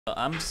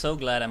I'm so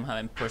glad I'm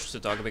having push to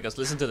talk because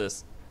listen to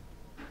this.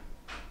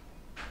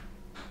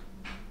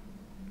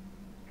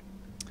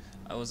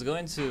 I was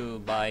going to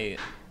buy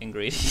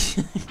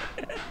ingredients.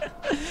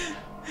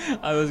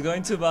 I was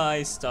going to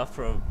buy stuff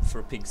for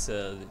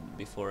pizza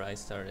before I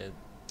started,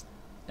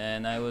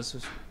 and I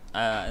was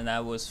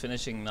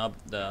finishing up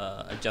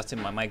adjusting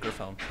my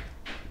microphone,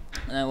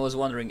 and I was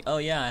wondering, oh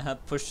yeah, I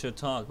have push to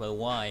talk, but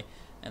why?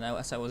 And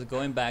as I was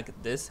going back,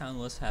 this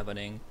sound was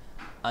happening.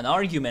 An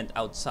argument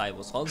outside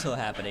was also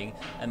happening,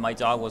 and my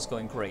dog was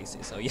going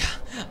crazy. So yeah,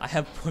 I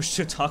have push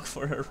to talk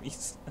for a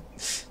reason.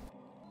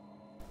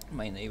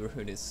 My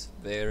neighborhood is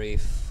very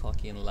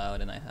fucking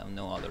loud, and I have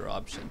no other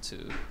option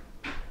to.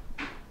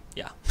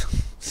 Yeah.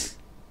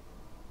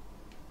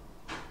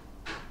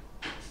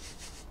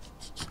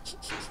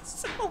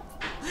 So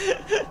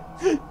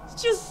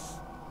just.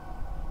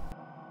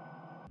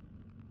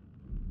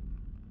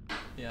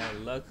 Yeah,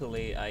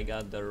 luckily I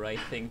got the right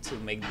thing to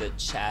make the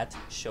chat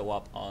show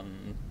up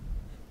on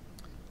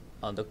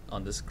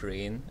the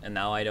screen, and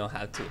now I don't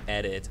have to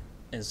edit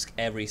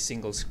every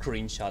single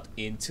screenshot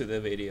into the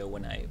video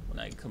when I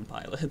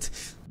compile it.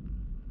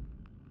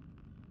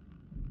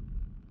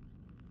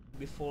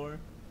 Before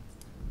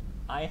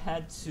I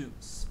had to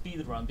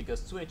speedrun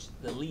because Twitch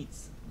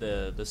deletes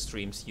the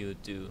streams you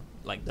do,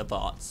 like the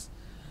bots,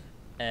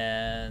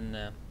 and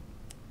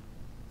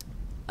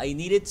I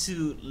needed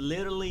to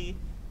literally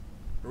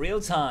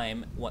real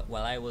time while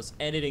I was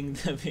editing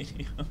the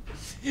video.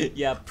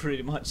 Yeah,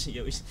 pretty much.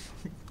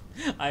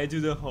 I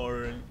do the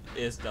horror,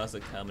 Is does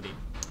the comedy,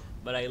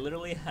 but I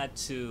literally had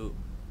to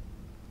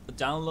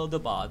download the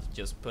bot,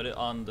 just put it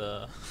on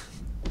the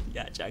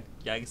yeah,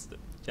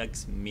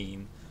 Jack's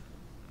meme.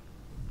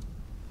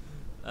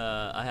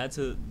 I had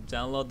to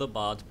download the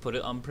bot, put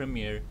it on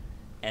Premiere,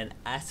 and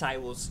as I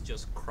was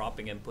just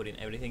cropping and putting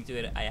everything to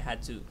it, I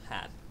had to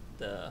have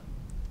the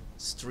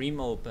stream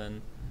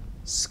open,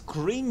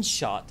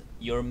 screenshot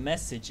your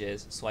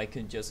messages so I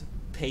can just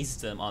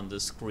paste them on the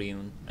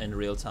screen in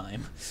real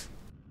time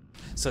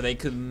so they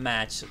could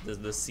match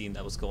the scene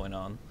that was going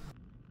on.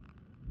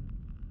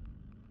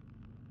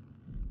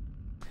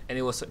 And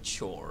it was a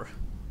chore.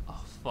 A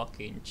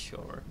fucking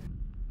chore.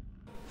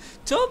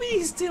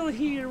 Toby's still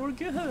here, we're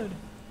good.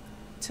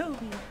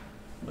 Toby.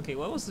 Okay,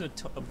 what was the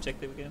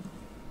objective again?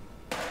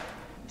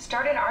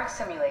 Start an arc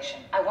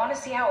simulation. I want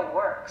to see how it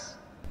works.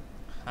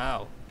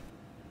 How?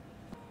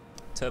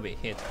 Toby,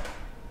 hit.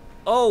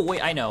 Oh,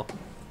 wait, I know.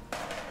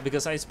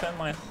 Because I spent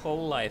my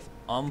whole life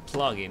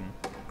unplugging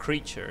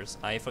creatures,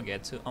 I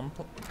forget to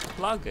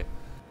unplug it.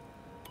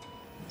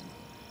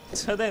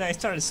 So then I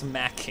started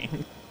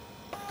smacking.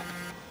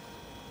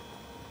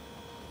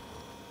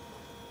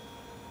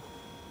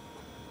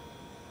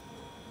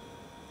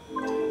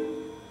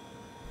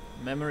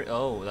 Memory,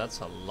 oh, that's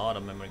a lot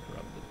of memory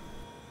corrupted.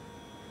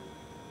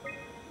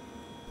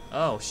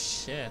 Oh,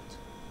 shit.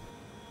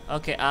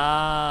 Okay,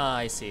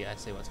 I see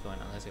what's going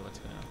on,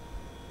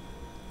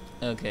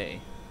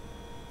 Okay.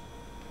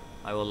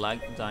 I will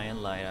like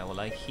Dying Light, I will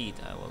like Heat,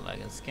 I will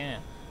like a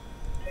Scan.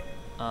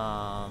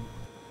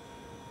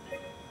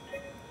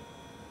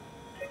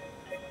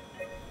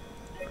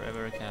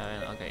 River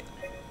Cabin, okay.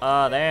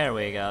 There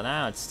we go,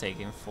 now it's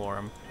taking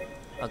form.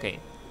 Okay,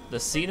 the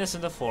scene is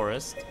in the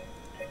forest.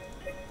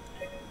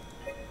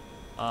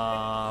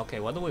 Okay,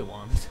 what do we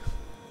want?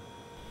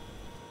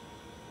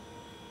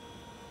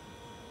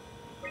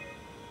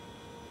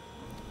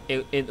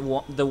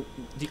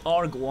 The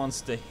ARG wants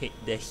the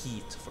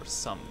heat for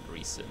some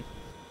reason.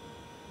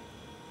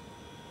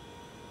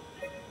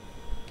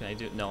 Can I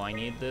do? No, I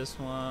need this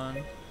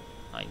one.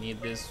 I need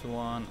this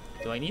one.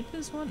 Do I need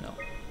this one? No.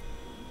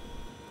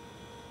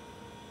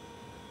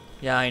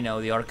 Yeah, I know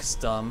the ARG is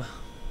dumb.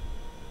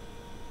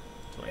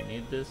 Do I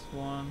need this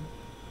one?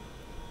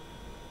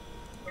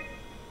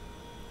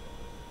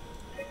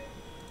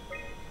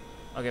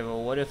 Okay, but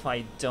what if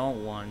I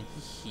don't want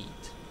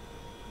heat?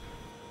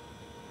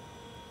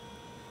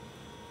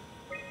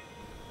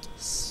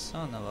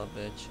 Son of a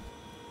bitch.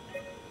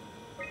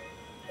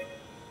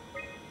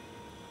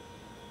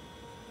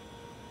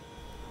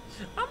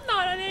 I'm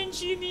not an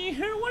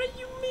engineer, what do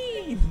you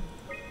mean?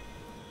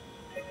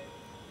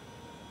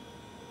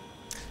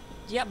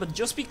 Yeah, but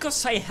just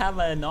because I have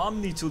an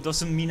Omni tool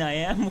doesn't mean I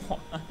am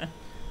one.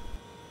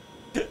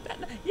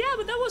 Yeah,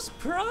 but that was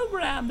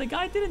programmed. The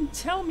guy didn't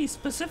tell me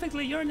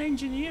specifically you're an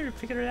engineer.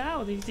 Figure it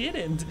out. He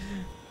didn't.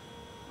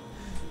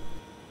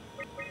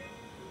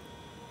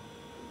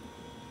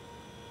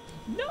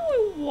 No,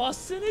 it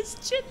wasn't. It's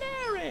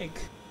generic.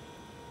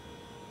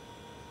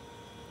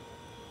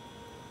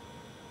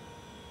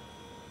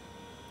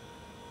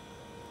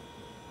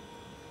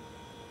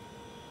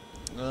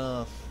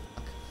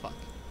 Fuck.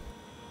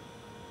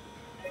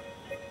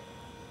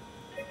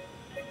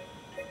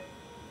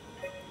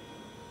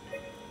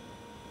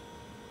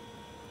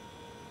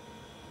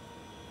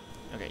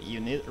 Okay, you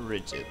need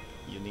rigid.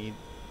 You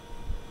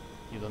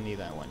don't need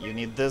that one. You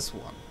need this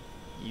one.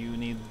 You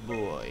need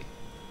boy.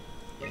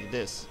 You need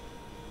this.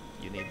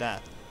 You need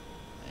that.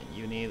 And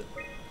you need...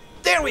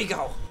 There we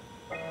go!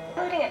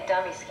 Loading a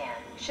dummy scan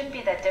shouldn't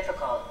be that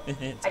difficult.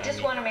 I just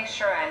Dummy. want to make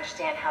sure I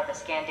understand how the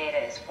scan data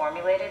is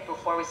formulated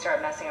before we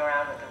start messing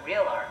around with the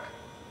real arc.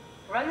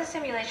 Run the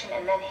simulation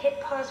and then hit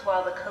pause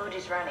while the code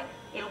is running.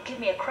 It'll give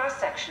me a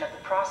cross-section of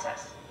the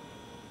process.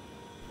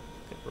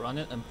 Okay, run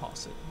it and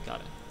pause it.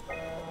 Got it.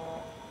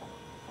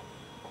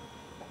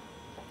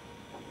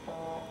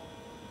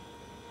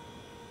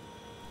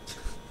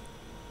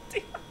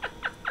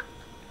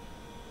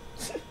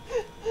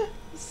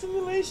 The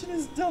simulation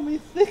is dummy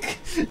thick.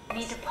 I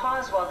need to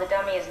pause while the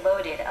dummy is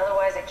loaded,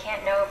 otherwise I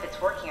can't know if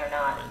it's working or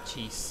not.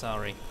 Jeez,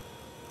 sorry.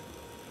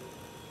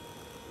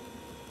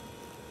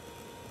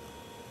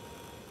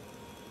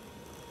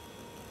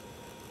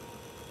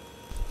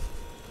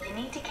 You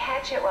need to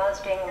catch it while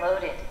it's being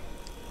loaded.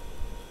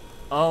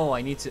 Oh,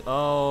 I need to.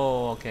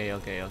 Oh, okay.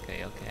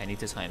 I need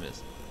to time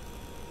this.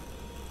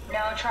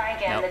 No, try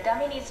again. Nope. The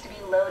dummy needs to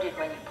be loaded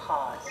when you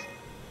pause.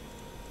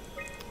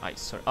 I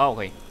sorry. Oh,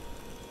 wait.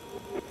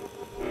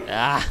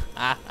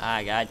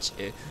 I got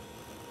you.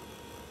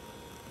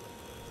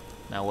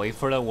 Now wait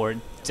for the word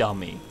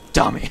dummy.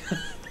 Dummy.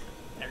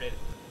 There it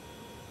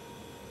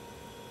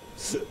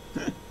is.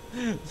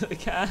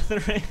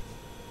 Catherine.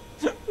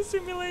 The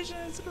simulation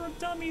is sort of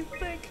dummy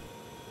thick.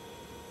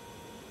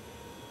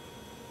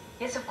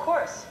 Yes, of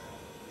course.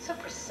 So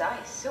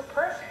precise, so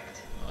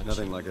perfect. Oh,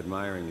 Nothing gee. like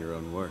admiring your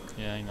own work.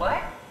 Yeah, I know.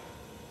 What?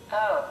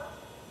 Oh,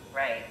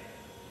 right.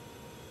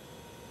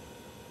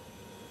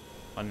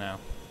 What now?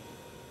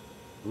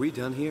 Are we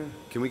done here?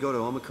 Can we go to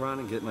Omicron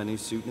and get my new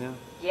suit now?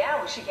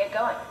 Yeah, we should get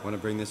going. Want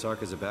to bring this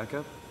arc as a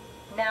backup?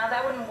 No,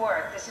 that wouldn't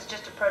work. This is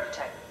just a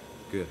prototype.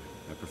 Good.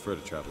 I prefer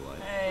to travel light.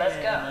 Let's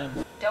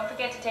go. Don't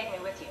forget to take me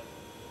with you.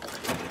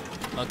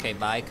 Okay,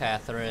 bye,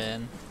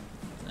 Catherine.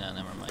 No,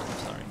 never mind. I'm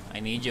sorry. I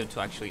need you to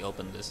actually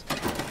open this.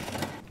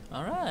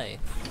 All right.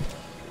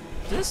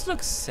 This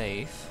looks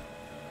safe.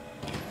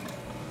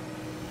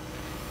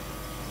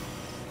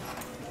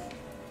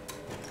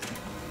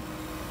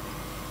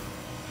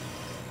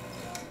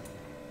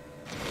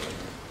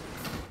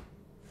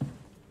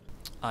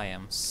 I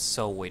am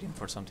so waiting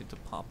for something to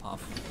pop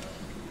up.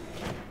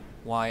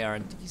 Why are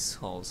these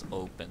holes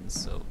open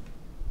so?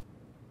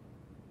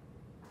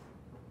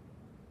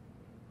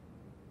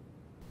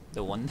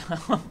 The one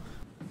now?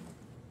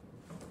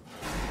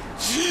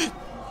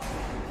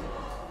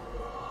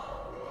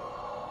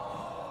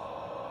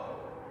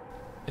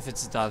 If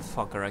it's that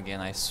fucker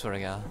again, I swear to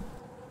God.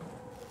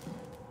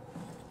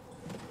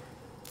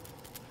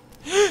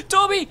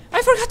 Toby!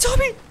 I forgot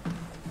Toby!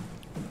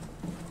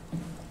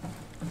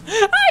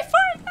 I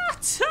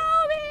forgot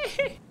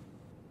Toby!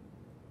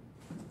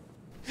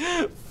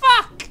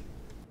 Fuck!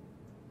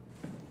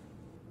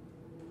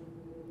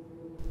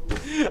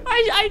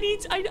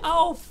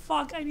 Oh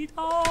fuck,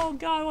 oh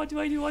god, what do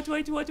I do?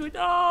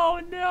 Oh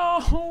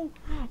no!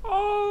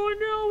 Oh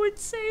no,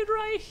 it's saved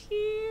right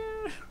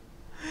here!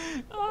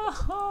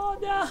 Oh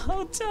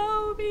no,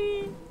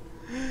 Toby!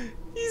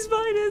 He's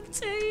by the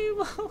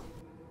table!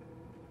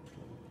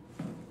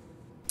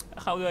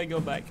 How do I go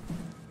back?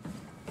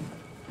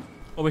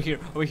 Over here.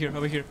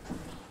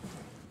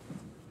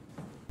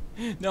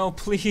 No,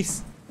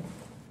 please.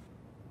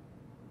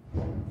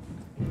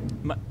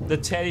 The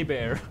teddy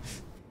bear.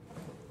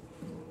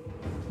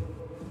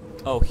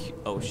 Oh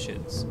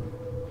shit.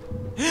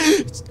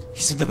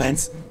 He's in the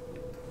vents.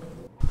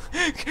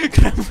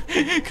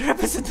 Grab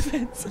us in the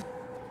vents.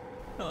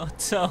 Oh,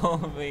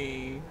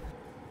 Toby.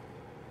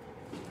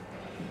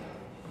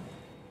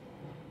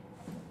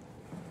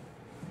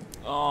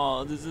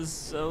 Oh, this is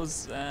so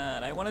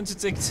sad. I wanted to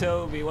take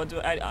Toby. What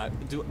do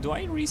do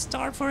I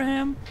restart for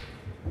him?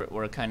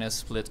 We're kind of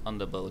split on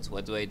the boats.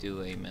 What do I do,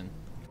 Eamon?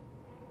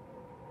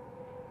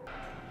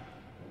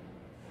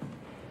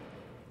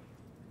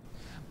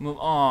 Move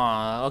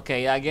on.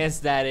 Okay, I guess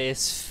that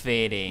is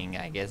fitting.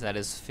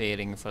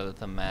 For the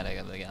thematic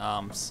of the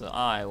game. So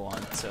I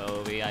want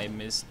Toby. I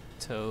miss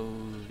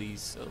Toby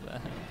so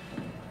bad.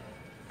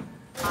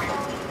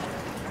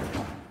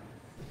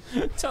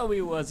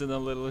 Toby wasn't a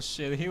little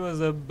shit. He was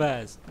the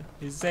best.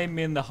 He saved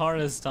me in the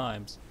hardest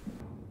times.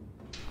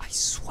 I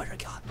swear to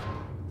God.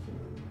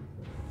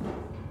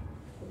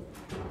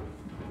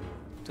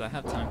 Do I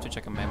have time to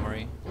check a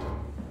memory?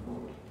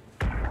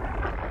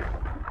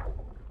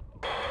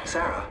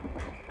 Sarah,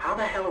 how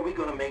the hell are we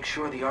gonna make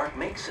sure the Ark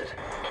makes it?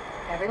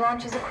 Every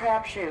launch is a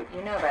crapshoot.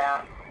 You know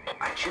that.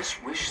 I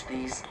just wish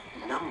these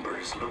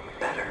numbers looked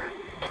better.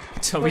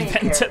 Toby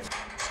vented.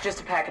 It's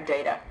just a pack of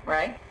data,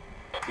 right?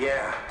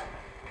 Yeah,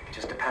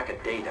 just a pack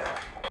of data.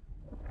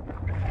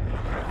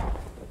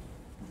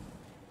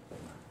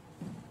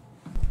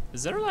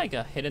 Is there like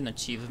a hidden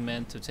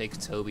achievement to take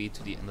Toby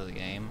to the end of the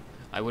game?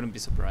 I wouldn't be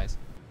surprised.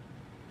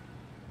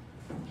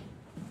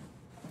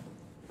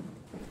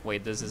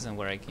 Wait, this isn't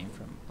where I came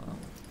from.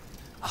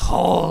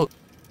 Oh!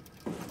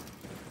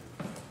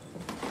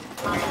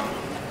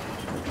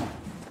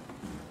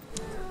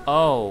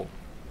 Oh,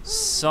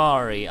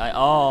 sorry.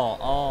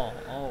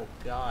 Oh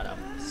God,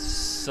 I'm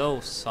so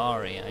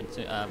sorry.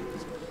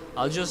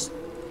 I'll just,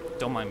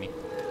 don't mind me.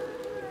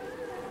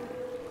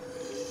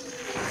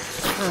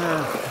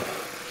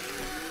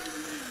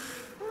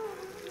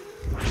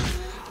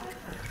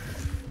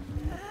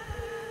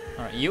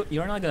 Alright,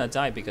 you're not gonna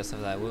die because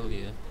of that, will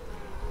you?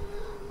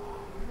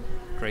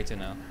 Great to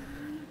know.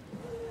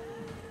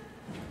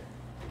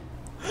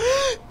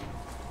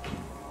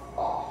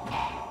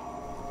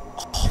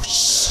 Oh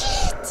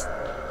shit!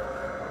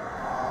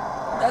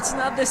 That's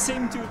not the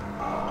same dude.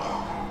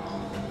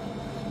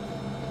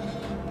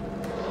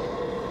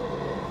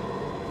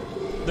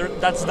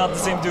 That's not the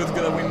same dude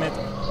that we met.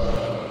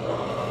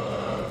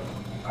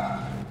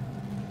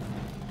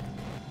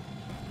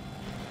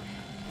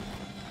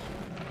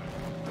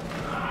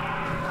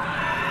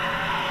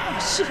 Oh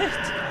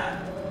shit!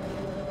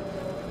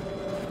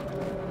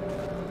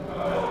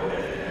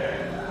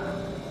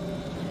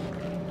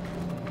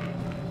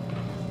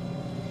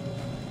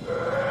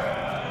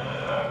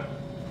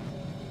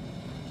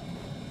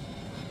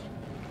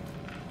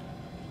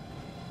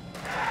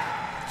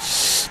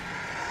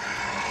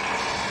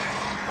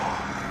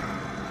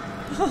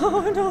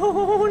 Oh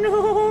no,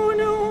 no,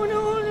 no,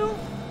 no, no.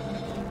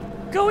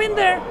 Go in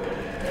there.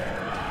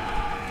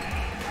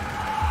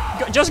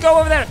 Just go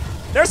over there.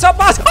 There's a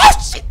boss. Oh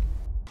shit!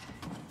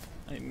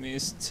 I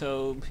missed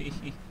Toby.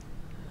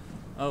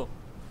 Oh.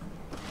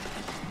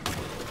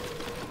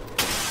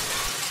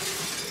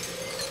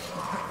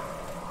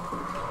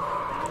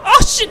 Oh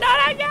shit,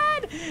 not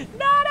again!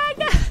 Not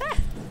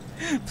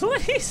again!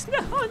 Please, no,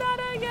 not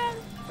again!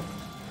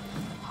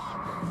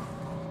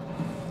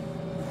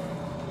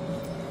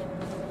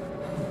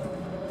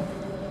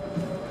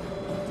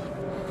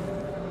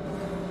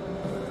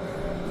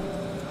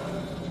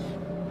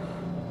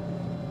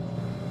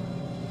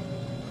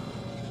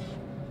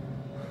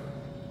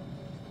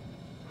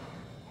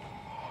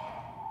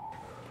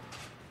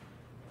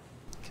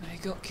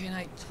 Can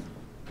I?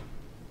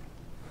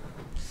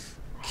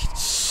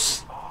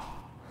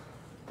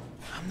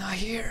 I'm not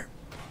here.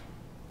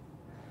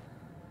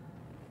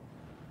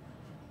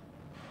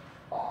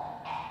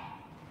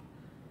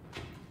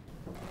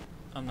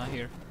 I'm not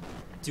here.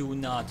 Do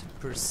not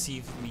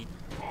perceive me.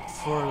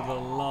 For the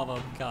love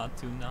of God,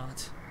 do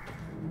not.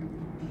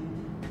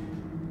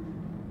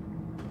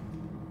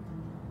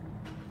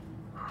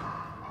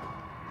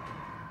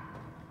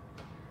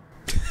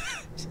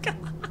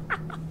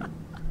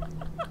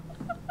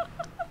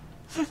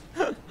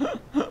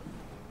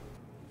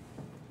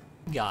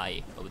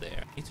 Guy over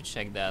there. I need to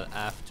check that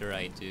after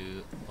I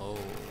do. Oh.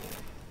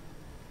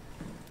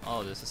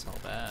 Oh, this is so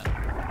bad.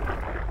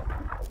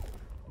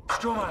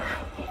 Soma,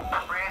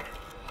 Brand,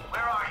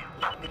 where are you?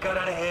 it got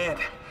out of hand.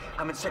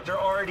 I'm in sector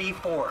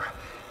RD4.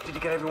 Did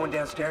you get everyone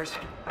downstairs?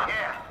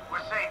 Yeah, we're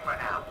safe for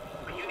now.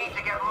 But you need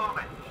to get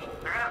moving.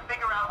 They're gonna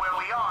figure out where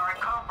we are and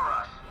come for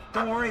us.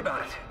 Don't worry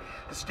about it.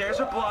 The stairs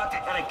are blocked,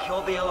 and I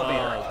killed the elevator.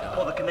 God.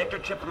 Pull the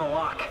connector chip from the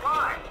lock.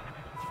 Why?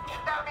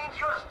 That means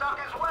you're stuck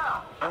as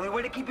well. Only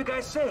way to keep you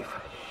guys safe.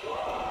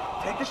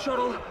 Take the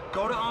shuttle,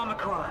 go to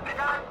Omicron.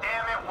 God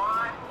damn it,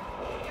 Juan.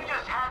 You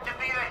just had to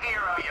be the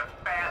hero, you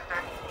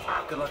bastard.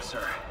 Good luck,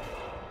 sir.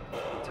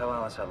 Tell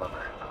Alice I love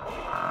her.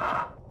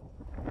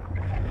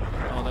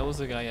 Oh, that was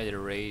the guy I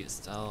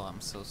erased. Oh,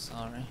 I'm so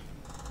sorry.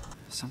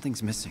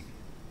 Something's missing.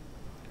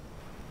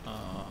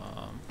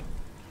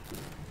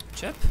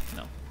 Chip?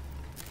 No.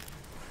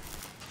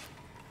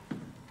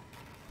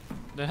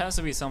 There has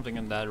to be something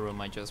in that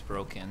room I just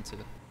broke into.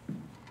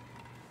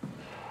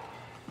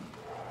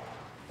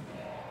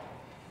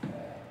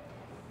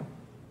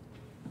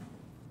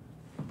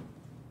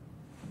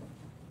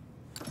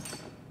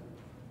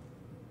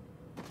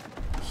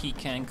 He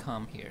can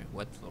come here.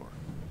 What floor?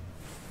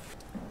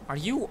 Are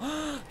you?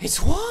 It's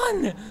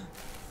Juan!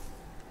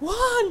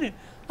 Juan!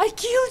 I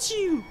killed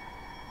you!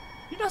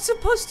 You're not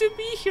supposed to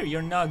be here.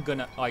 You're not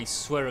gonna. I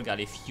swear to God,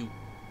 if you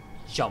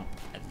jump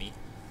at me.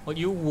 Well,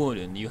 you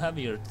wouldn't. You have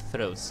your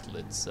throat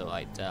slit, so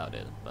I doubt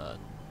it, but.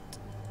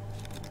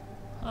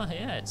 Oh,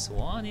 yeah, it's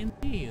Juan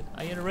indeed.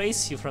 I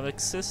erase you from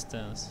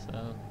existence,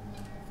 so.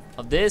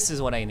 Oh, this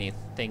is what I need.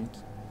 Think.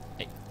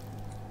 Hey.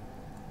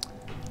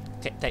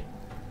 Okay,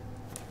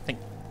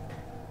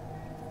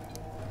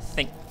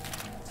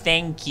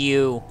 Thank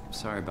you.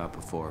 Sorry about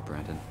before,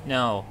 Brandon.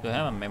 No, do I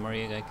have a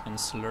memory I can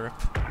slurp?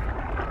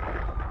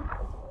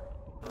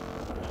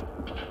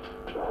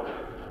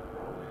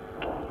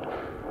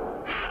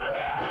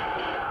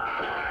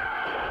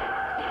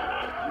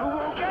 You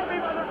won't get me,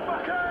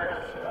 motherfuckers!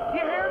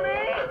 You hear me?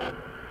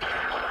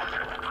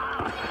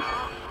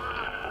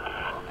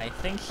 I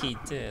think he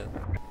did.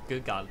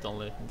 Good God, don't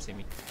let him see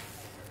me.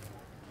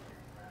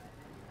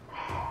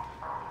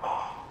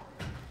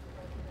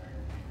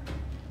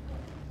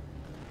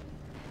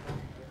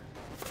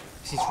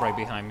 He's right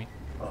behind me.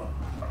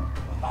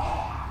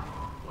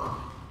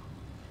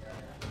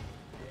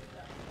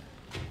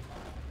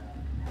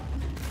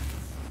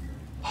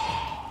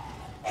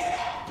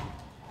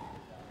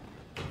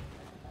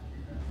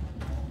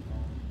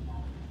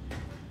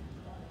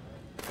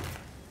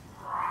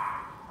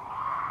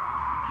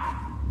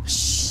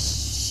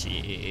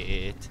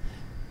 Shit.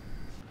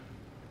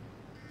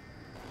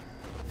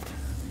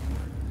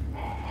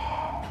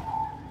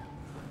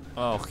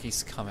 Oh,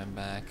 he's coming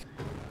back.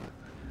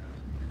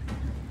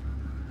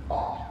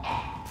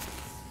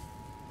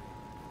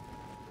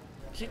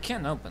 You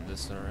can't open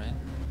this door, right?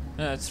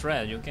 No, it's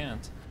red, you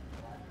can't.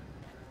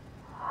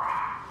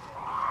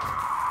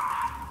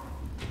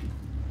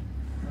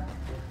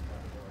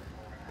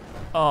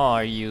 Oh,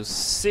 are you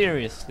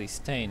seriously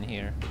staying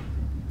here?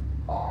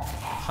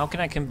 How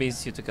can I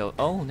convince you to go?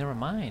 Oh, never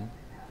mind.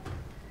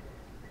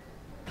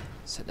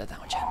 Set that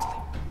down gently.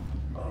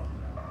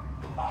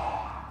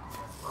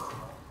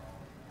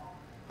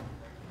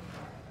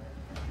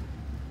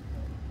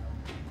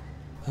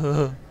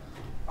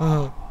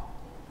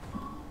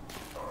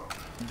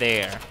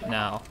 There,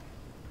 now.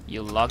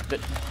 You locked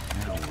it.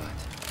 Now what?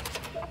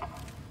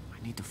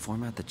 I need to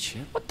format the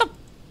chip? What the?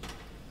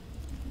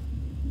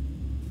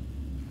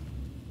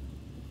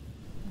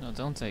 No,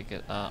 don't take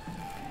it. How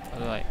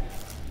do I?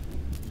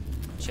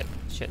 Shit.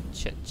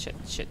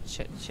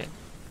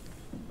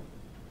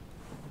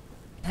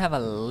 Have a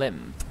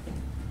limp.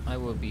 I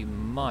will be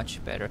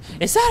much better.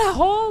 Is that a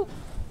hole?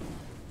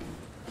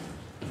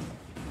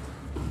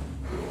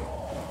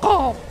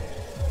 Oh!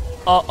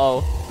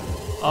 Uh-oh.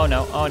 Oh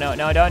no, oh no,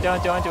 no, don't do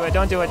it, don't do it,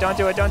 don't do it, don't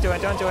do it, don't do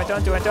it, don't do it,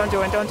 don't do it, don't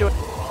do it, don't do it.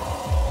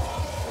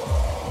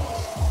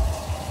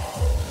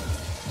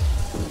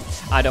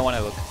 I don't want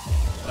to look.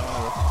 I don't want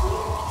to look.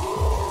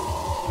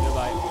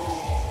 Goodbye.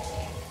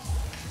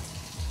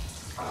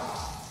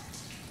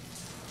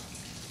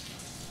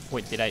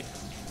 Wait, did I?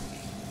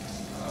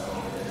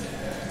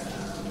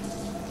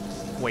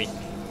 Wait,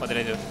 what did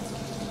I do?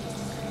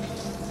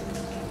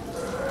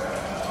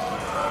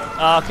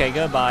 Okay,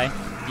 goodbye.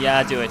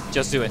 Yeah, do it.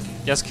 Just do it.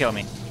 Just kill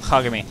me.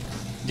 Hug me.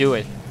 Do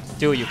it.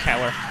 Do it, you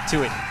coward.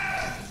 Do it.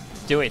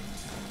 Do it.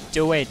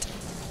 Do it.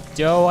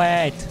 Do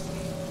it.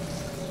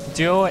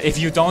 Do it. If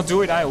you don't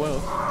do it, I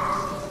will.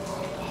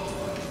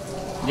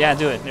 Yeah,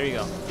 do it. There you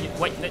go.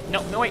 Wait,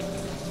 no, no, wait.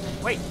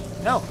 Wait,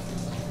 no.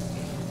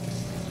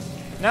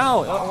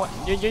 No,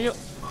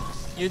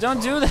 you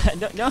don't do that.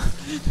 No, no.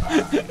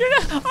 You're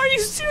not, are you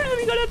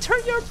seriously gonna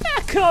turn your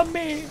back on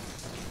me?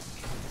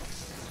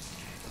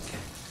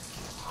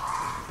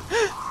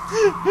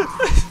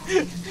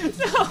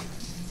 No!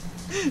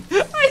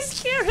 I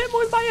scared him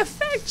with my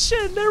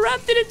affection! The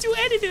rat didn't do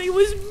anything, it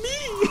was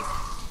me!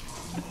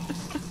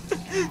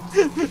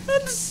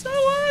 I'm so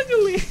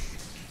ugly!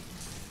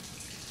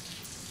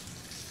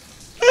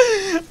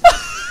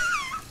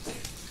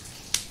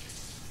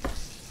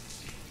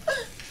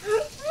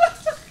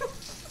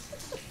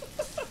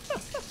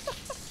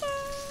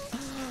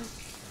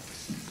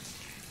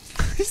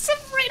 He's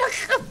afraid of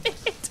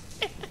commit!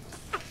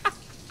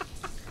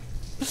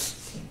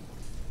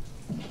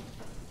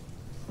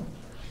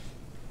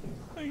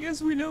 I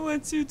guess we know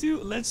what to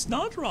do. Let's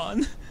not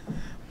run,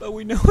 but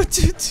we know what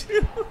to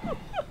do.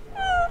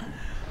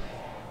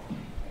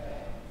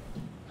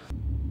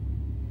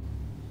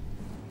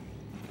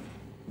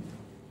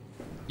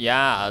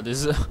 Yeah,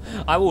 this is.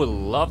 I would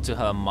love to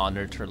have a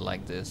monitor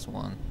like this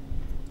one.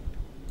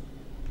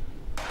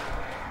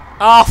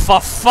 Oh, for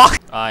fuck!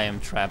 I am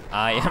trapped.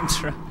 I am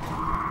trapped.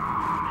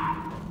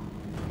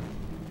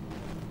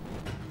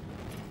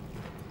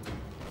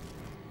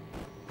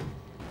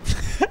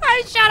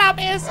 Hey, shut up,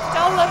 Is.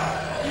 Don't look.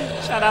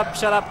 Shut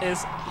up,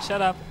 Is.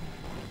 Shut up.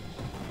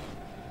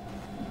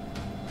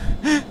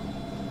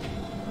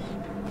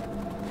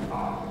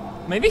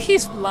 Maybe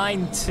he's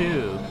blind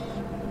too.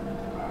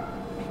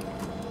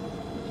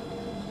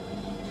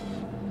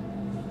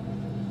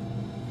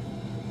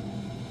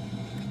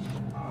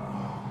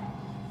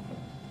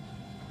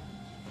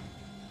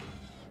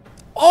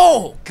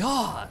 Oh,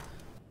 God.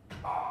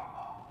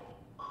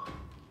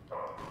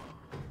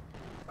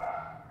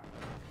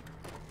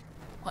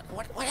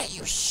 What are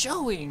you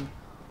showing?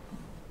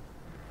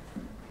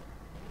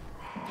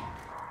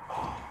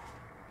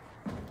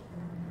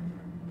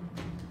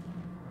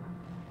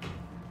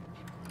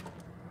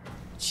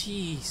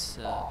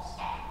 Jesus.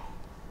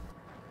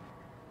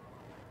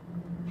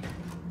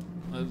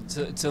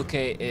 It's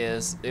okay,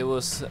 it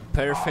was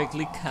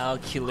perfectly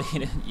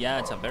calculated. Yeah,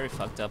 it's a very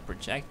fucked up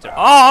projector.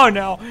 Oh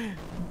no!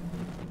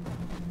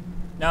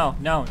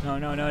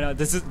 No.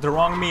 This is the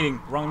wrong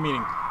meeting. Wrong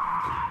meeting.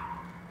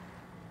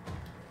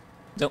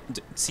 Don't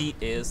see,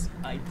 Is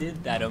I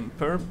did that on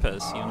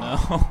purpose, you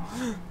know,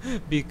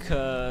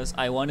 because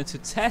I wanted to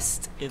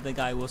test if the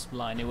guy was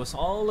blind. It was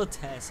all a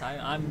test.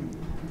 I'm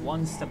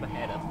one step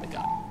ahead of the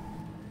guy.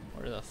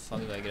 Where the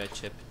fuck do I get a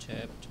chip?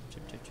 Chip.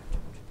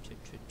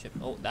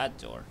 Oh, that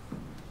door.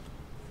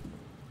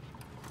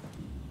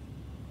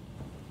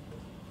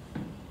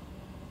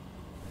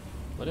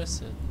 What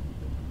is it?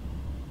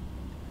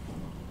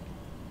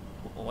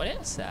 What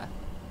is that?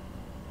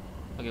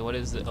 Okay, what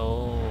is the?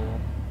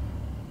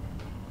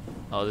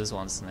 Oh, this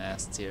one's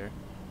nastier.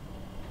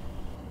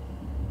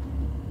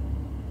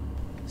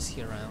 Is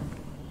he around?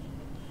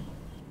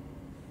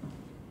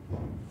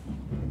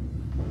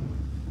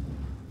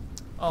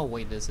 Oh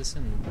wait, this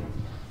isn't.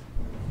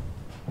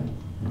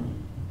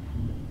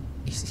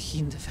 Is he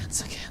in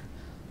defense again?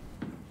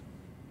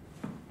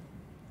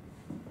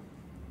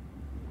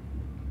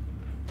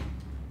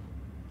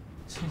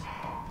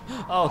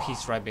 Oh,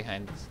 he's right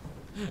behind us.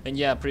 And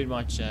yeah, pretty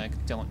much.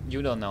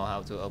 You don't know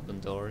how to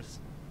open doors.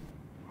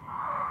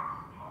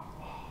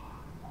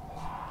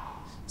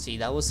 See,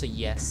 that was a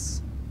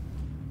yes.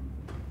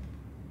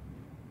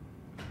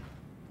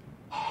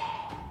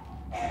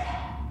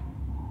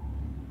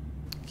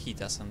 He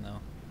doesn't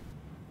know.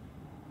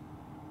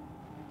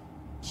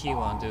 He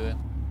won't do it.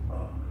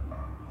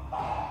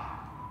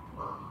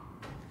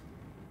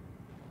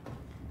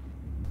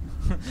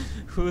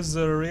 Who's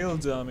the real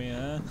dummy,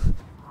 huh?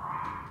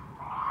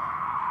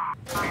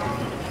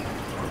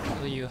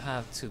 You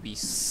have to be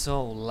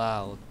so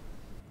loud.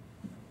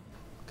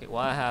 Okay,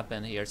 what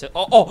happened here?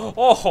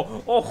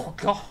 Oh,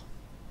 God.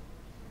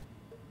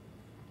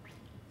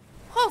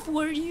 What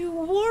were you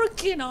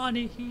working on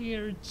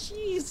here?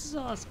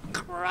 Jesus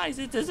Christ,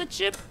 it is a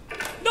chip.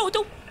 No,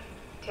 don't.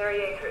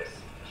 Terry Akers,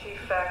 Chief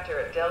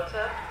Factor at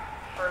Delta,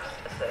 first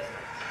assessment.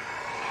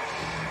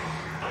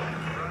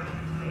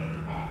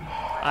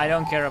 I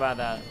don't care about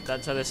that.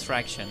 That's a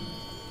distraction.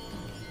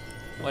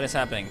 What is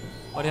happening?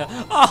 What is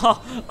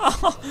oh!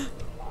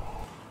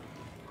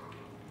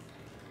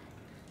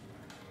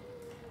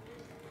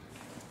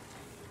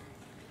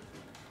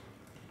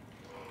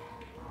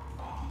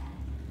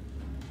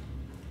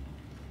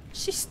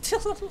 She's still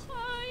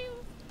alive.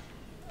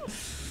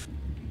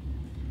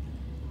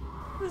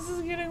 This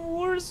is getting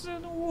worse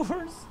and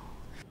worse.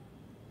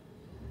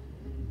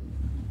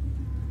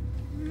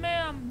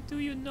 Ma'am, do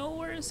you know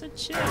where is a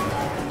chip?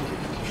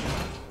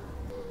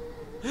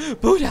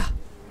 Buddha!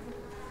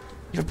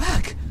 You're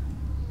back!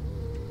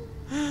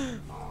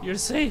 You'll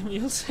save me.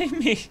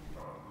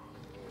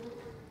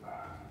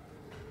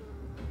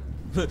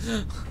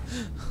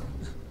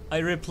 I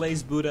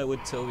replaced Buddha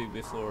with Toby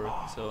before,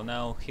 so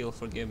now he'll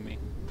forgive me.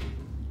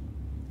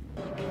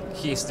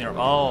 He's near.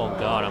 Oh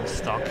God, I'm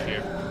stuck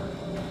here.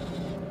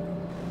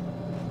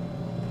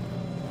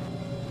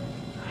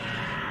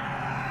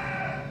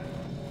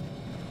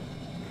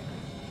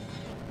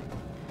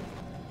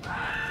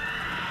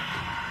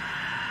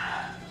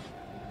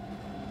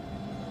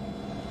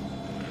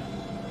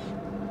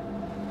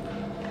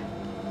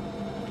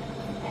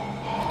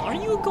 Are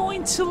you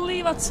going to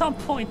leave at some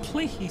point,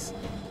 please?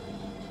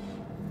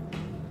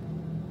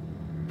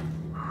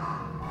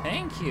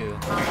 Thank you.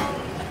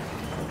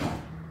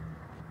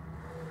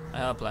 I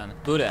have a plan.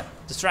 Buddha,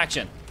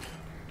 distraction.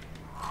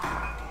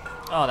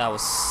 Oh, that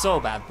was so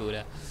bad,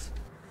 Buddha.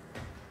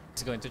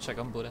 He's going to check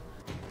on Buddha.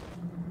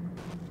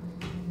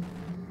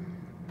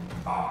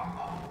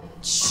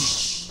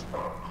 Shh.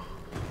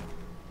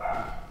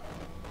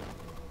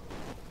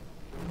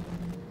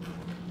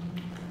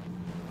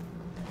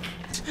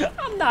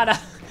 I'm not a...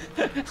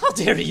 How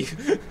dare you?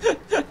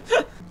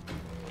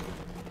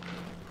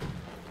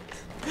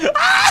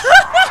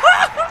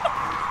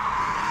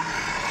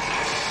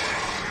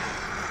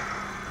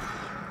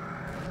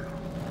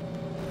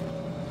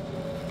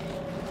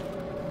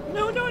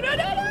 No.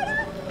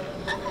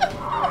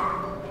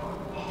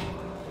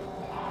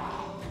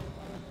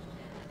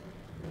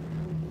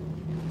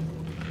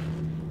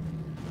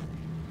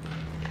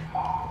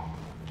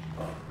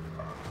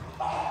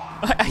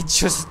 I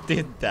just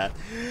did that.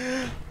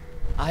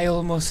 I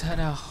almost had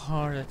a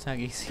heart attack.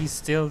 He's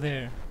still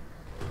there.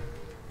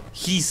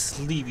 He's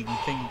sleeping,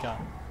 thank God.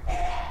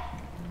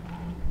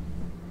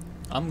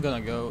 I'm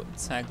gonna go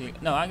exactly...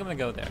 No, I'm gonna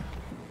go there.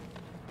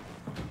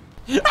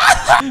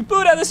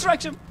 Buddha,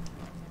 distraction!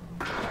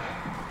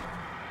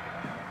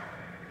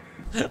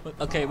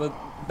 Okay, but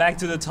back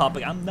to the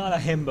topic. I'm not a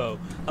himbo.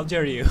 How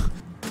dare you?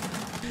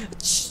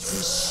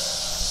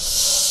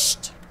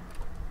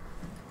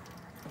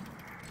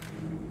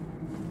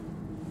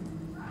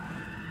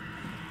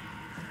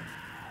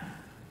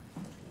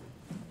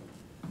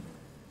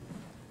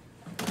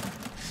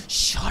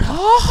 Shut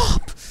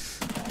up!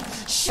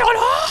 Shut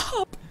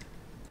up!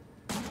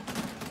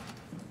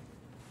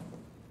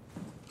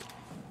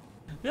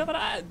 Yeah,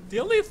 but the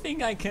only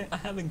thing I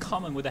have in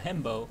common with a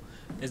himbo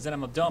is that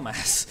I'm a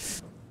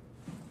dumbass.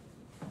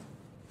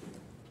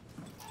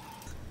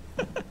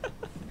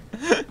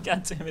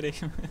 God damn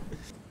it.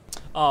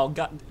 Oh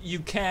God, you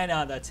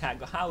cannot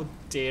attack. How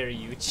dare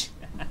you?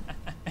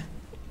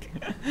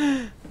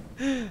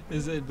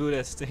 Is it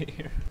Buddha? Stay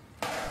here.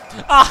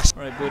 Ah!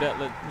 Alright,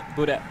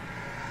 Buddha.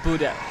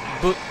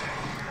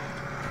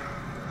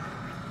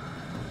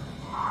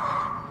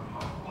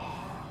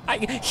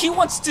 He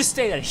wants to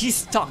stay there. He's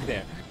stuck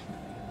there.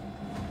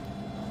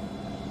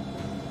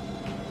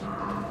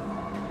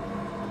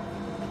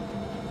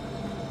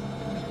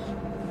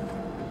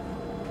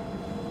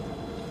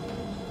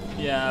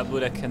 Yeah,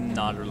 Buddha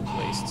cannot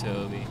replace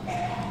Toby.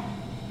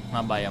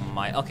 Not by a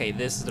mile. Okay,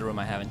 this is the room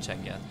I haven't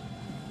checked yet.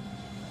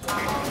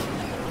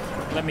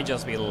 Let me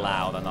just be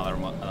loud another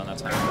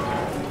time.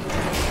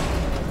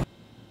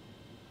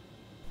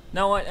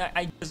 No,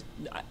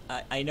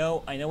 I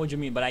know what you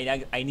mean, but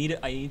I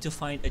need to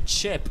find a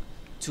chip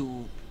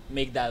to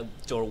make that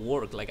door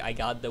work. Like, I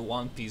got the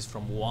one piece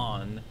from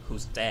Juan,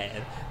 who's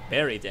dead,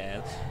 very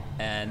dead,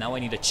 and now I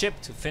need a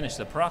chip to finish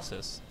the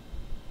process.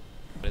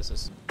 What is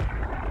this?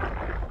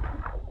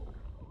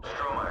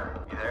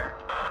 Stromeyer, you there?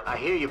 I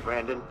hear you,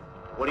 Brandon.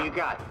 What do you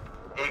got?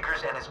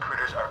 Akers and his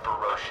critters are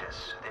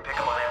ferocious. They pick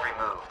up on every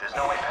move. There's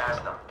no way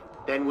past them.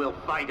 Then we'll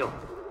fight them.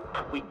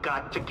 We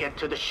got to get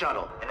to the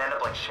shuttle. And end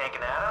up like Shank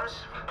and Adams?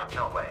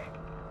 No way.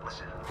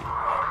 Listen,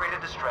 I'll create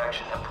a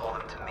distraction and pull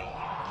them to me.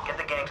 Get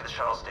the gang to the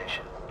shuttle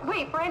station.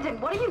 Wait, Brandon,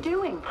 what are you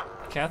doing?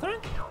 Catherine?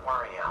 Don't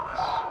worry, Alice.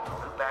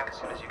 I'll be back as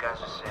soon as you guys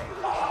are safe.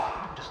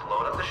 Just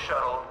load up the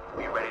shuttle,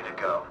 be ready to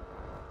go.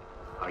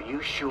 Are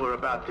you sure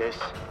about this?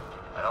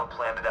 I don't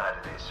plan to die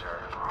today, sir.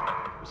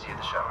 See you at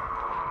the shuttle.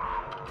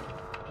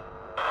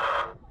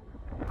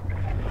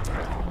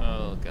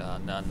 Oh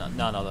god,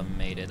 none of them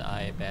made it.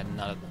 I bet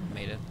none of them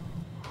made it.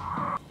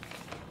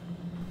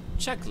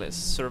 Checklist.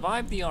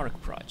 Survive the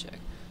Ark project.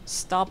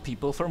 Stop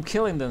people from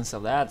killing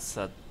themselves. That's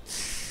a...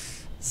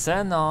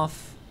 Send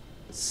off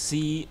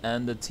C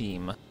and the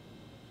team.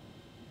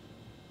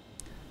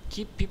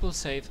 Keep people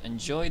safe.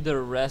 Enjoy the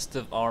rest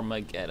of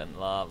Armageddon.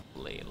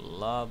 Lovely,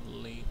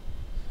 lovely.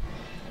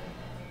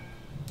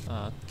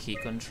 Key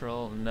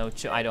control. No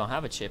chip. I don't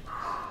have a chip.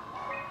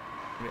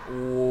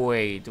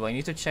 Wait, do I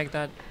need to check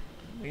that?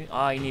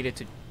 I needed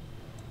to...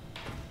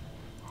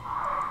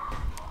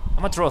 I'm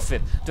gonna throw a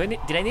fit. Did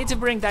I need to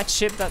bring that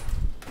chip that...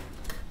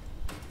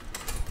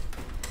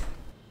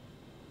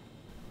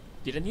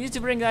 Did I need to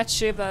bring that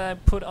chip that I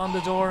put on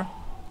the door?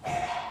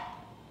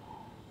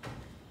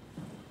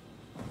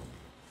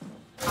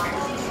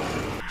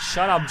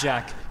 Shut up,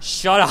 Jack.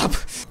 Shut up.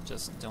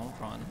 Just don't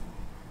run.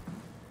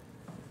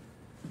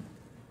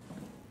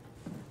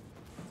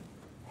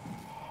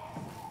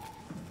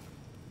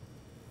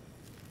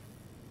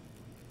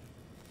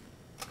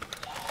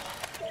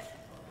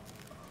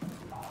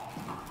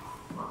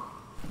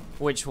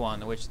 Which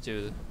one? Which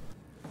dude?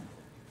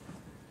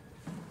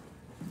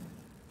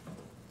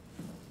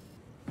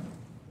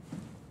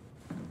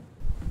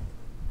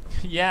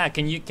 Yeah,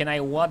 can I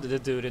what the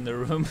dude in the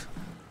room?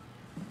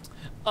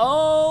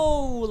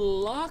 Oh,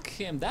 lock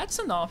him. That's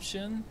an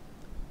option.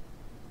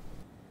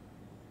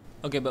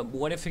 Okay, but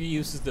what if he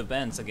uses the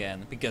vents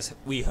again? Because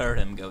we heard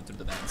him go through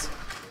the vents.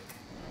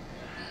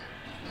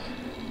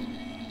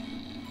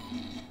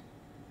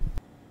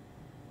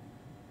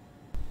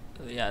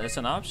 Yeah, that's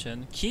an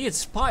option. Key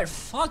expired.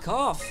 Fuck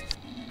off.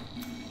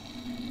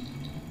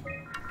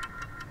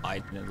 I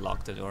didn't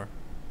lock the door.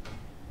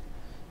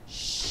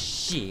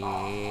 Shit.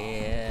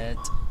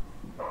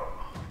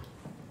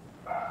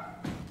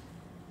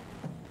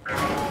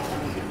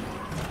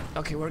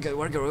 Okay, we're good.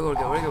 We're good. We're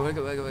good. We're good. We're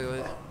good. We're good.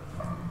 We're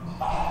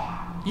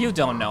good. You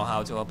don't know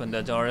how to open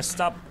the door.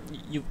 Stop.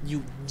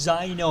 You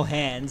dino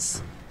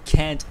hands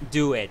can't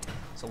do it.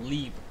 So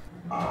leave.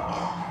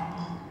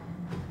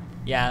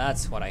 Yeah,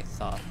 that's what I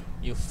thought.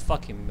 You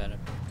fucking better.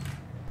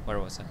 Where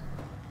was I?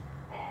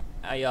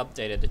 I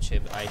updated the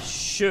chip. I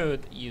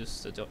should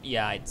use the door.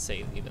 Yeah, I'd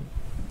say even.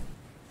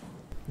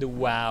 The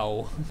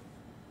wow.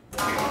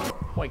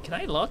 Wait, can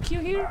I lock you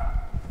here?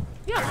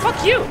 Yeah,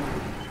 fuck you!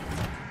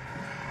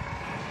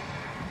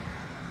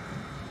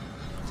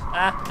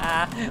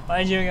 What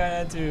are you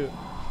gonna do?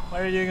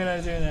 What are you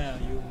gonna do now,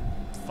 you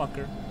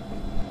fucker?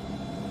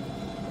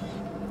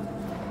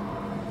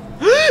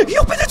 He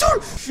opened the door!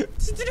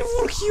 It didn't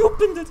work, he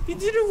opened it! It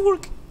didn't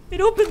work! It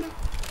opened it!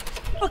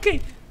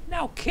 Okay,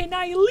 now can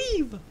I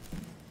leave? I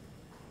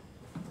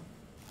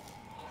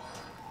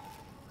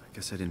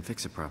guess I didn't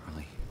fix it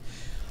properly.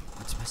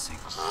 What's missing?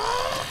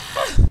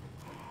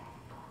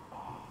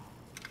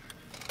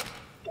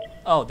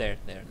 Oh, there.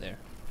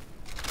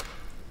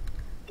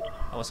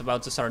 I was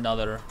about to start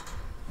another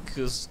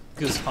goose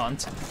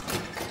hunt.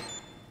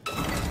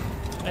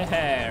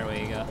 There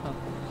we go.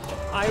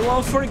 I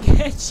won't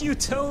forget you,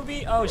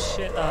 Toby. Oh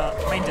shit,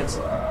 maintenance.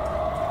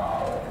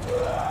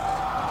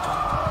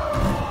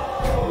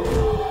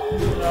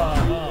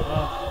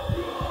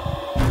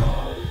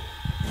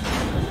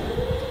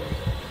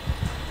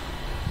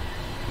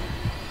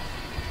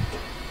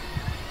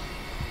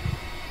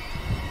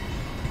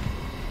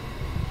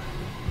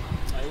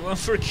 I won't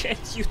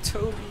forget you,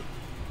 Toby.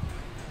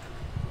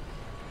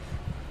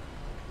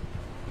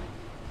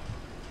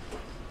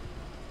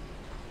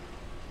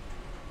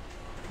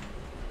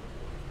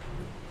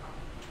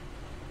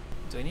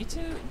 Do I need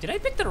to... Did I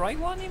pick the right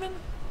one even?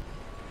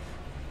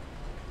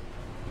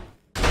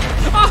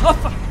 Oh,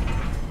 fuck!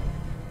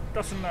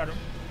 Doesn't matter.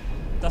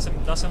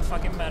 Doesn't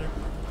fucking matter.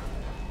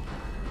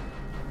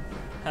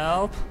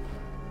 Help.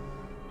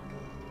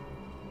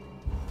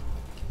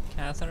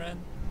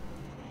 Catherine.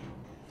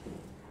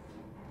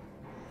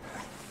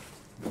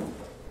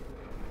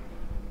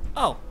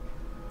 Oh.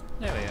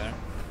 There we are.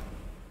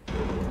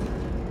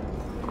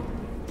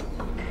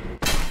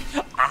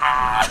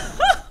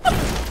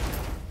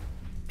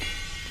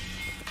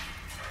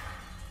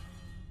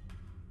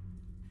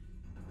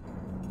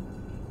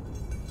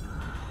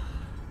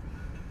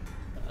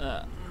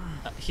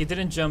 He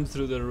didn't jump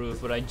through the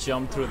roof, but I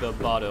jumped through the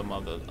bottom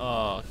of the...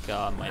 Oh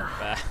god, my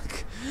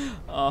back.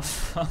 Oh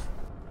fuck.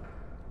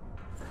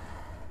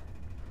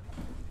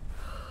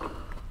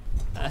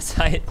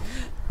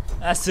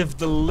 As if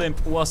the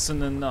limp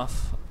wasn't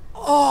enough.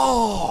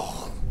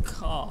 Oh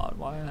god,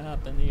 what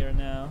happened here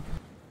now?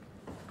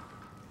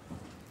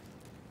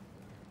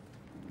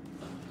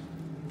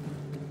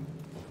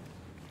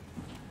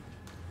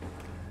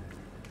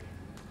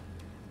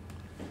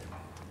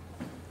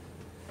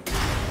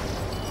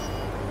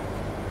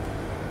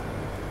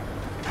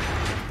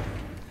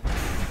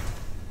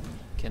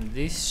 Can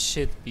this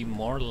shit be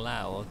more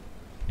loud?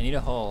 I need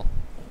a hole.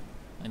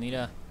 I need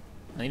a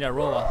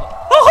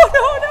robot. Oh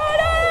no no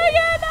no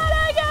again, not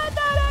again,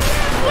 not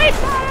again!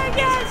 Please not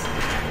again!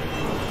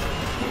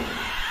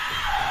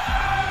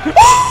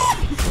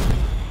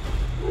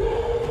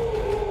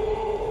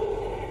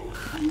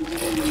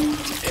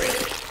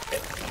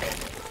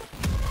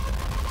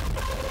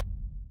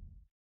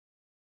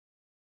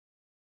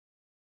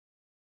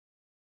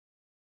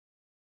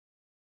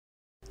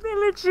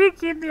 Legit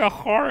give me a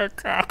heart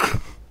attack.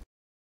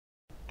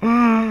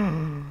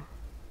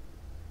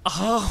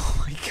 Oh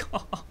my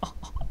god.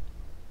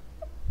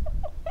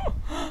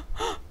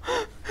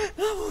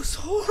 That was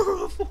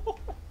horrible.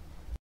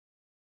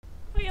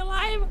 Are you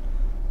alive?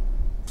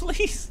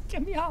 Please,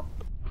 get me up.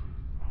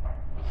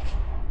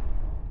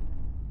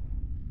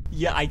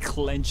 Yeah, I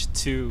clenched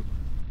too.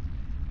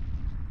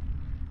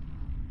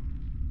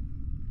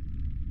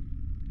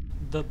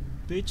 The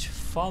bitch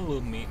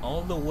followed me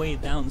all the way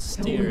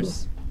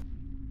downstairs.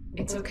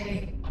 It's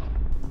okay.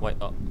 Wait,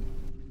 oh.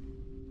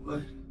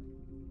 What?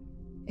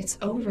 It's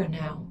over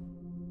now.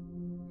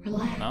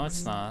 Relax. No,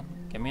 it's not.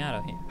 Get me out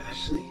of here.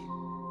 Ashley?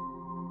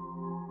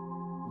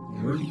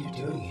 What are you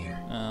doing here?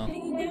 Oh.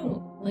 Hanging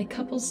out, like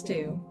couples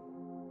do.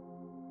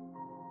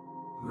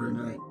 We're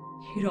not...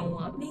 You don't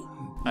want me?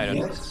 I don't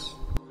know. Yes,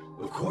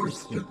 of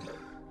course, but...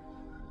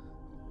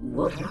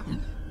 What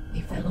happened?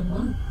 We fell in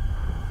love.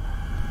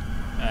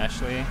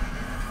 Ashley.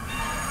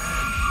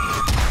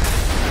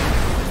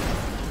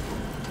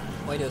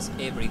 Why does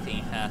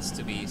everything has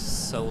to be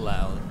so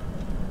loud?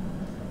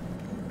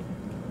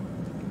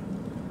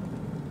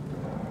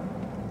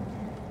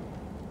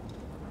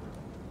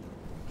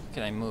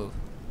 Can I move?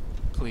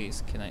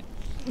 Please, can I?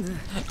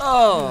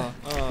 Oh!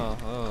 Oh,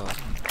 oh.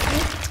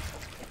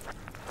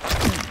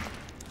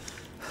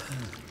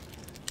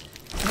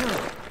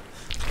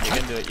 You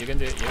can do it, you can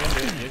do it, you can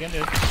do it, you can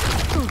do it.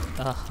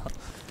 Oh.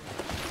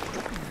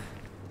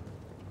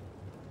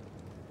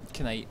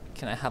 Can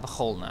I have a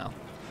hole now?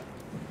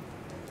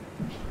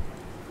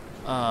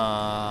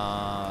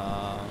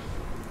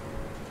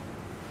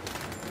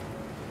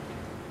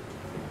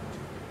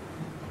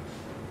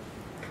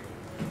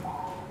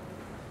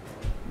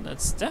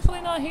 That's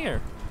definitely not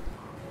here.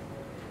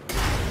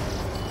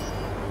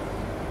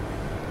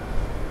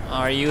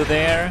 Are you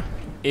there?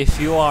 If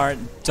you are,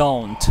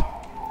 don't.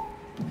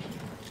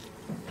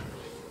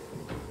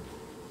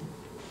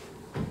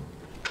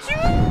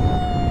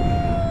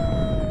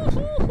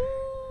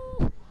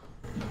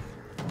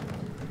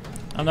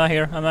 I'm not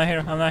here, I'm not here,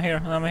 I'm not here,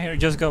 I'm not here.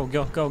 Just go,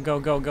 go, go, go,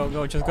 go, go,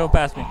 go. Just go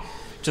past me.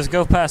 Just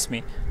go past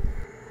me.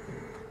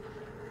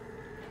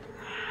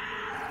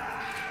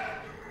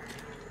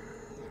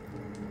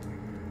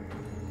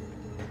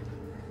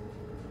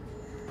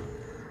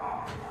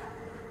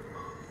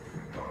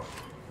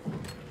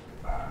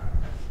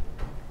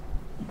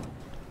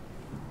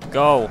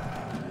 Go.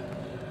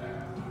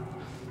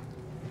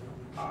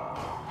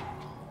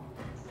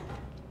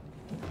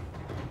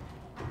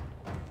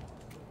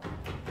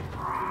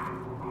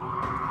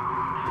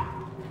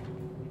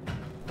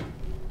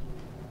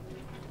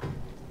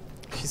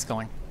 She's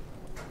going.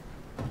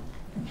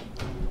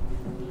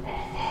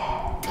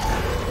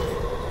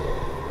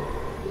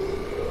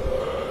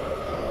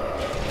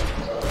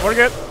 We're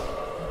good.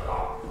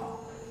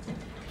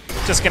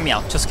 Just get me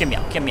out. Just get me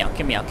out. Get me out.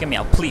 Get me out. Get me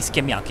out. Please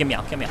get me out. Get me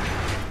out. Get me out.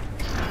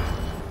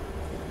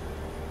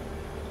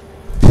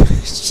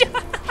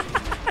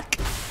 Jack!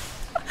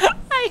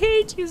 I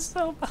hate you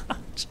so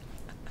much.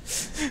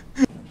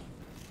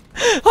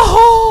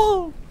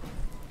 Oh!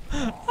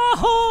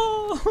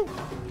 Oh!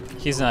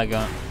 He's not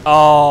going.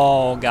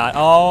 Oh god.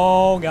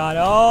 Oh god.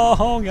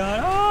 Oh god.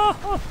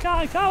 Oh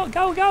god. Go,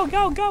 go, go,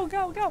 go, go,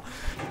 go, go.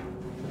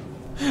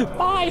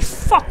 Bye,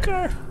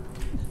 fucker.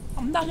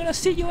 I'm not gonna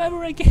see you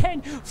ever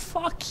again.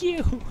 Fuck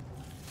you.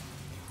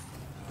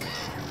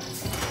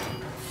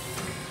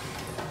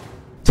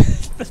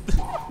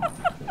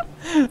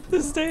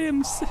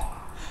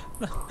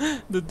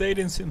 The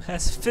dating sim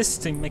has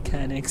fisting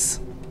mechanics.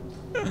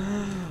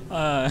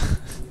 I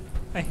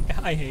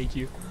hate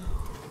you.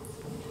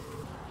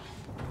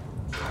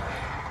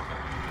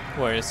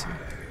 Where is he?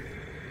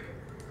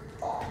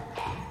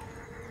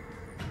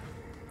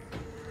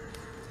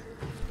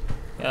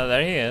 Yeah,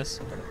 there he is.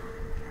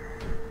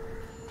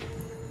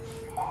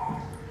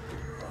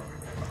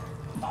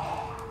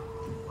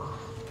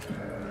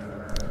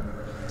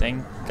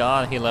 Thank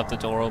God he left the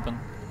door open.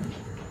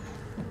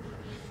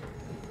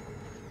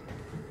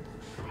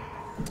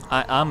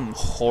 I'm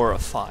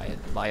horrified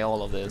by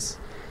all of this.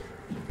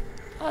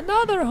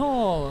 Another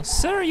hole!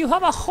 Sir, you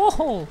have a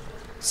hole!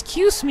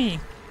 Excuse me!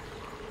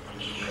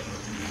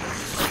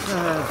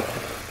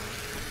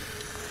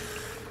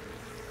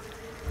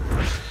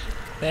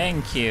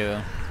 Thank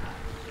you.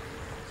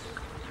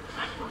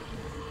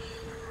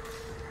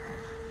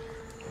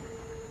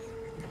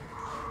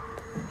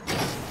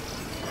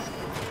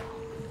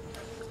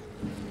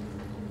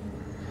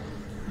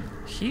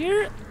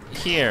 Here?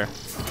 Here.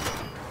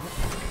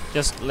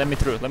 Just let me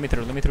through, let me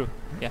through, let me through.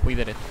 Yeah, we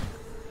did it.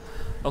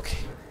 Okay.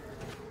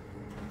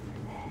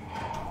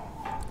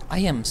 I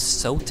am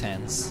so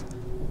tense.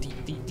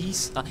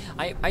 These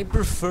I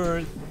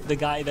prefer the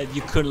guy that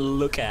you couldn't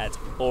look at,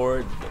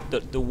 or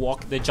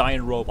the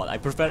giant robot. I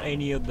prefer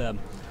any of them,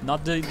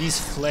 not these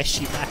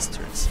fleshy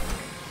bastards.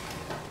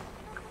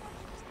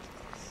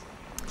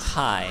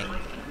 Hi.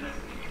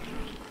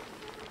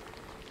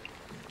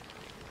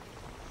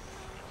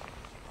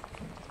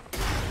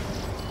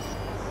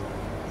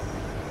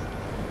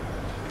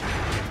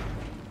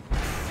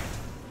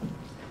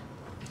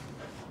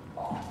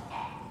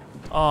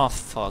 Oh,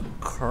 for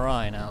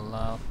crying out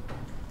loud.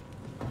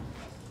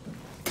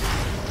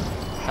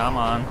 Come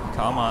on,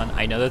 come on.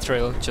 I know the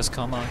drill. Just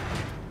come on.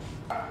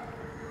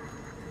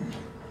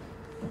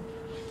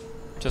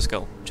 Just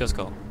go. Just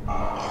go.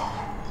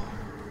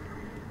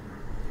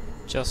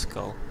 Just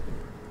go.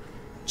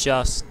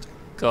 Just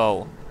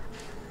go.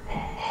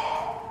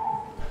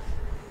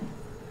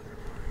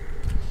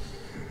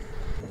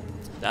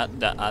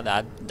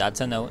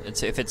 That's a no.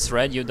 If it's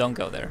red, you don't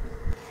go there.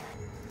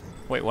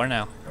 Wait, where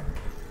now?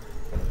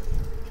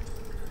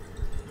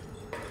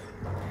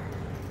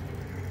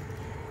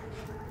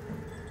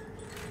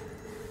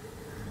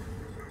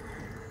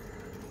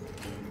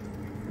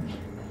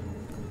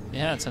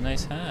 Yeah, it's a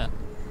nice hat.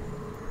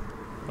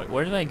 Wait,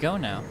 where did I go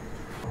now?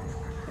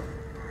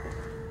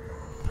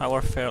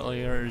 Power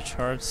failure,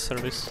 recharge,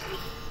 service.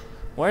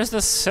 Where's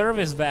the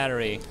service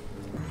battery?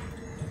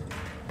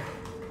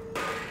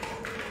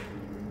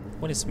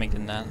 What is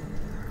making that?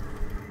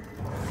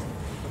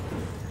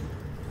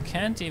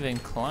 Can't even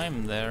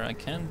climb there. I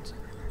can't.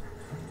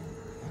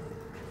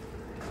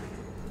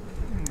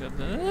 Got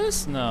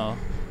this? No.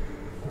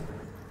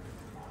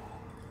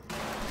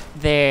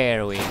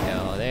 There we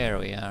go. There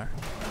we are.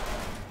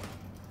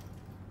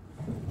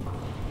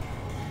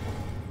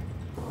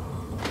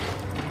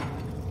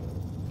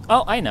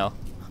 Oh, I know.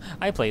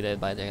 I played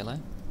Dead by Daylight.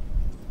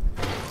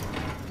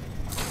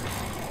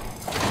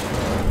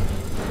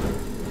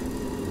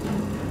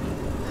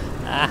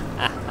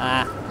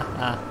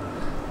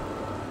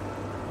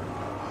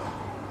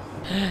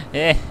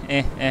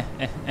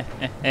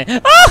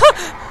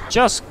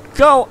 Just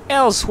go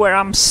elsewhere.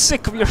 I'm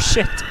sick of your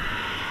shit.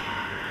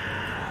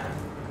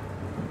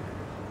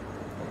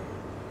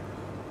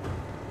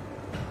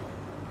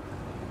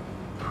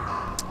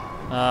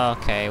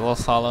 Okay, we'll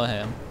follow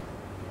him.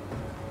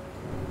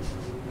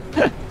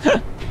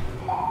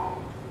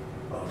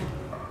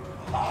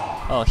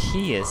 Oh,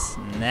 he is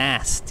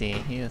nasty.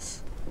 He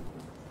is.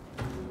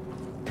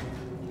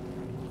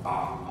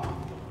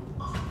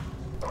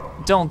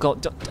 Don't go.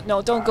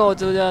 No, don't go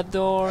to that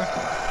door.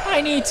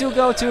 I need to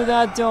go to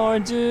that door,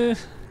 dude.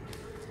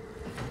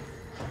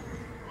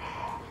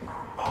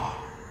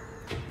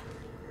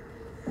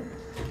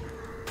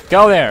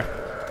 Go there.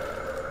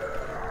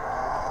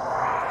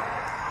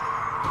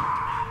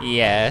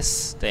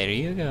 Yes, there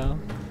you go.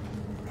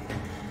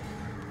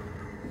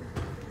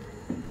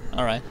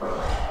 All right.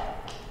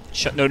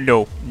 Shut. No,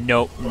 no,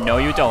 no, no,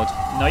 you don't.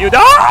 No, you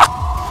don't.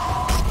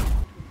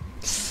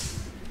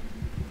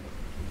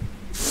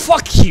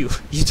 Fuck you.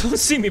 You don't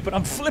see me, but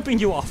I'm flipping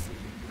you off.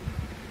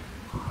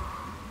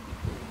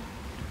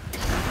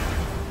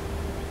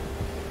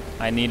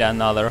 I need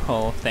another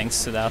hole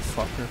thanks to that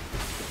fucker.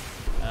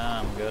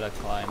 I'm good at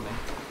climbing.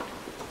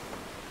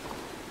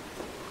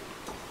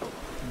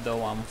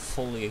 Though I'm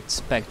fully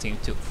expecting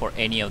for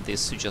any of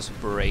this to just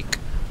break.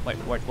 Wait,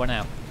 what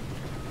now?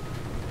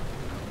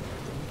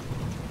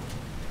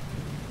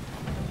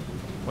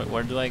 Wait,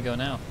 where do I go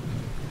now?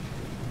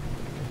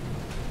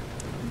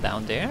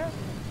 Down there?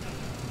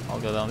 I'll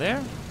go down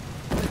there.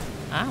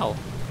 Ow.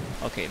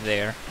 Okay,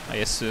 there, I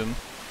assume.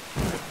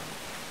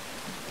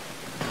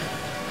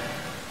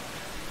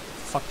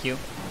 Fuck you.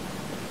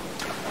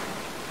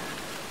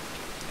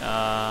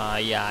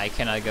 Yeah, I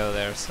cannot go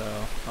there, so...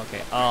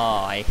 Okay.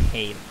 Oh, I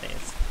hate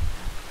this.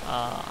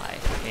 Oh, I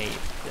hate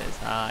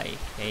this. I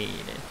hate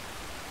it.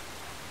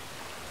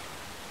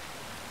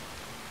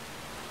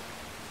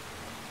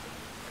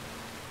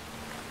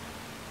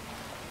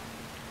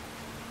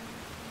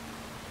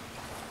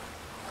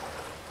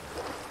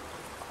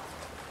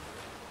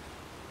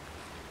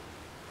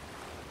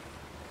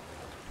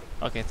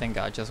 Okay, thank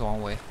God, just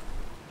one way.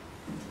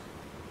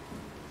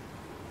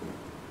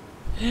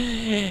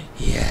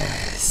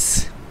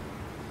 Yes.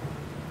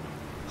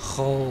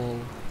 Hole.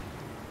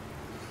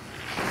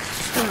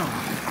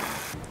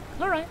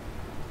 All right.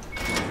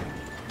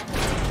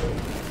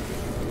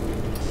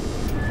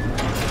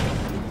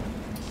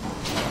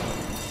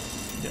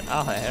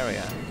 Oh, here we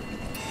are.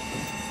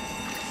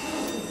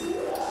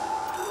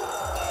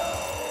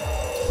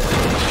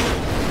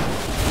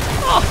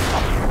 Oh,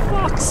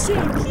 for fuck's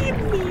sake, give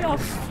me a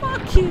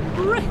fucking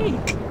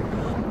break!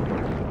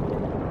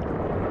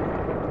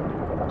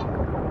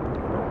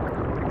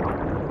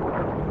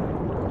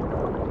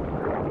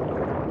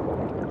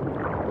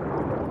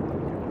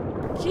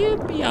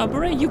 Give me a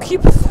break. You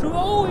keep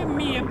throwing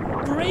me and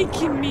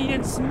breaking me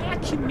and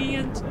smacking me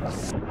and...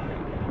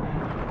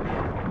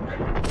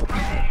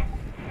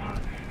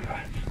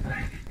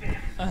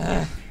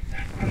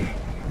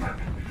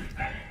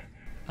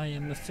 I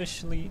am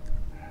officially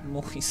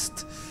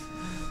moist.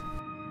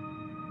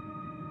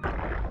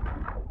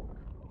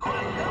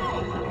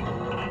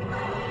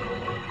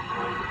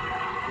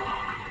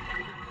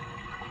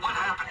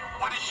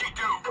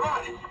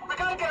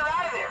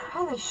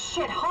 Holy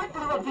shit, Hart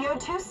blew up the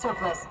O2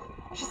 surplus.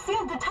 She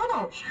sealed the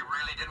tunnel. She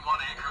really didn't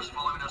want anchors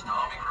following us to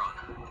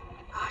Omicron.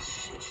 Ah,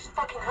 shit, she's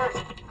fucking hurt.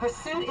 Her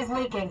suit is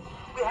leaking.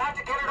 We have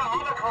to get her to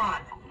Omicron.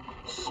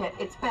 Shit,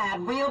 it's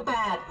bad, real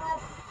bad. Oh,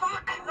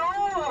 fuck,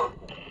 no!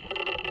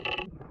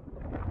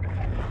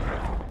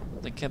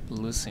 They kept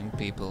losing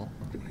people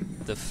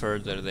the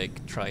further they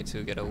try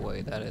to get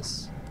away. That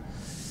is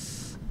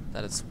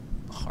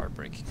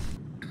heartbreaking.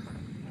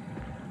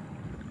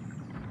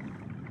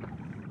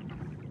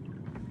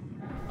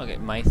 Okay,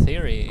 my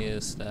theory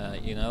is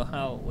that, you know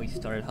how we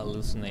started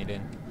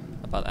hallucinating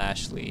about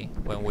Ashley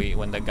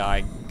when the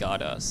guy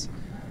got us?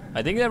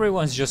 I think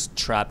everyone's just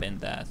trapped in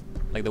that.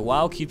 Like the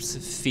WoW keeps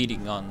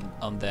feeding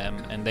on them,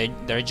 and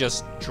they're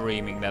just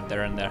dreaming that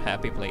they're in their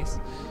happy place.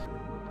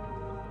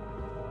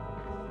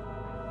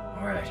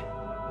 Alright,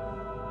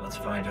 let's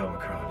find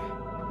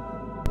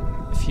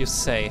Omicron. If you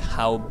say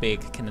how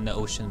big can an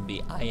ocean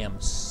be, I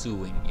am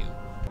suing you.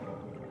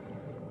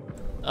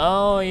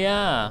 Oh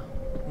yeah,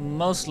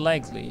 most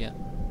likely, yeah.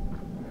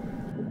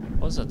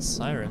 What's that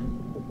siren?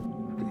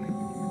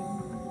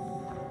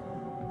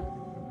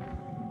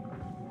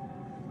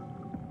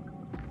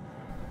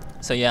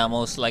 So yeah,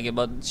 most likely,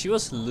 but she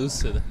was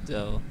lucid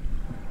though,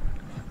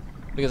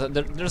 because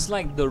there's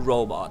like the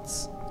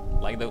robots,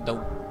 like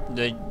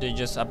they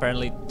just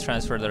apparently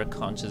transfer their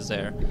conscious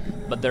there,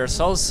 but there's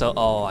also,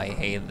 oh I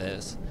hate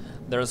this,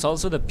 there's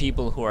also the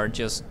people who are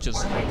just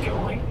Where are we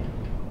going?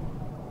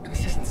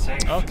 This isn't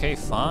safe. okay,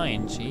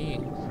 fine, gee.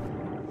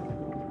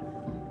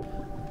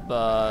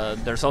 But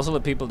there's also the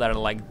people that are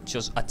like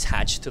just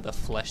attached to the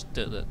flesh,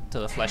 to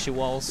the fleshy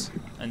walls,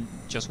 and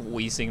just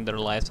wheezing their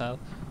lives out.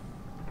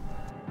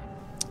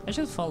 I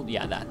should follow,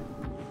 yeah, that.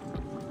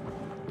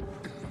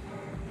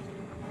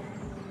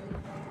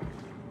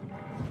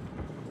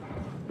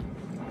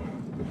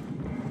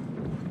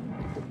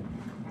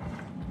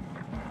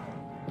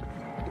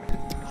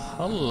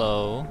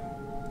 Hello.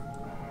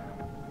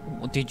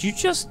 Did you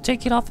just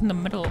take it off in the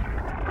middle?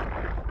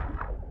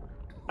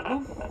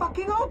 Won't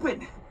fucking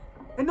open!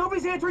 And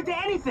nobody's answering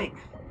to anything!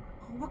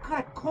 What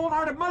kind of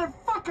cold-hearted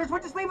motherfuckers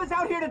would just leave us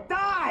out here to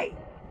die?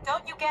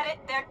 Don't you get it?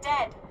 They're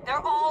dead. They're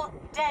all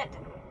dead.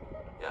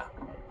 Yeah,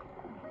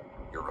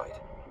 you're right.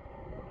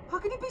 How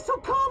can you be so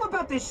calm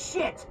about this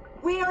shit?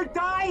 We are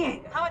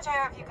dying! How much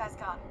air have you guys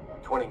got?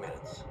 20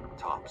 minutes,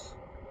 tops.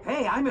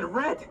 Hey, I'm in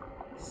red.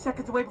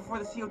 Seconds away before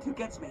the CO2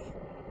 gets me.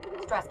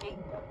 Stresky.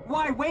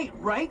 Why wait,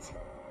 right?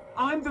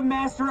 I'm the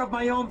master of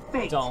my own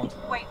fate. Don't.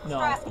 Wait, No.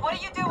 Stress, what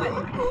are you doing?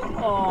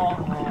 Oh.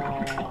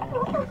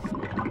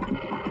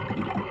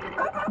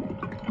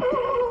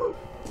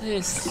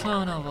 This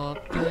son of a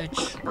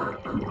bitch.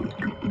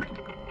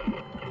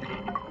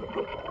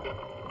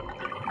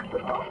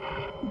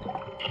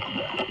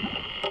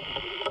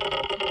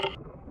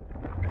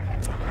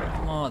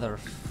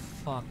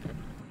 Motherfucker.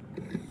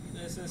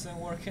 This isn't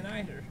working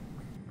either.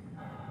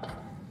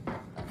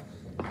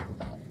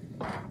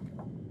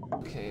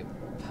 Okay,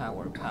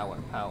 power.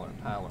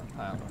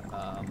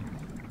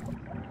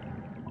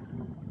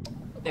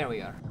 There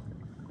we are.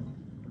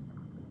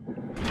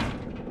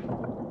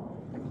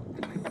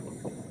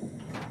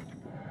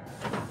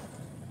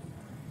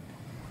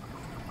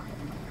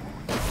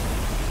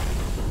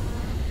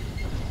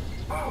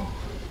 Whoa.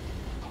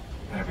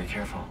 Better be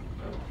careful.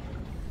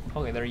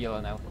 Okay, they're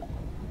yellow now.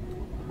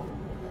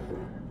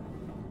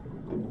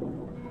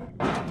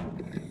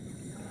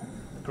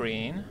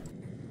 Green.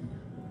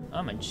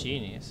 I'm a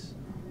genius.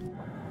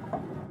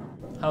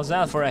 How's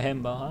that for a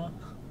himbo, huh?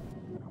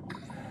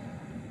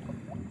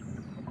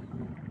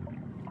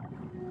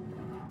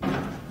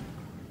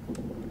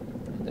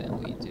 Then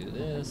we do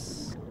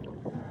this.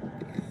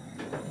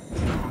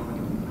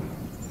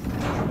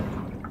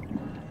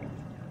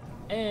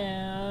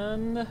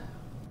 And...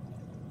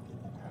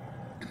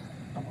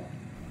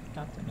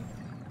 God damn it.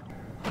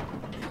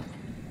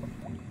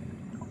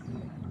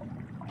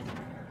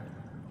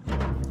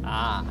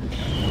 Ah.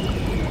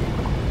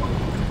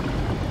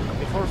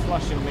 Before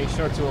flushing, make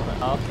sure to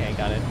open. Okay,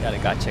 got it,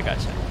 gotcha.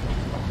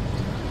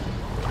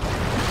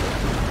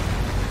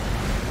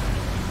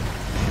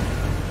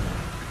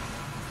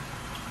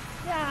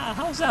 Yeah,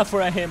 how's that for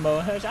a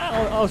himbo?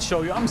 I'll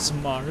show you, I'm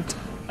smart.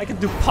 I can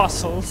do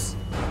puzzles.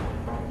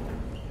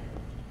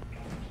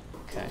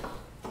 Okay.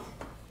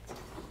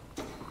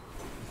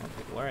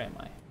 Where am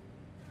I?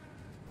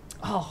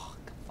 Oh,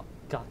 for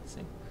God's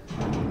sake.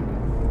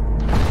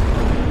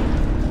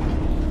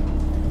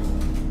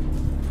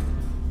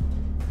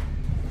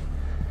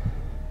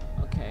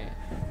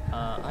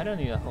 I don't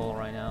need a hole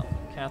right now.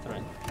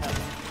 Catherine.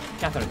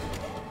 Catherine?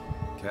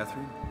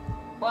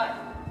 What?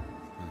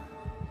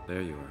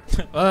 There you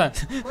are.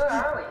 What? Where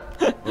are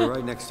we? We're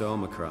right next to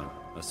Omicron,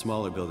 a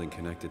smaller building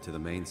connected to the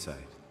main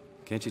site.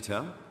 Can't you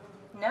tell?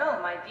 No,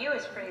 my view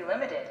is pretty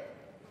limited.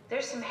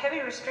 There's some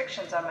heavy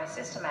restrictions on my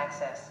system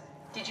access.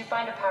 Did you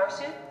find a power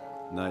suit?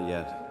 Not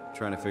yet.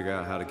 Trying to figure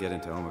out how to get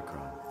into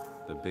Omicron,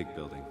 the big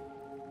building.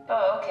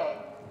 Oh, okay.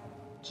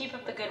 Keep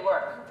up the good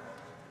work.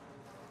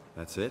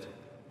 That's it?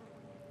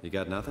 You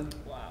got nothing?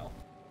 Wow.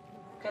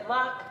 Good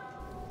luck.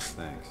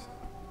 Thanks.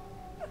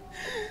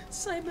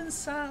 Simon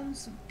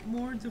sounds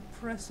more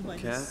depressed by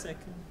the Cat?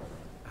 second.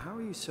 How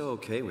are you so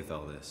okay with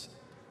all this?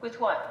 With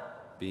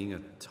what? Being a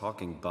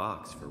talking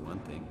box, for one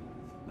thing.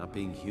 Not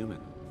being human.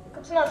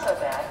 It's not so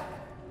bad.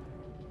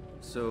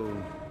 So,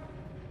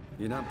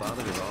 you're not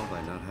bothered at all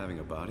by not having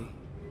a body?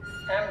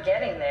 I'm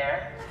getting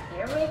there.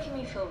 You're making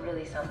me feel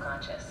really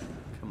self-conscious.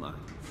 Come on,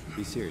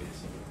 be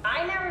serious.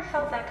 I never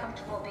felt that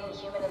comfortable being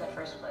human in the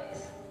first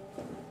place.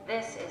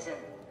 This isn't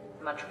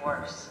much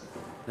worse.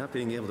 Not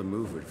being able to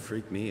move would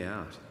freak me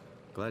out.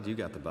 Glad you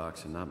got the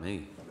box and not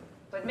me.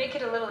 Would make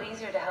it a little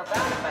easier to help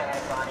out if I had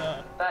a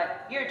body.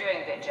 But you're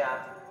doing a good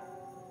job.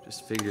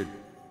 Just figured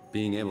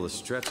being able to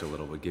stretch a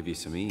little would give you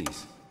some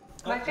ease.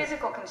 My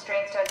physical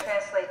constraints don't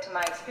translate to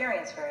my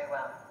experience very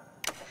well.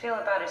 I feel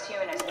about as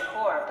human as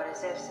before, but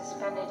as if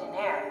suspended in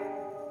air.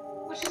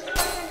 Which is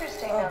quite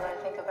interesting now that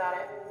I think about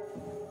it.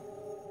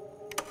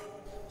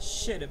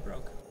 Shit, it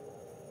broke.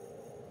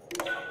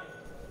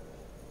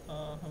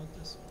 How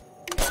this?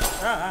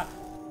 Ah!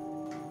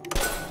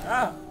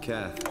 Ah!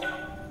 Kath,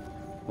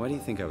 why do you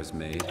think I was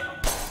made?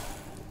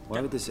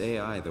 Why would this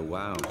AI, the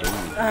WoW, bring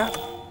me? I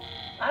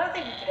don't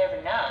think we could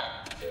ever know.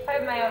 I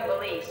have my own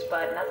beliefs,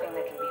 but nothing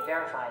that can be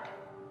verified.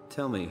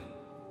 Tell me,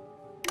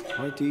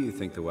 why do you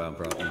think the WoW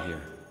brought me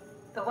here?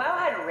 The WoW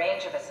had a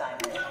range of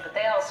assignments, but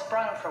they all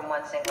sprung from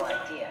one single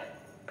idea.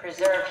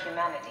 Preserve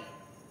humanity.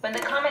 When the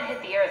comet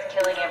hit the Earth,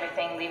 killing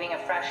everything, leaving a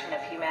fraction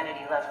of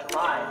humanity left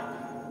alive,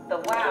 the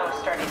WoW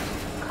started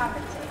to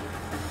compensate.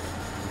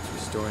 It's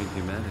restoring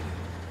humanity.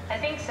 I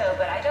think so,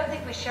 but I don't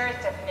think we share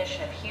its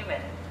definition of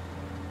human.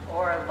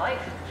 Or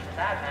life, for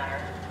that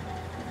matter.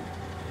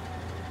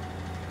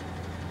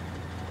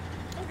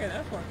 Okay,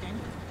 that's working.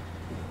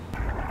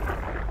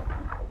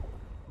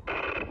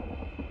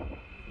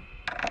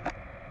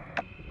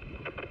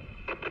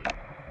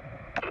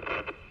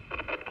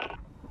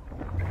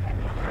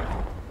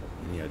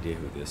 Any idea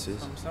who this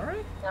is? I'm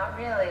sorry? Not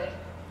really.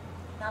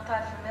 Not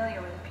that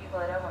familiar with the people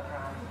at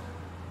Omicron.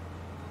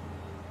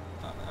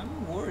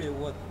 I'm worried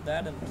what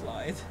that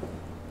implied.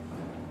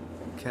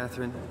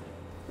 Catherine,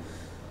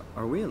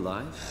 are we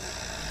alive?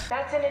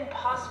 That's an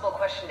impossible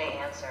question to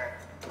answer.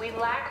 We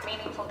lack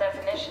meaningful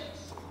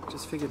definitions.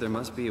 Just figured there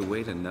must be a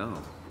way to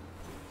know.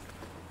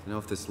 To know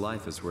if this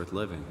life is worth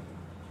living.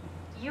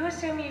 You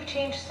assume you've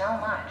changed so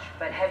much,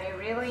 but have you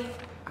really?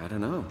 I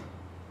don't know.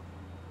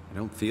 I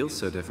don't feel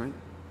so different.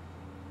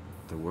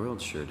 The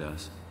world sure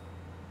does.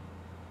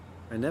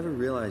 I never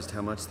realized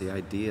how much the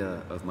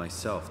idea of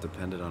myself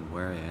depended on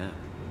where I am.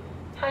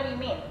 How do you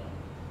mean?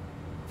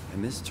 I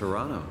miss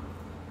Toronto.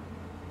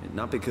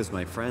 Not because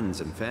my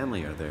friends and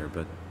family are there,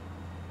 but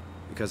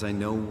because I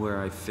know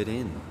where I fit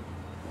in.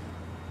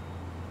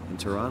 In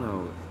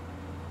Toronto,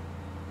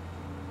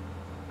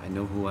 I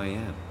know who I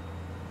am.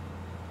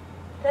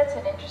 That's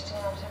an interesting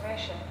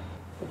observation.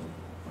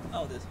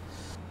 Oh, this.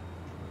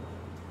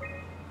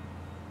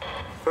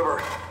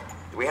 Fibber,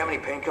 do we have any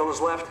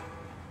painkillers left?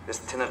 This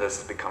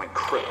tinnitus is becoming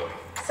crippling.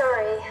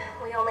 Sorry,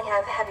 we only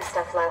have heavy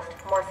stuff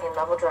left.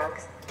 Morphine-level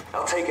drugs.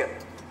 I'll take it.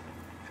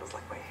 Feels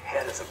like my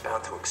head is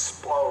about to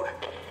explode.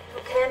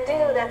 Can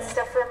do. That's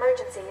stuff for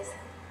emergencies.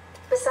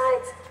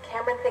 Besides,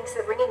 Cameron thinks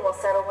the ringing will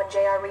settle when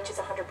JR reaches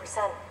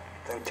 100%.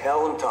 Then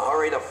tell him to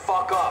hurry the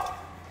fuck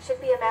up.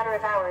 Should be a matter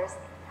of hours.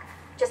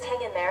 Just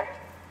hang in there.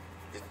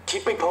 Just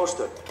keep me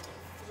posted.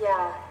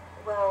 Yeah,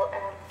 well,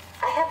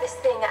 I have this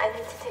thing I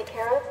need to take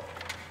care of,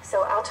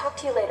 so I'll talk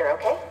to you later,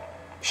 okay?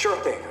 Sure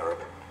thing, Herb.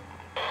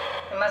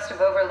 It must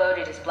have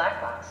overloaded his black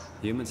box.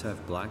 Humans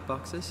have black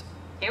boxes?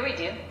 Here we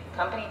do.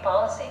 Company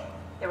policy.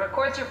 It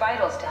records your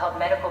vitals to help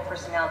medical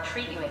personnel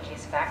treat you in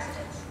case of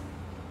accidents.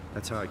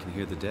 That's how I can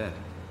hear the dead.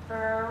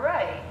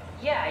 Right.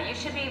 Yeah, you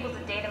should be able to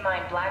data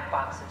mine black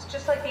boxes,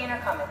 just like the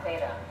intercom in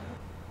Theta.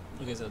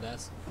 Okay,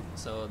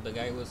 so the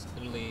guy was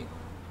literally,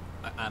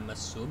 I'm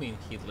assuming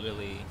he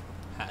literally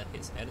had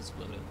his head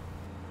exploded.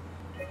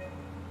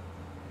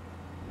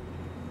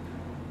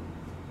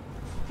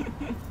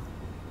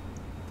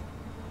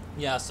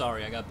 Yeah,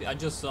 sorry, I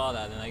just saw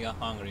that and I got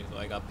hungry, so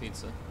I got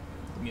pizza.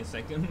 Give me a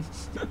second.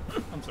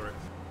 I'm sorry.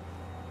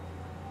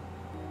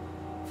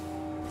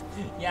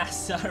 Yeah,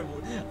 sorry.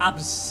 I'm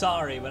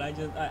sorry, but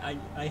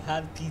I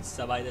had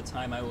pizza by the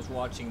time I was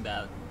watching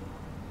that.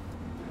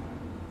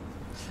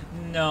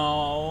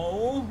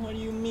 No, what do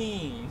you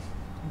mean?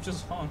 I'm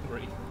just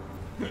hungry.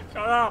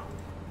 Shut up.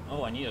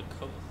 Oh, I need a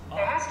coat. Oh.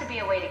 There has to be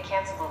a way to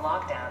cancel the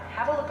lockdown.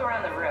 Have a look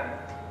around the room.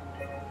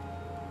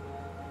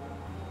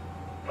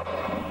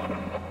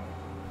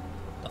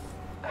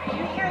 Are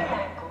you hearing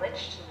that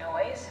glitched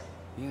noise?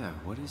 Yeah,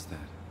 what is that?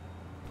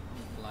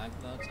 Black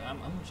dots. I'm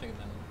gonna check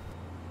that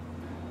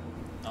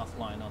out.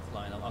 Offline.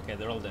 Okay,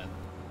 they're all dead.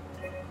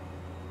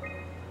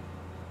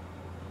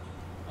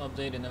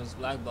 Updating those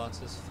black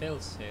boxes.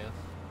 Failsafe.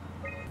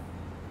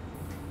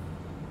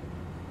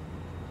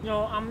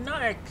 No, I'm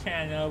not a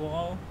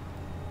cannibal.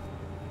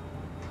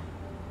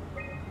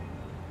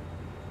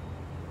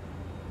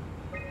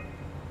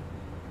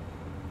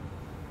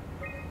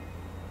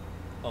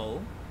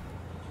 Oh.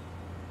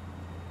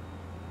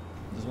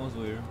 This one's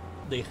weird.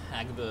 They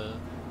hacked the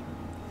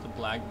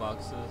black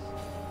boxes.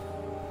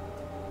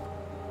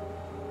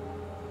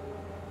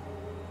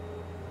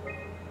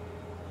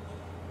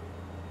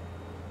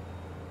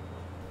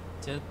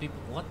 Tell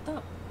people what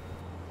the.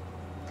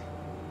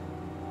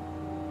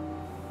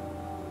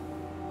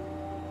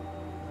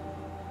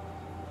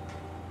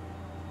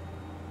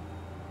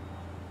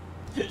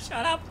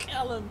 Shut up,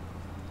 Kellen!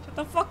 Shut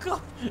the fuck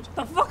up! Shut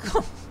the fuck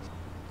up!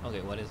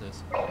 Okay, what is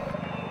this?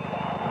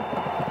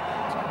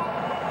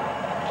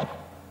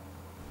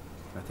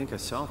 I think I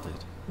solved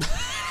it.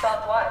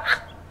 Solved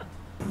what?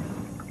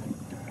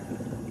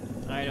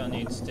 I don't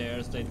need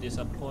stairs, they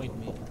disappoint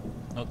me.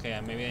 Okay,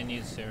 maybe I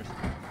need stairs.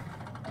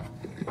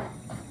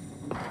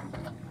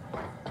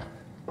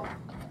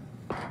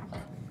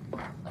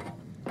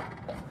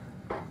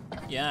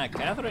 Yeah,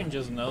 Catherine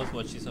just knows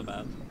what she's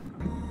about.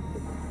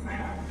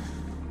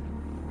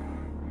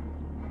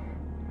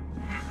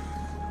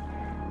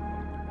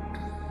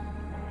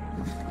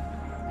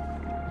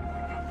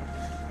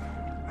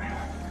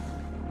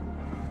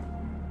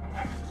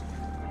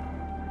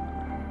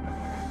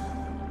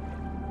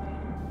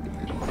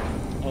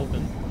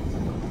 Open.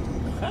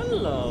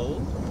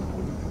 Hello.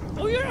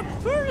 Oh, you're a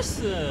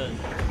person.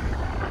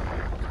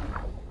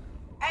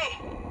 Hey,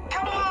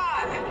 come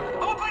on!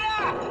 Open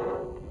up!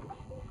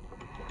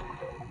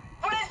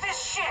 What is this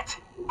shit?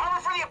 Armor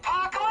for the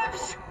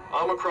apocalypse?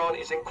 Omicron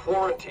is in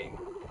quarantine.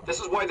 This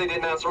is why they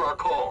didn't answer our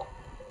call.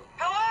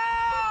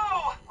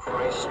 Hello!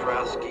 Christ,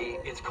 Strasky,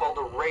 it's called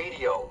a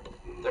radio.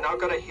 They're not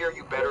gonna hear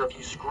you better if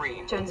you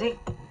scream. Jonesy,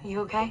 are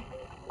you okay?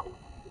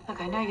 Look,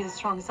 I know you're the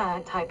strong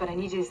silent type, but I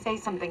need you to say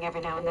something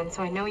every now and then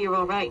so I know you're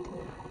all right.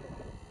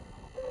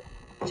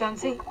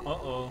 Jonesy?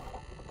 Uh-oh.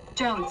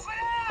 Jones,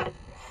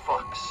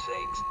 Fuck's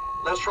sakes.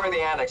 Let's try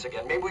the annex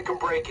again. Maybe we can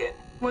break in.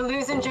 we're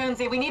losing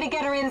Jonesy. We need to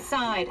get her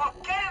inside. Well,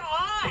 get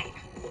in line!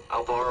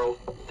 Alvaro,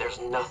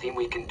 there's nothing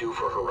we can do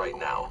for her right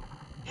now.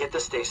 Hit the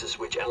stasis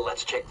switch and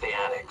let's check the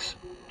annex.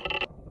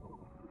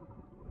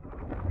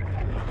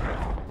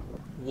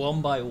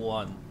 One by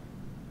one.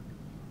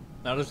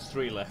 Now there's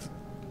 3 left.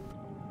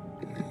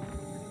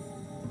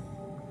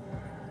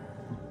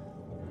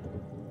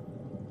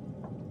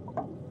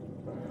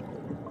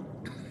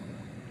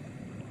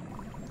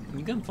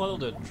 You can follow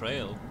the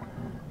trail.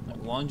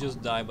 Like one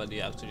just died by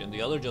the oxygen,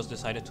 the other just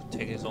decided to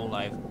take his own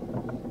life.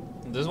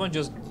 And this one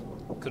just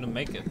couldn't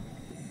make it.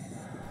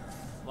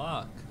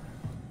 Fuck.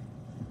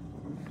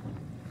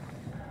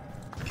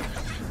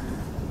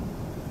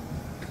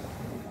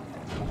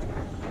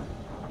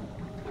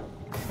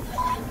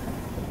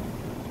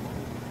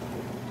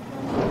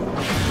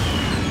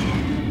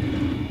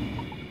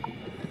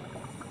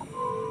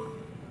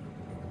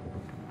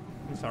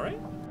 I'm sorry?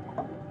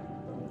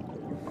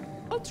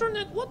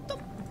 Alternate, what the?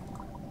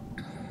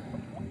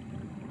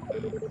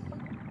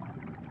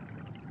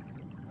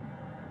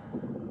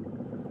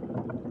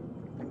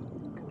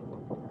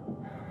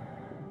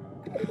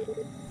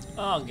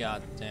 Oh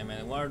god damn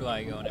it, where do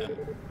I go now?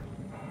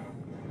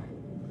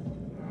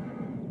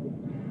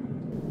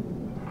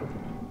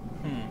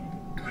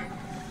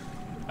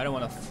 I don't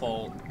want to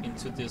fall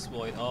into this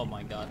void, oh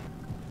my god.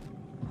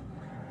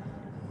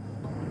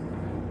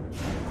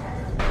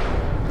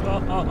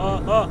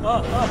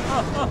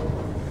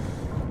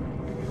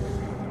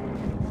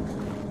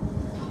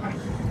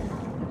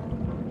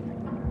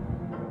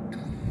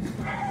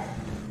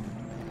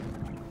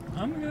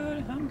 I'm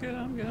good, I'm good,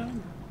 I'm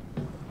good.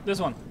 This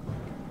one.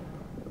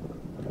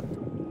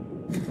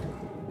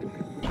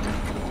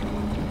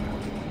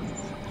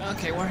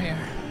 Okay, we're here.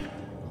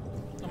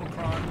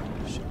 Omicron.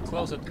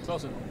 Close it,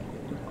 close it.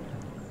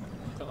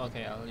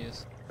 Okay, I'll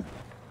use.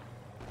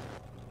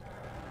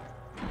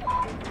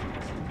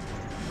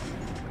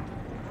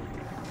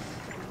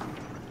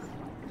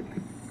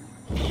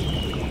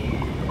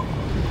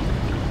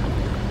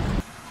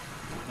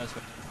 That's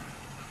good.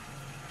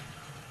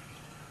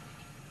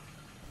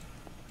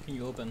 Can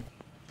you open?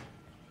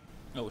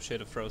 Oh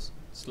shit, it froze.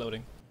 It's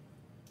loading.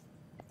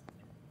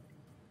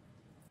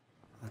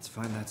 Let's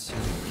find that suit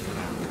and get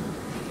out.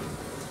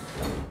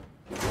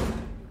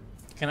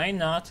 Can I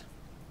not?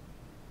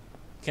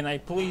 Can I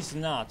please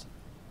not?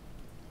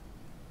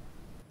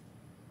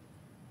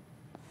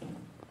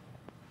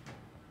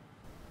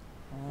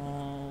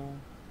 Oh.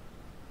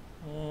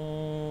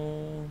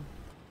 Oh.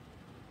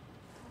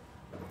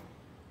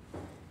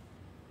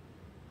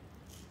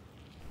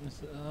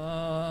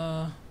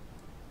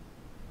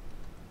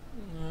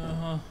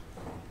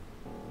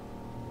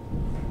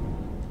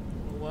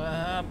 What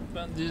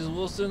happened? This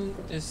wasn't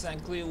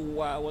exactly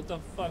wow. What the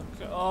fuck?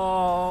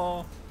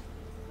 Oh.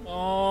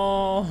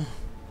 Oh.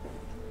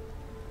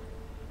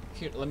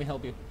 Here, let me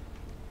help you.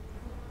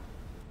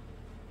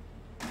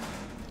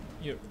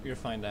 You're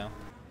fine now.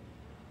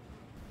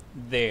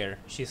 There,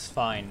 she's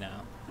fine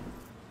now.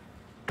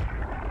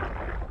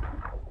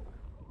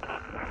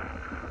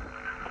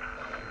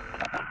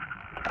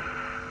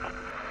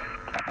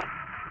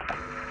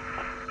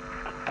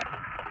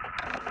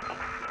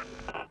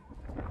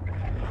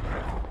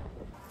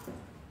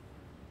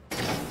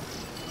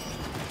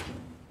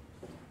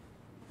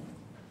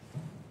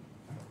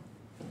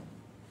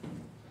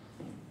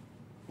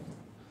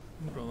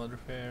 What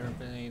repair?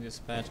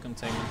 Dispatch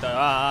containment.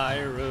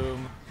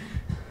 Room.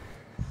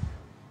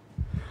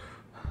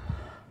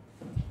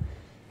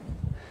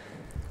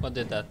 What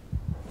did that?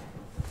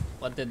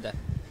 What did that?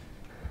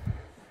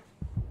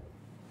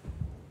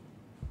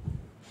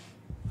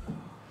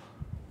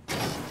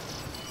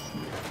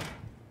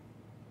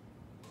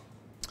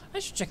 I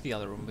should check the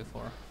other room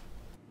before.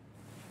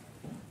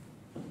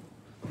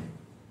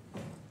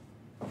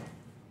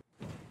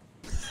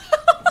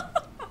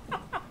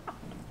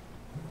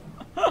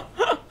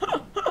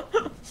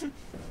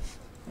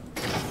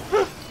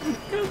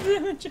 God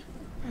damn it.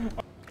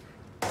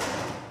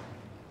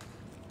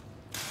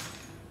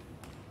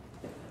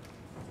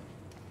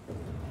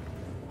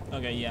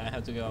 Okay, yeah, I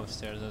have to go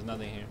upstairs. There's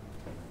nothing here.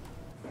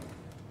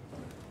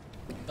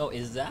 Oh,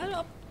 is that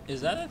up?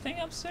 Is that a thing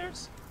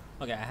upstairs?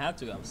 Okay, I have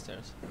to go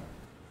upstairs.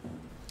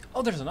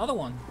 Oh, there's another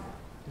one.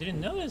 Didn't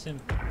notice him.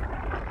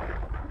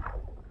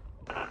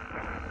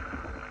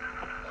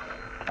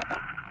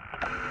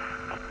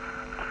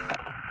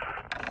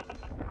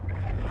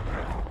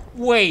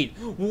 Wait.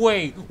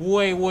 Wait.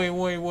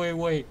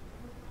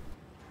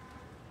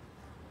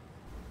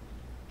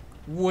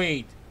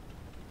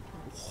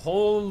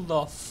 Hold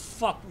the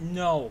fuck.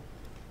 No.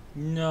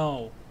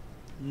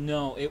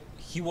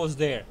 He was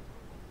there.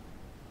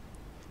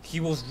 He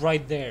was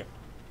right there.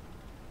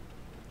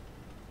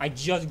 I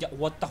just got.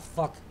 What the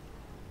fuck?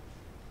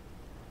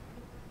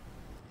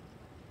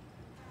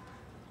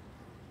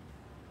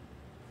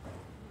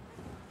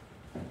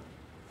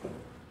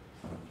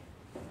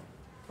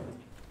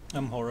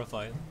 I'm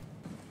horrified.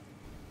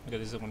 Okay,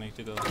 this is where I need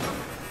to go.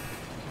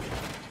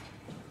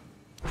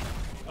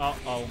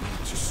 Uh-oh.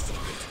 Just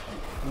stop it.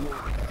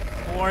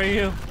 Who are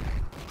you?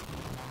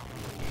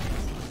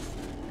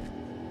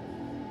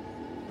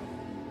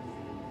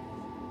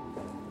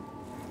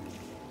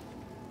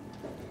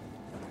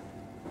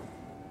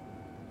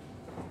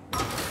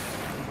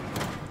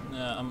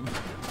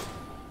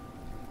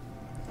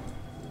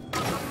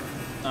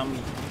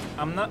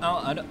 I'm not.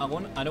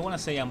 I don't want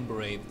to say I'm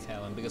brave,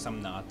 Callan, because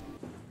I'm not.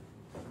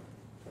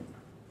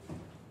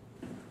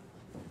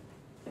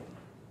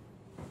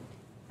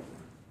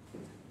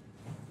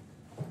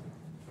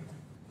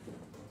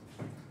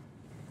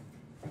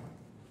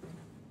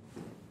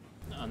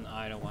 And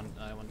I don't want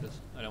this.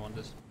 I don't want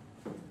this.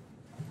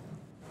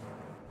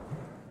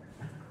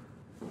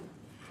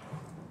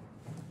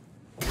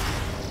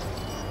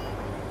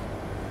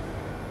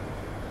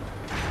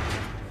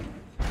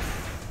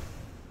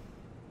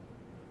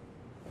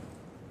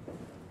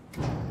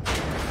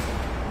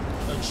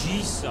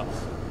 Jesus.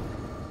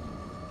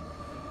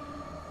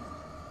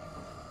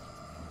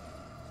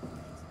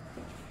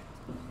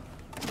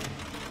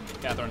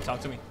 Catherine,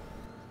 talk to me.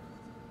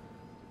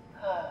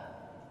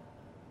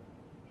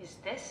 Is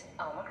this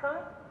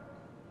Omicron?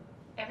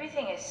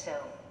 Everything is so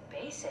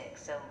basic,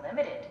 so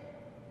limited.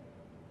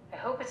 I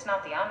hope it's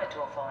not the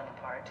Omnitool falling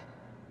apart.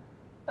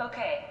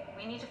 Okay,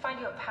 we need to find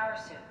you a power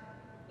suit.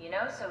 You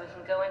know, so we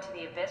can go into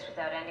the abyss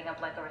without ending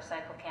up like a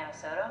recycled can of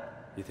soda.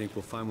 You think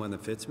we'll find one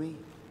that fits me?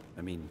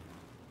 I mean,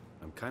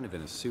 I'm kind of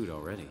in a suit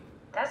already.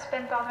 That's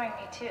been bothering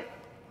me too.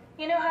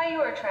 You know how you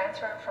were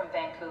transferred from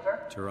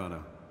Vancouver?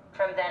 Toronto.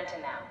 From then to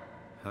now.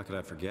 How could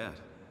I forget?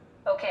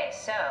 Okay,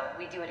 so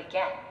we do it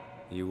again.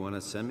 You want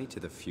to send me to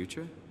the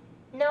future?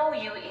 No,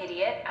 you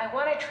idiot. I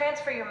want to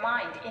transfer your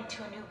mind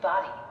into a new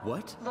body.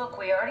 What? Look,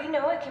 we already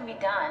know it can be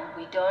done.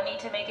 We don't need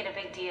to make it a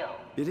big deal.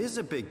 It is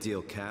a big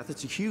deal, Kath.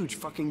 It's a huge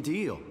fucking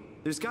deal.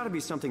 There's got to be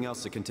something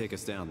else that can take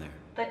us down there.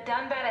 But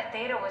Dunbat at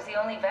Theta was the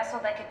only vessel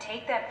that could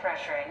take that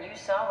pressure, and you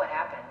saw what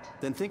happened.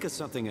 Then think of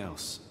something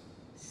else.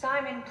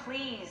 Simon,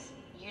 please.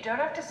 You don't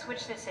have to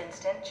switch this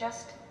instant.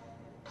 Just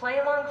play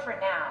along for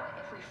now.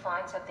 If we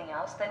find something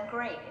else, then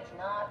great. If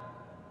not...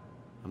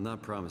 I'm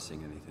not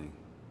promising anything.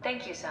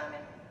 Thank you,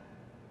 Simon.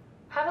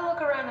 Have a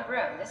look around the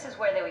room. This is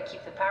where they would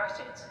keep the power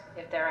suits,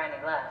 if there are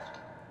any left.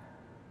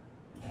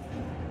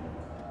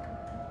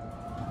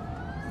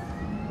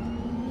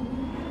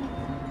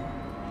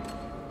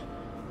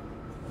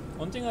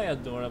 One thing I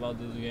adore about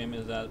this game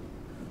is that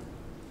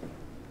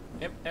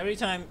every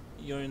time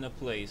you're in a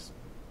place,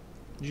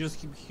 you just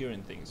keep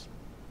hearing things.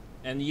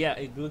 And yeah,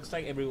 it looks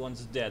like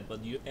everyone's dead, but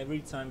every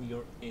time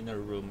you're in a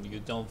room, you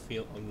don't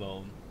feel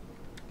alone.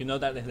 You know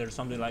that there's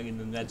something like in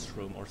the next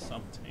room or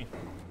something.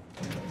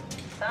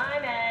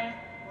 Simon,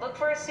 look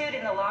for a suit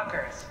in the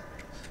lockers.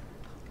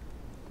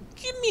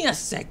 Give me a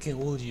second,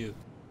 will you?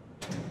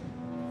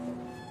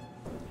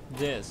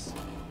 This.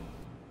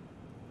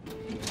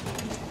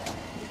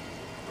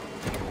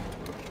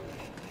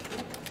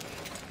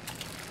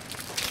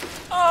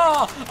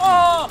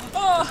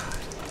 Oh!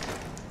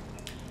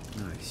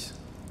 Nice.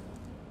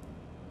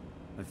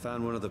 I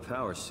found one of the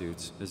power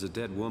suits. There's a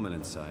dead woman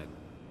inside.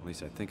 At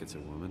least I think it's a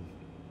woman.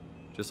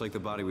 Just like the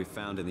body we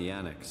found in the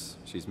annex.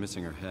 She's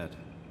missing her head.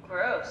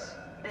 Gross.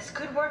 This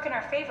could work in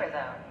our favor,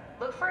 though.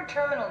 Look for a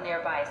terminal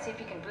nearby, see if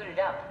you can boot it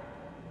up.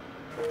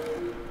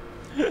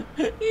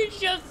 You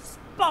just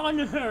spawn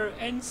her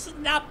and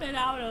snap it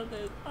out of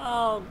it.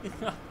 Oh,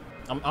 God.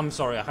 I'm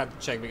sorry, I had to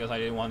check because I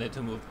didn't want it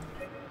to move.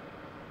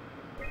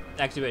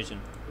 Activation.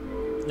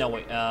 No,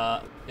 wait,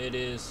 it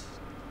is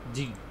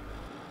D.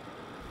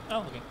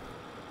 Oh, okay.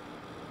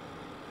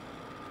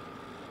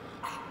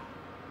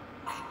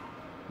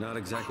 Not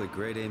exactly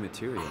grade A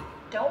material.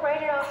 Don't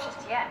write it off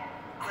just yet.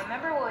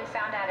 Remember what we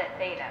found out at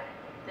Theta?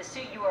 The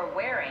suit you are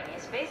wearing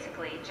is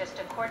basically just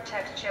a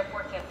Cortex chip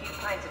working a few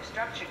pints of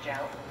structure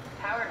gel,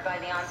 powered by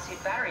the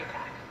on-suit battery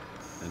pack.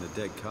 And a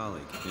dead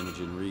colleague,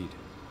 Imogen Reed.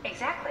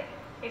 Exactly.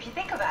 If you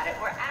think about it,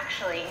 we're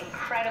actually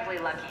incredibly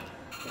lucky.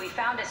 We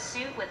found a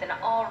suit with an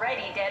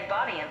already dead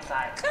body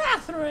inside.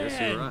 Catherine! Guess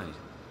you're right.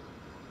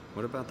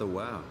 What about the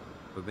WoW?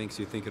 What makes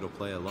you think it'll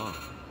play along?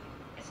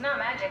 It's not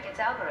magic, it's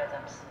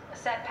algorithms. A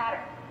set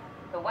pattern.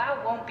 The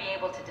WoW won't be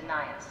able to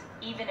deny us,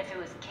 even if it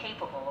was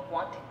capable of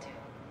wanting to.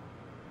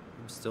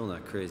 I'm still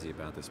not crazy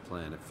about this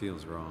plan. It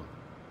feels wrong.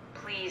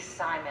 Please,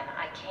 Simon,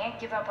 I can't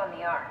give up on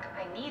the Ark.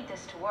 I need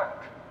this to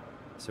work.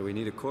 So we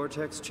need a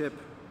Cortex chip,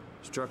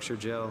 structure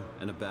gel,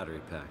 and a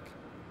battery pack.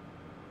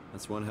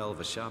 That's one hell of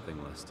a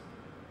shopping list.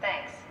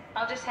 Thanks.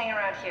 I'll just hang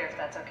around here if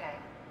that's okay.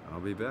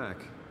 I'll be back.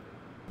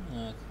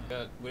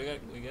 We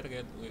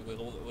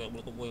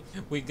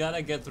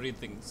gotta get 3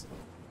 things.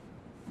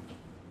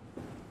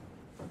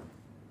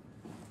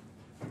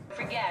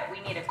 Forget, we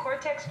need a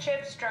Cortex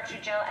chip, structure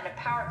gel, and a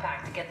power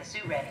pack to get the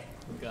suit ready.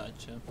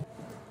 Gotcha.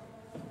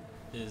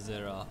 Is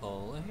there a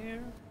hole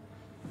here?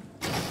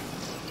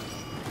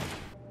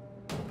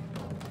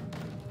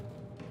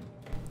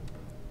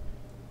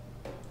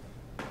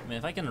 I mean,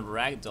 if I can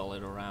ragdoll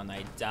it around,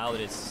 I doubt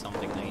it's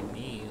something I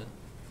need.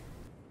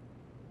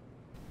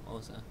 What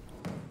was that?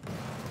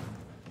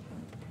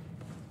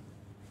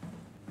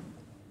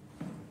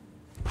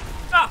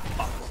 Ah!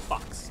 For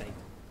fuck's sake.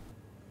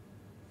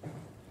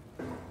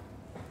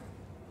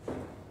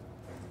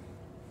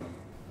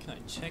 Can I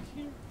check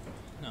here?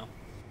 No.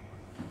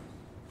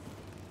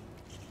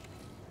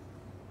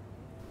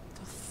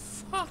 The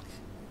fuck?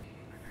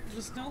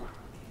 There's no...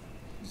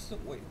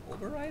 wait,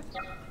 override?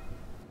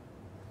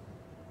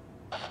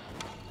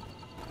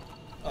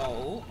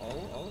 Oh.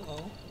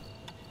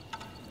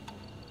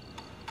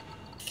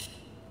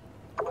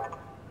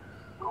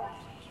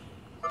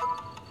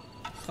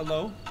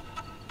 Hello?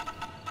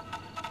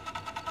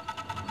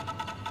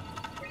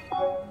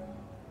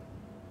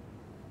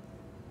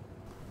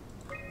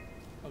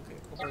 Okay,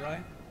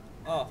 override.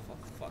 Oh, for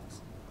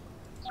fuck's.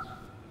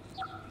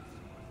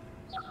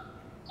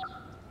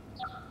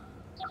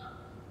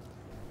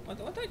 What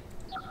the?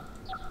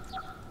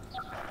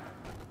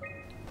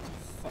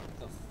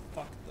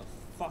 The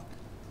fuck.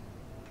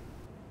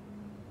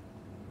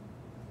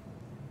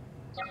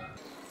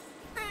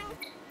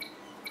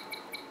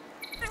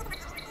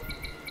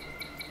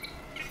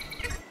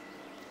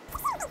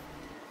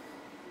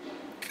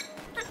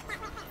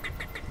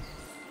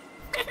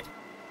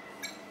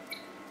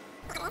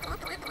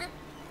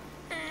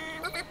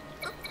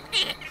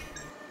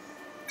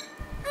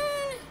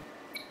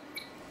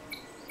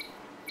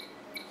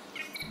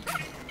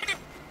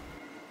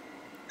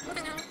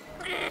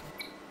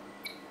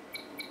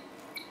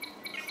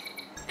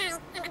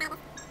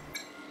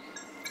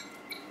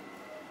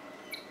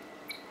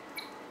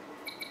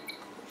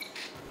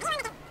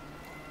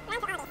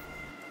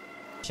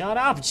 Shut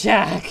up,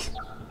 Jack!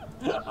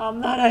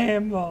 I'm not a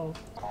himbo.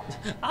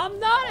 I'm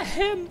not a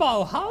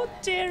himbo. How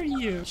dare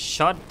you?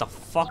 Shut the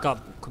fuck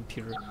up,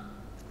 computer.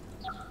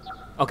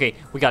 Okay,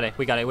 we got it.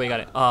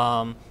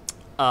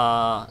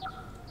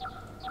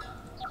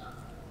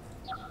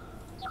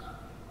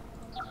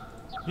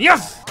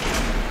 Yes!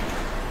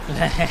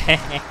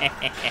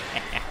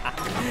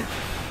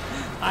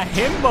 A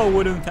himbo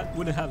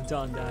wouldn't have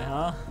done that,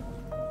 huh?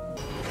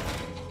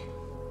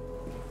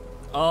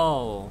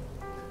 Oh.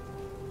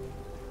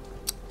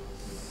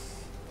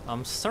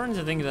 I'm starting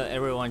to think that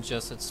everyone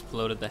just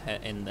exploded the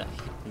head in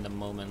the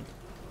moment.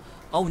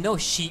 Oh no,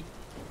 she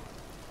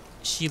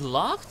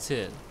locked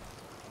it.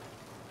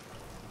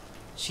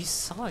 She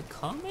saw it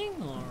coming,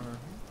 or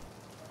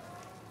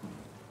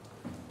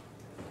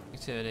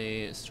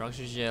activity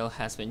structure gel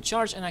has been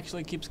charged and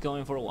actually keeps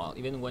going for a while,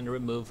 even when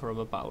removed from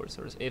a power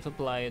source. If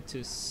applied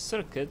to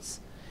circuits,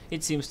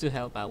 it seems to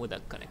help out with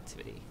that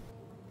connectivity.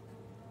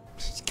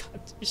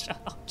 God, shut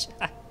up,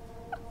 Jack.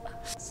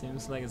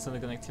 Seems like it's under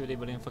connectivity,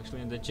 but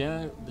functionally the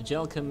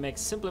gel can make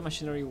simpler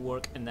machinery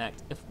work and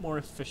act more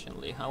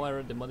efficiently.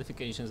 However, the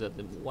modifications that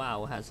the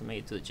WoW has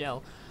made to the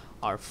gel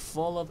are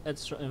full of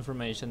extra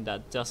information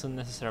that doesn't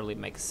necessarily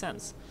make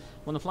sense.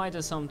 When applied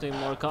to something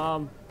more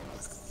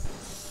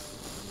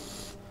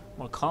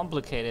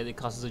complicated, it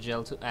causes the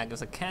gel to act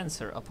as a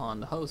cancer upon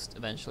the host,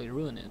 eventually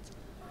ruin it.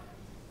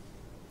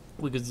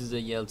 We could use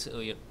the gel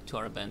to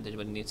our advantage,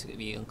 but it needs to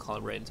be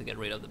uncalibrated to get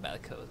rid of the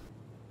bad code.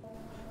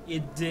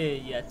 It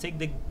did, yeah. Take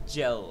the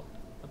gel.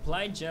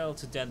 Apply gel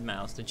to dead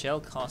mouse. The gel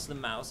caused the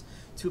mouse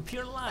to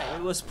appear alive.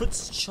 It was put.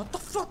 Shut the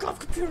fuck up,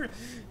 computer!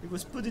 It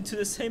was put into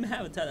the same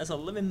habitat as a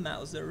living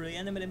mouse. The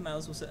reanimated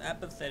mouse was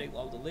apathetic,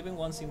 while the living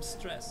one seemed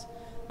stressed.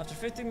 After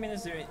 15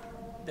 minutes,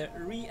 the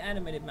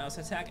reanimated mouse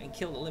attacked and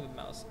killed the living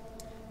mouse.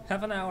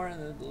 Half an hour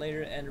and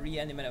later, and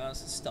reanimated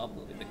mouse stopped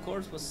moving. The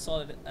corpse was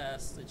solid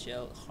as the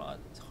gel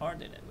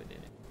hardened within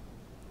it.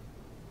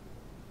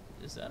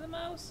 Is that a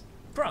mouse?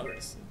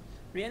 Progress.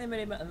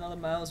 Reanimated another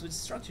mouse with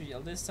structure gel.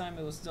 This time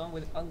it was done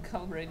with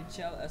uncalibrated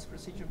gel as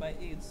procedure by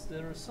aides.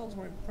 The results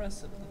were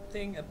impressive. The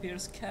thing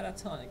appears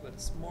catatonic, but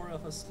it's more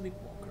of a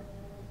sleepwalker.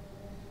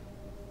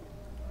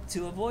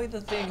 To avoid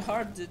the thing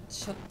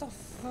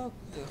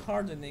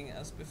hardening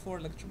as before,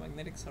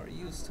 electromagnetics are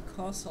used to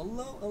cause a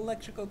low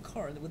electrical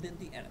current within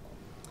the animal.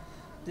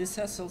 This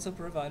has also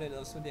provided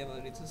us with the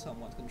ability to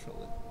somewhat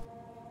control it.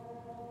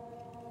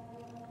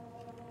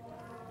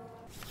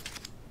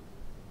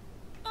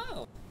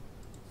 Oh.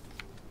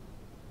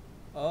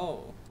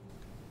 Oh.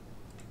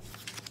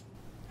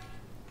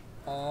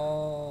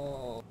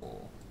 Oh.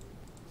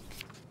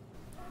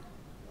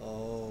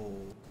 Oh.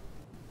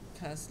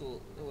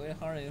 Castle, the way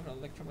hardening from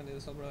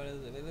electromagnetic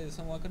provided the ability to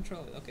somewhat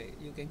control it. Okay,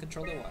 you can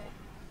control the wow.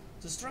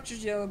 The structure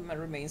gel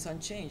remains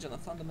unchanged on a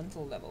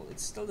fundamental level.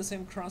 It's still the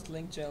same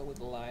cross-link gel with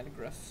light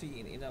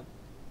graphene in a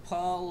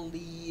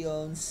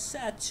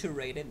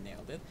polyunsaturated,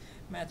 nailed it,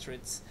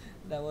 matrix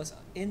that was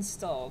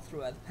installed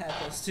throughout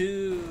Pathos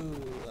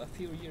 2 a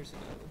few years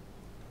ago.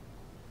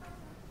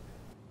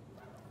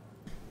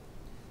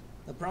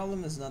 The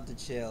problem is not the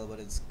gel, but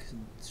its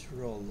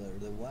controller.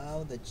 The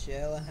wow, the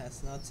gel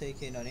has not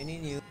taken on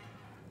any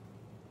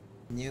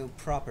new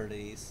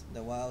properties.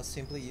 The WoW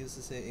simply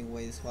uses it in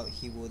ways what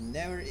he would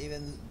never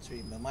even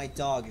dream. My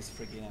dog is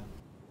freaking out.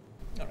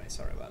 Alright,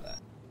 sorry about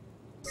that.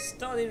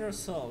 Study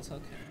results,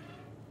 okay.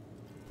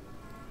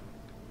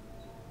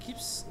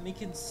 Keeps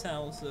making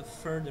sounds the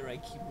further I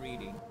keep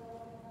reading.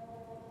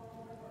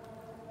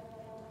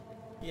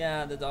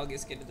 Yeah, the dog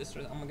is getting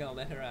distressed. I'm gonna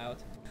let her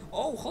out.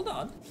 Oh, hold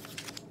on!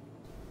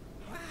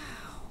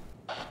 Wow!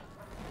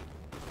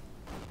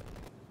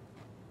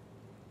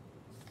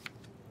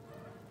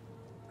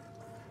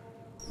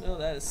 No,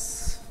 that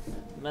is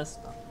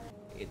messed up.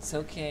 It's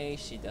okay,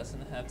 she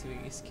doesn't have to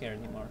be scared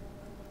anymore.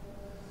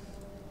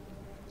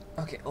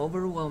 Okay,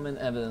 overwhelming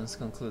evidence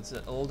concludes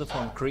that all the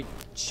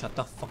shut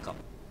the fuck up.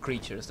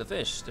 Creatures, the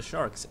fish, the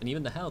sharks, and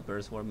even the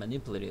helpers were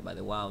manipulated by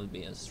the wild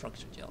being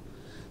structure gel.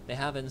 They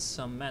have in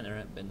some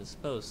manner been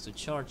disposed to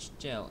charged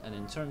gel and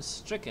in turn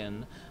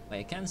stricken by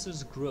a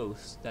cancerous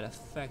growth that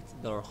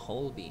affect their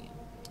whole being.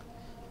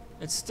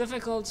 It's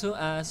difficult to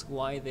ask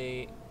why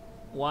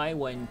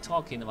when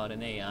talking about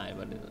an AI,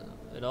 but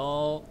it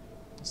all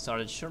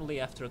started shortly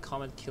after a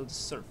comet killed the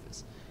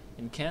surface.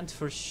 And can't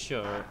for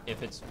sure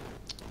if it's...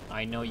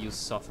 I know you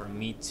suffer,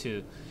 me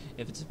too.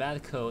 If it's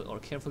bad code or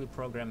carefully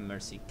programmed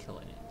mercy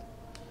killing it.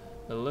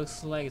 But it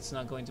looks like it's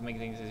not going to make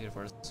things easier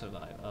for us to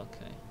survive.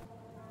 Okay.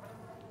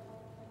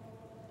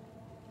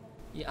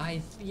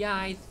 Yeah,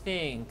 I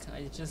think.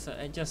 Just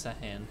a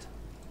hint.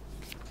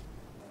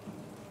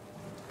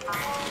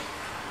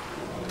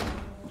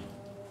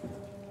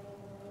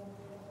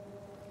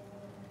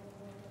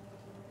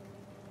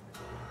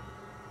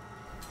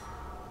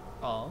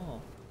 Oh.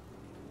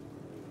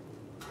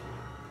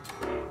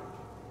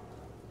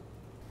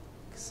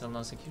 Still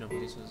not secure,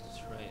 police was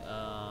betrayed.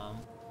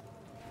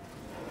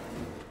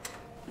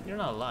 You're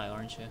not alive,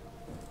 aren't you?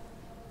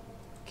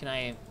 Can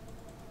I...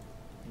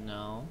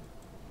 No.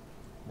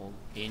 Well,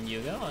 in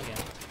you go again.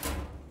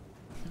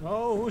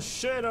 Oh,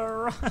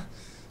 shitter!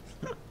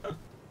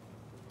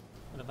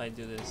 What if I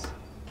do this?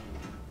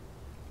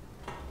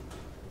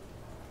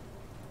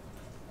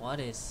 What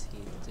is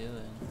he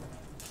doing?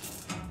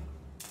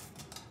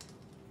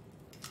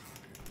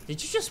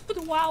 Did you just put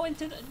WoW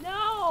into the...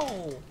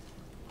 No!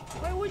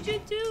 Why would you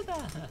do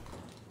that?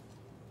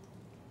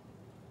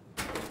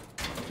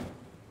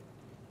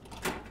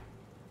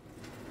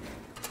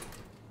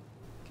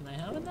 Can I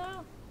have it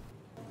now?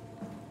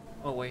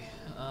 Oh wait,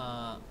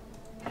 oh!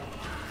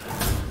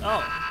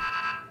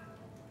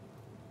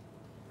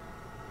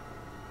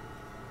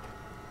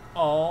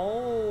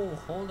 Oh,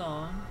 hold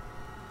on.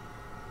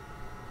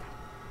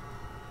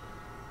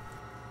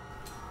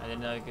 I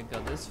didn't know you could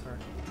go this far.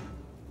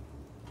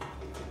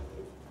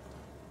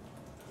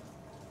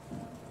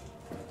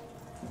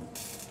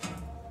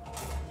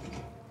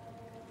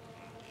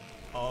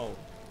 Oh.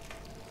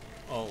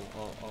 Oh.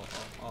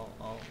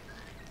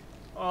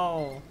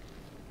 Oh.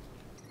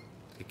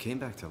 It came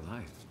back to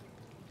life.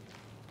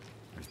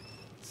 Or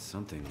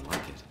something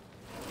like it.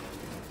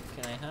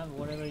 Can I have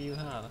whatever you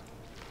have?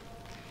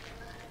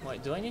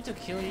 Wait, do I need to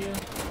kill you?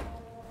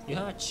 You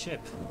have a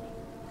chip.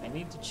 I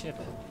need the chip.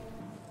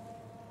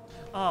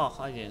 Oh,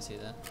 I didn't see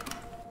that.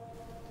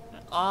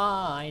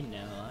 Ah, I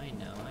know.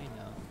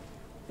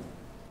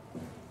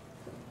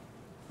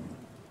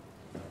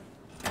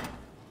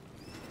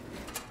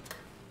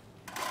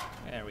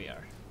 There we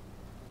are.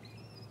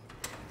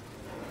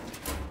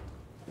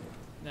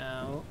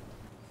 Now...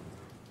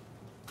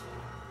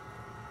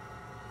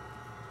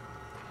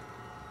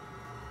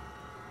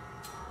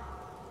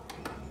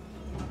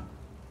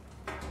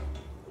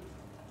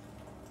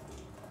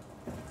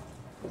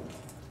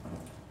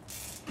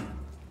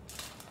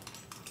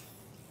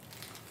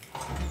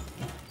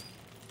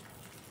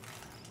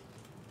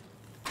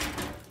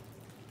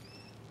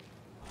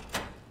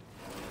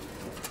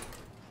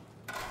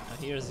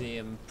 here's the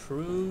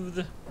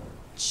improved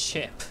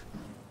chip.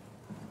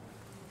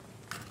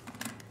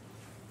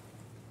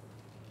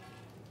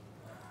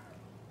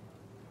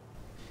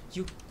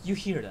 You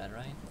hear that,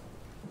 right?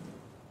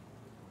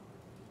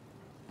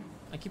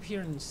 I keep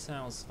hearing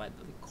sounds by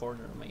the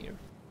corner of my ear.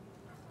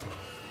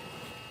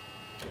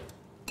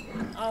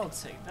 I'll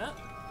take that.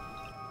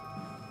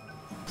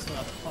 It's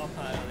gonna pop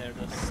out of there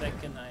the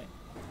second I...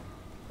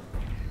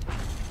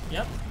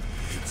 Yep.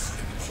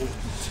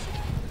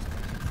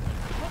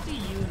 What do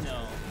you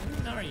know?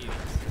 Who are you?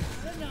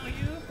 I don't know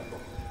you.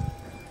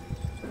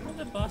 You're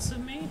the boss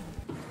of me.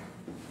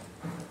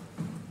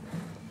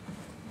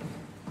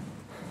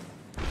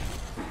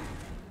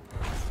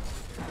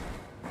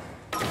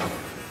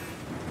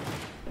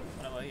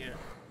 What about here?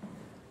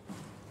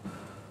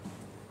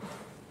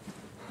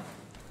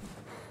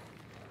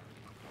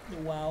 The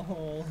wow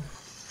hole.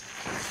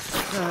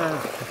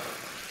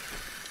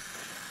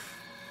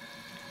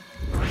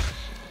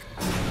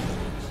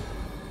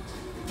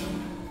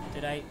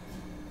 Did I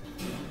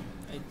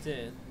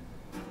did.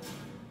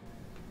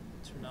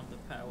 Turn off the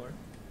power.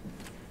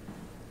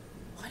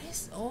 What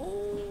is...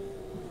 Oh!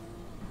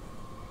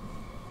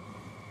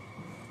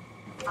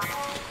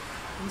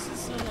 This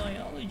is a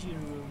biology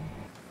room.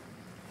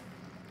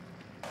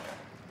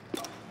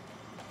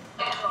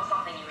 It's not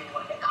something you really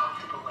want to get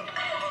comfortable with.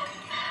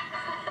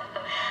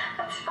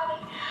 That's funny.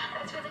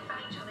 That's really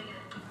funny, Julia.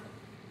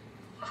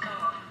 What's going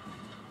on?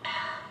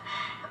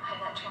 Am I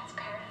that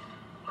transparent?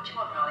 What do you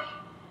want, Molly?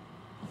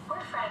 We're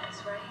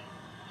friends, right?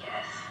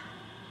 Yes.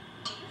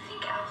 Do you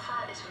think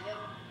Alpha is real?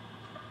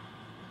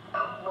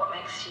 What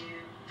makes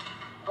you...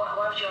 Why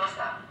would you ask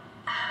that?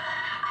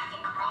 I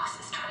think Ross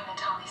is trying to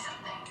tell me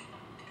something.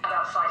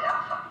 About Site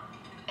Alpha?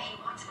 He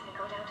wants me to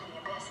go down to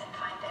the Abyss and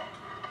find it.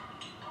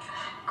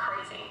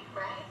 Crazy,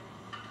 right?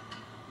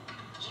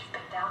 You've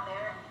been down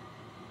there.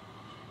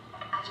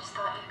 I just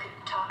thought you could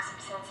talk some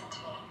sense into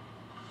me.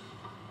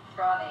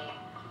 Ronnie,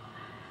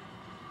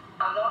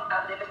 I'm not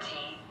at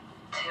liberty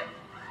to...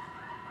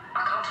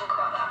 I can't talk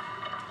about that.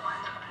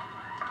 What?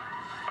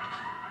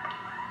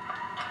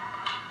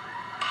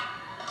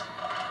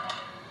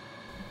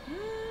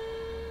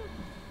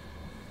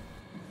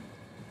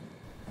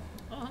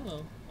 Oh,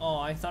 hello. Oh,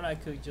 I thought I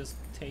could just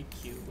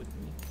take you with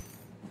me.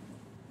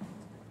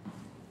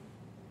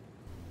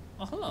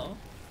 Oh, hello.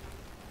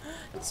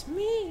 It's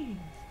me.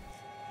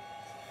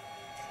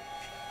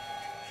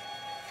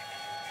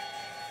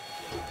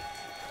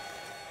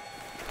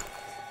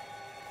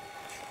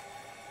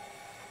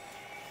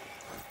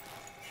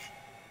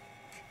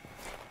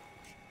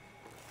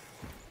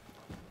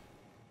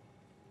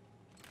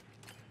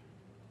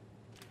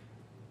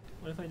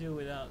 What if I do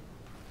without?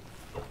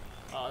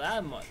 Oh,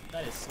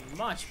 that is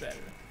much better.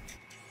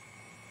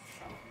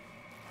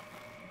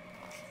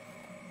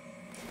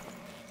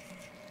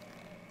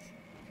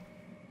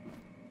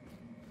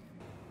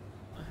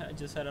 I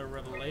just had a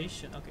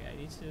revelation. Okay, I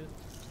need to.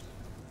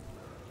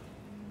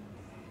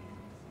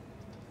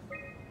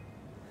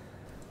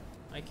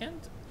 I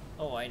can't.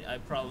 Oh, I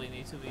probably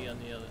need to be on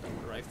the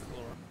right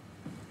floor.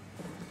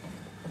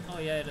 Oh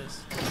yeah, it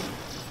is.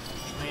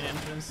 Main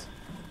entrance.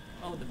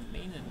 Oh, the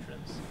main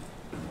entrance.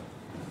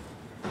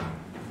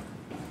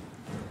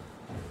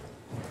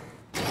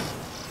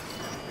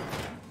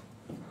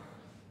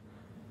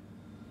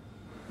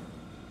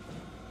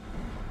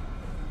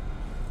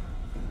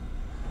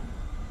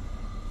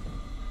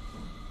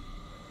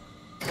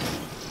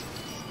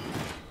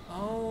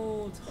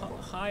 Oh, it's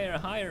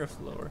higher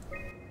floor.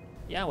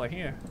 Yeah, we're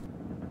here.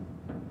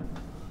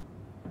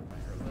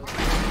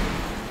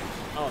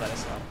 Oh, that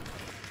is loud.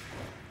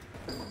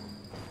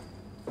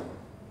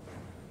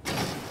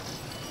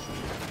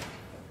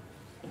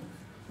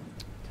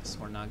 Guess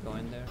we're not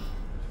going there.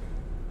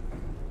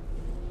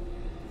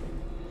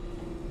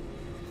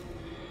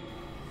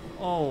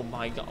 Oh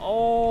my god.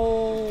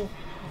 Oh!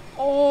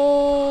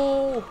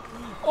 Oh!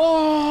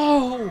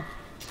 Oh!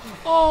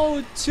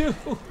 Oh, dude!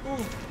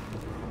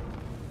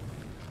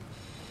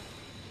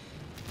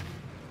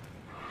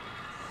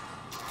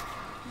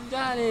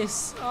 That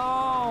is...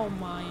 Oh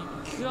my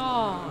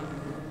god!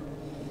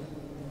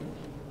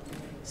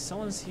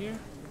 Someone's here?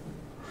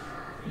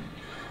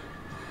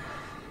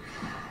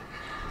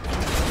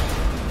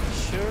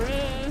 Sure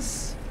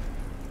is!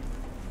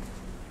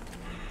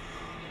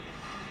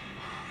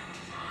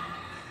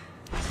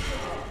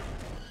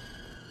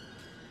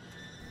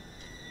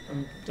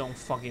 Don't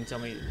fucking tell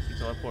me he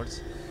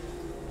teleports.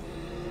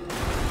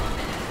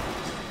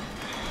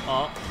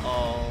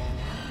 Uh-oh.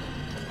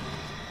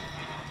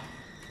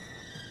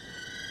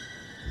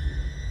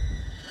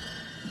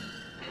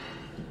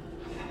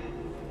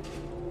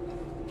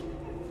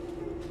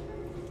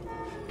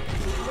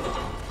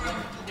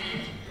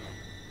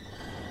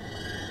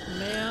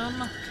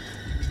 Ma'am?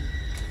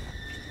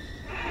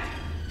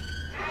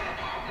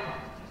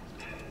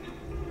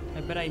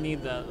 I bet I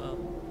need that.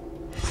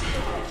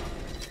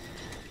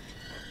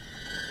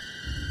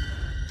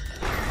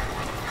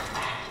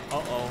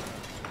 Uh-oh.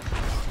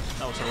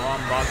 That was a wrong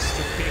box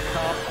to pick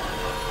up.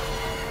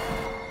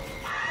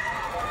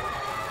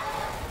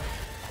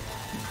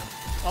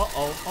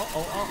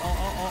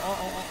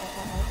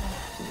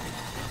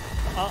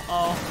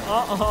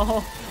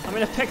 I'm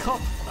in a pickle.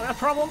 I'm in a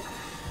problem.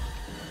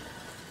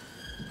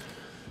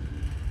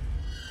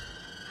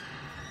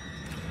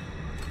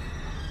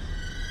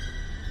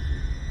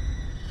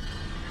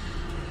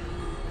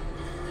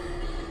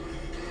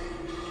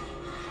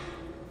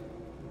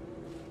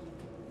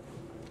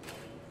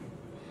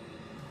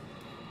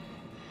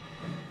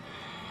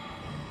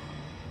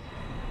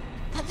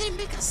 That didn't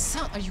make a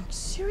sound. Are you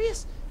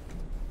serious?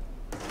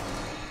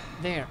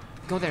 There.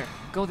 Go there.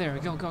 Go there.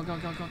 Go.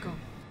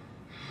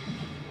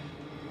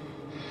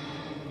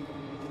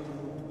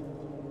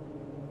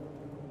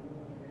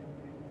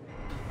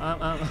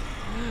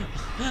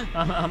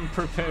 I'm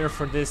prepared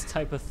for this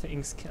type of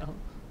things, Cal.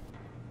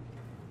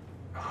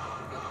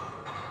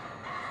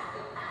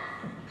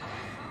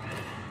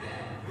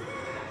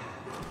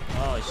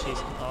 Oh, she's.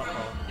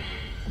 Uh-oh.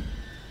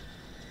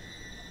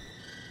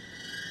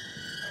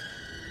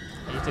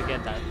 I need to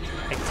get that.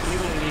 I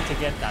clearly need to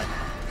get that.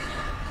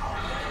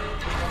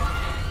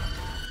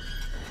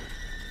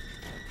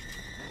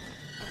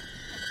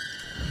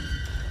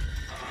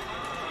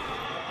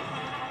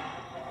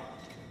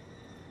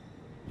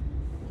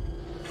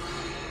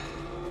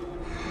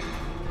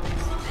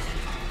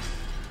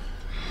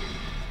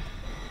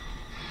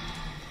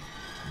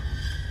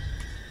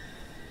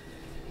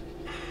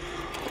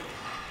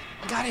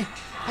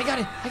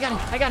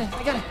 I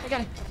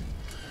got it.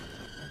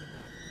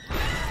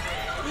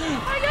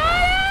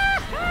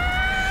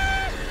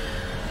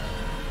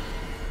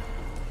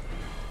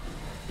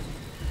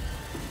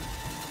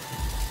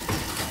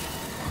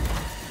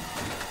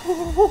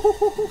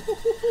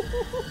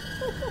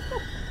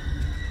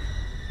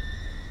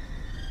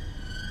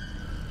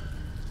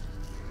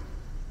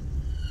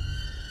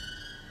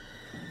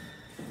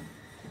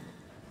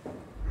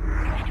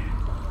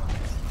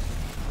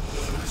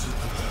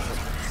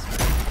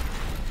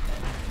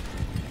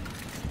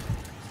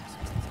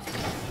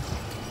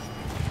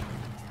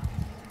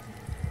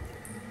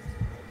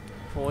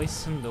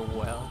 Poison the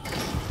well.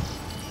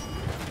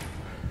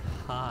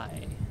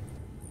 Hi.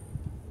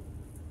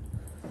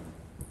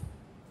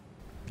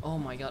 Oh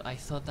my god, I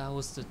thought that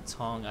was the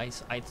tongue. I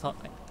thought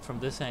from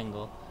this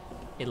angle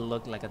it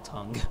looked like a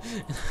tongue.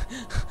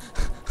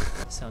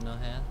 So no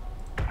hand.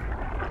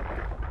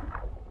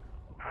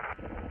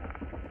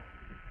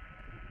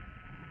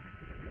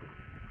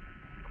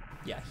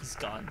 Yeah, he's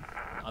gone.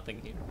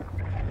 Nothing here.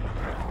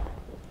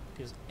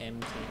 Just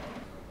empty.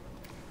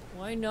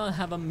 Why not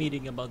have a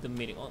meeting about the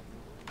meeting? Oh,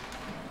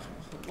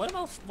 what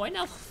about why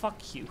not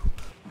fuck you?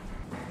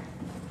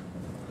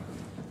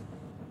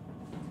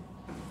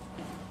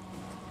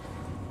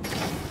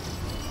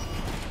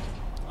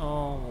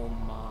 Oh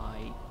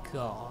my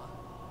god.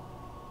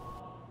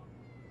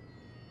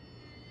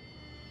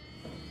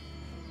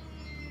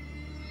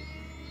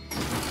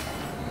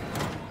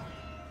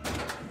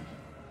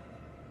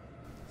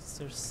 Is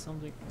there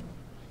something?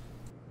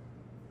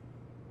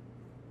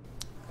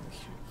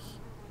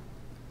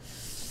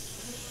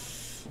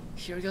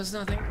 Here goes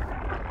nothing.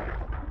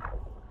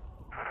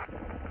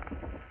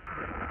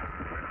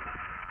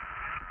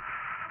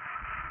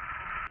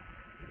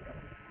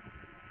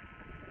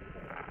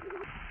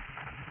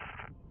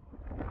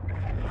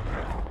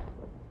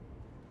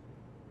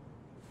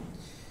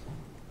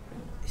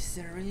 Is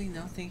there really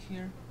nothing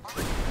here? Oh,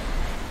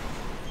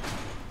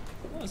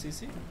 it's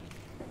easy.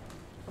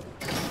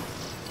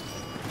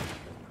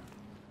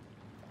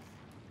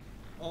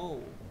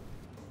 Oh.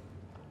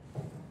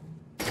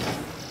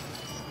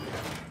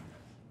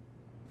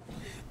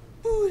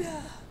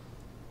 Buddha!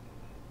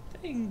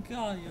 Thank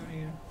God you're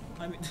here.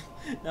 I mean,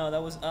 no,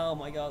 that was, oh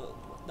my god,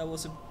 that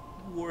was the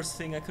worst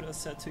thing I could have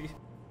said to you.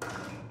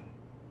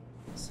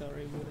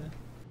 Sorry, Buddha.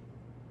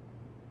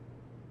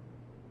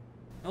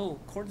 Oh,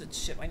 corded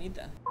ship, I need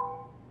that.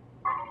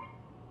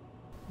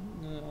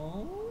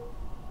 No.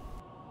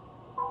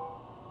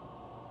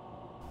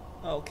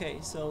 Okay,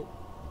 so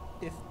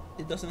if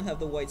it doesn't have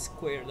the white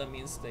square, that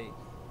means they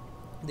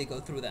go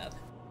through that.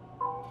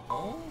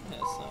 Oh,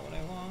 that's not what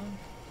I want.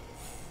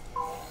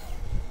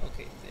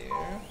 Okay,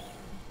 there.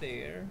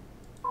 There.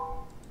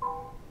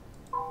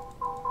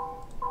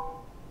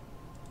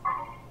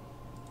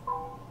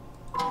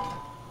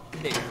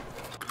 Okay,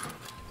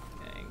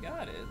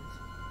 got it.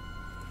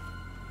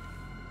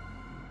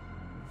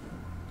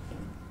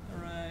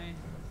 Alright.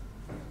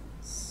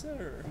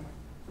 Sir,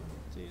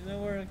 do you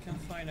know where I can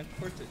find a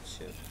quartet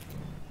chip?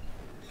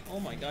 Oh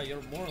my god,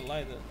 you're more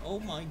alive than— oh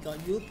my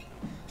god, you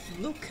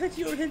look at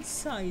your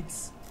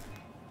insides.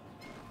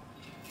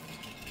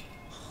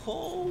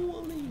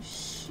 Holy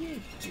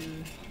shit,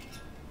 dude.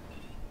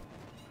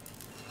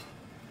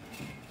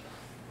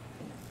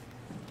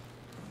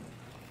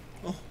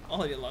 Oh,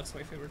 Olivia Locke's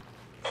my favorite.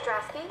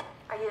 Strasky,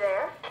 are you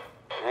there?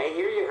 I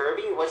hear you,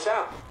 Herbie. What's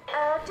up?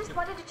 Just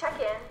wanted to check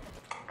in.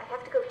 I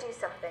have to go do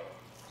something.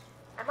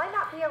 I might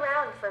not be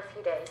around for a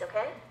few days,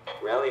 okay?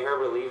 Rally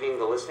Herbert leaving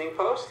the listening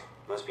post?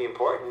 Must be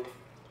important.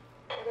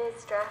 It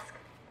is, Strask.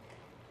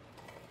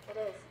 It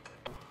is.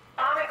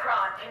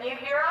 Omicron, can you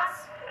hear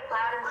us?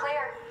 Loud and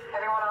clear.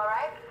 Everyone all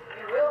right?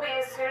 We will be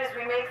as soon as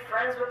we make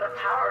friends with the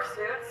power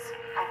suits.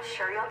 I'm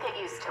sure you'll get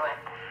used to it.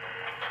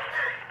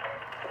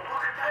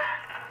 Look at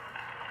that.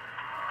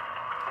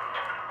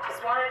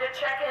 Just wanted to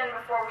check in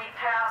before we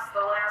pass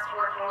the last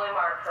working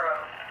Lumar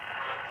probe.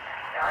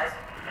 Guys,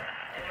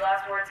 any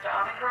last words to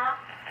Omicron?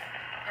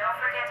 Don't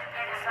forget to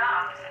pick us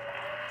up.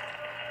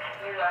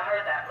 You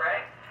heard that,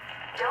 right?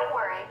 Don't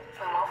worry,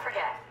 we won't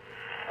forget.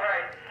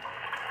 Alright.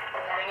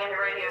 Heading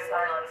into radio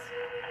silence.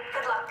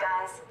 Good luck,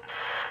 guys.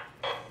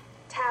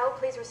 Tau,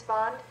 please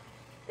respond.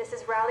 This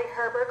is Rowley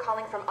Herber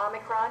calling from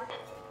Omicron.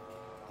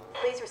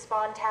 Please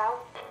respond, Tau.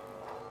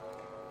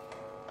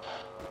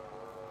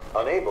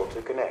 Unable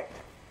to connect.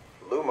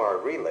 Lumar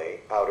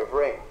relay out of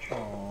range.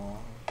 Aww.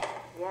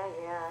 Yeah,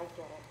 I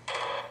get it.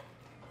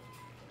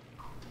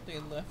 They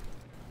left.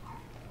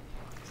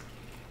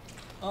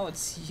 Oh,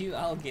 it's you.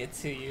 I'll get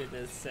to you in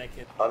a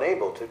second.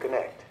 Unable to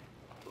connect.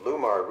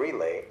 Lumar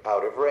relay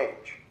out of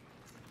range.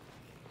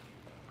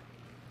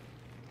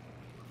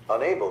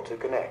 Unable to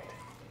connect.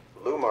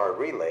 Lumar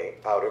relay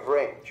out of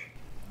range.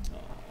 Oh.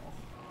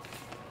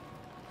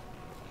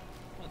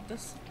 What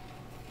does?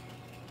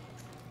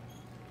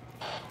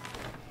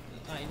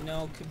 I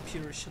know,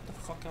 computer, shut the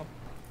fuck up.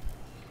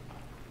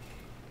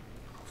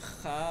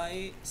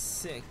 High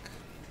sick.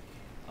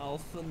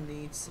 Alpha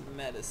needs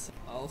medicine.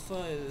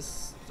 Alpha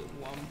is the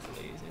one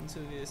place. Into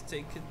this,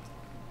 take it.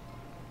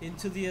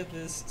 Into the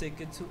abyss, take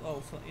it to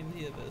Alpha in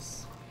the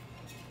abyss.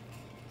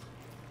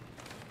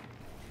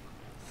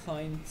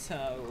 Find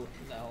Tau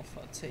in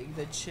Alpha. Take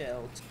the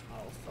gel to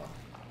Alpha.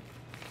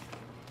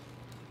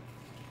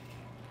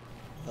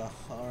 The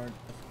heart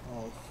of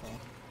Alpha.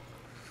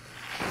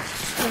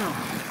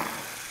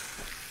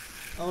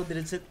 Oh, did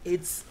it say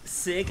it's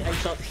sick? I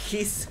thought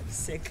he's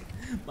sick.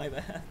 My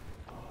bad.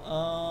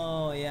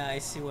 Oh yeah, I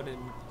see what you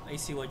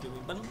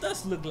mean. But it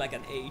does look like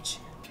an H.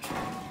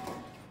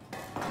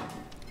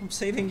 I'm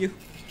saving you.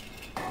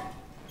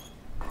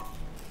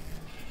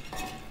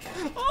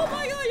 Oh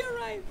my god, you're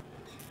right.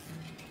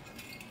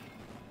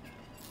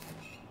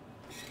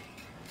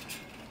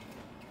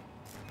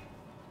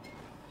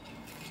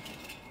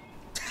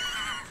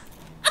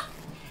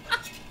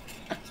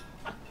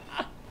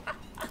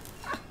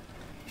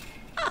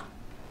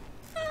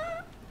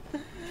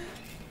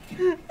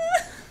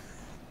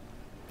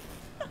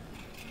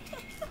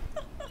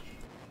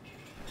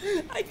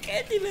 I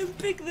can't even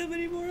pick them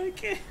anymore. I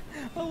can't.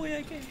 Oh wait,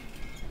 I can.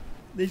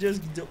 They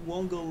just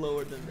won't go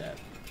lower than that.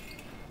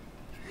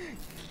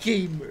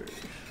 Gamer,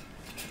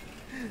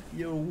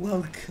 you're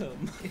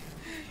welcome.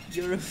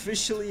 You're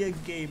officially a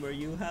gamer.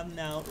 You have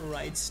now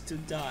rights to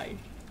die.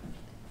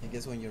 I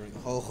guess when you're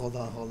hold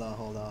on.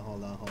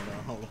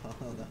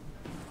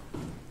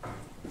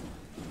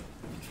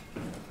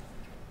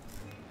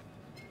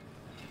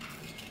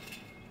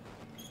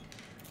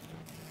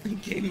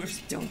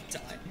 Gamers don't die.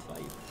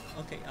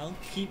 Okay,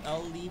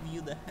 I'll leave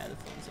you the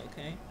headphones,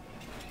 okay?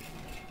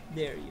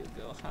 There you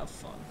go, have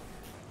fun.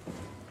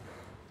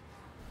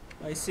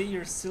 I see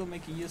you're still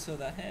making use of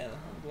the head.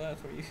 I'm glad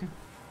for you.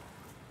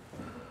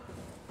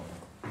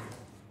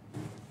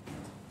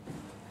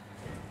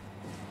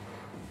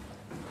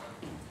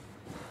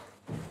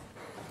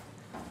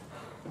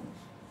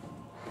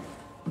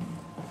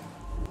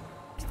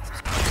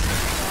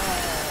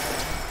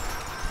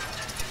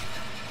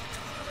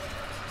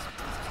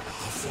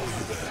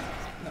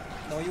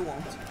 No, you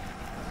won't.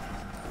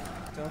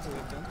 Don't do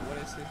it, don't. What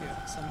is it here?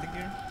 Something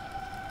here?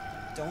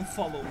 Don't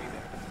follow me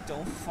there.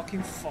 Don't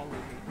fucking follow me.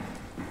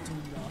 Do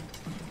not.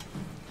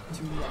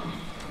 Do not.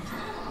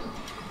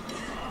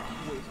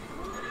 Wait.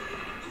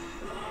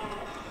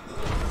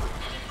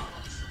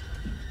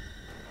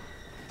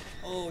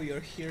 Oh, you're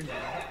here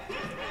now.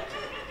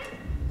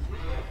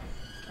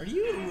 Are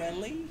you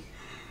really?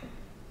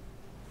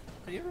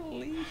 Are you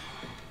really?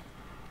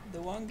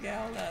 The one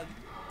gal that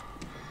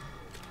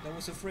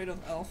was afraid of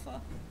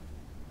Alpha?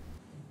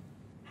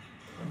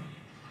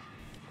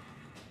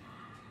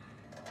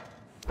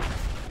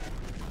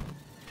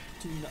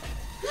 Do not.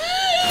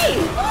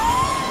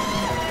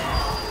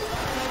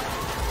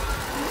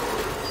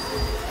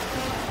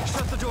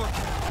 Shut the door!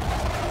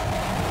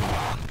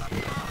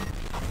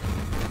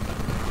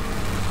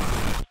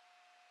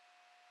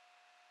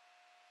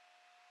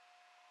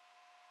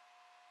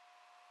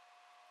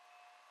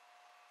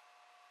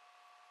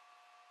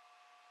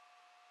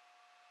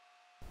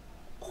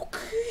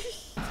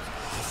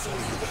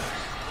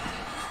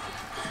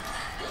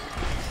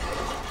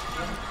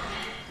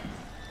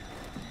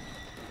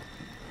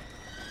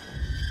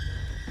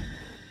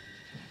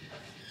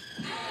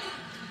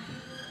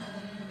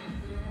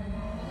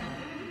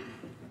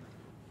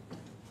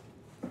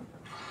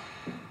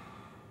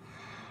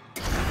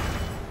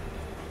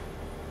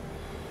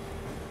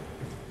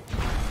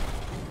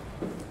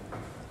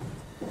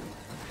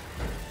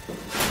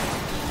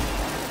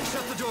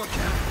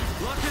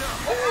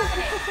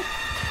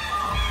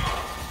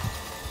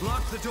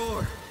 Lock the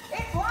door!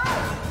 It's locked!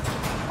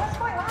 What's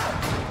going on?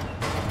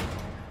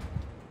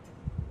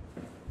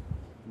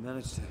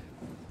 Managed to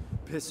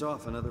piss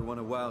off another one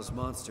of WoW's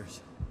monsters.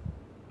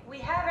 We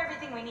have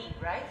everything we need,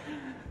 right?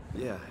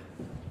 Yeah.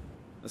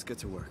 Let's get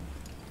to work.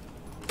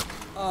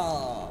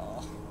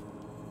 Oh.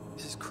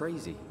 This is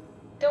crazy.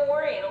 Don't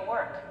worry, it'll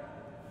work.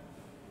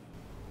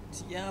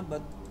 Yeah,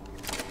 but...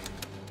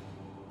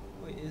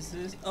 Wait, is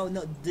this... Oh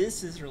no,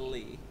 this is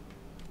Lee.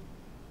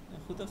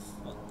 Who the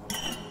fuck?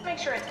 Make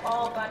sure it's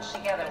all bunched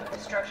together with the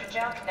structure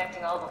gel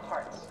connecting all the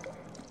parts.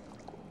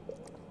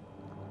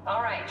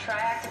 Alright, try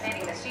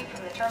activating the suit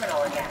from the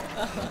terminal again.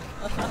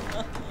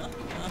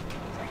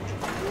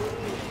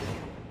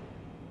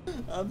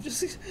 I'm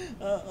just...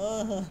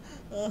 I'm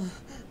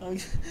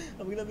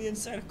gonna be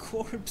inside a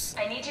corpse.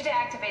 I need you to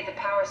activate the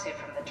power suit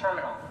from the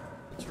terminal.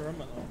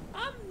 Terminal.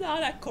 I'm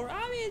not a corpse.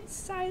 I'm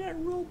inside a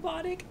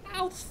robotic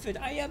outfit.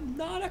 I am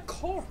not a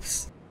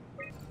corpse.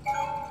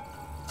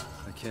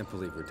 I can't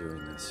believe we're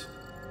doing this.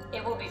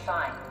 It will be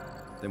fine.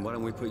 Then why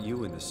don't we put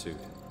you in the suit?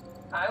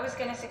 I was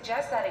gonna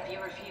suggest that if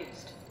you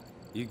refused.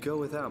 You'd go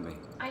without me.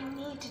 I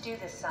need to do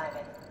this,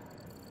 Simon.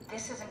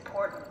 This is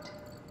important.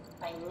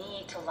 I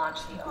need to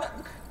launch the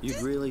Ark.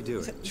 You'd really do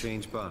it?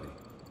 Change body?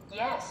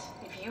 Yes.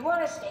 If you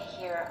want to stay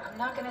here, I'm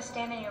not gonna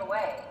stand in your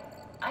way.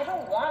 I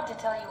don't want to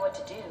tell you what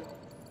to do.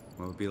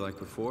 What would it be like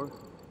before?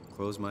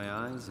 Close my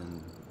eyes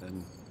and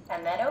then...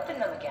 And then open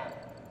them again.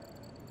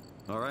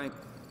 All right.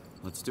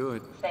 Let's do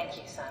it. Thank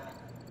you, Simon.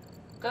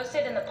 Go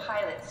sit in the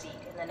pilot seat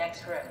in the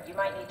next room. You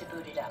might need to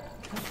boot it up.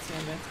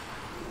 Damn it.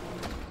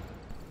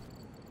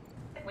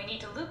 We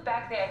need to loop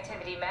back the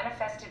activity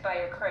manifested by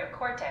your current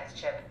Cortex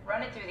chip,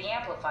 run it through the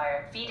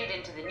amplifier, feed it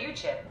into the new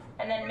chip,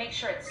 and then make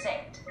sure it's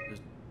synced.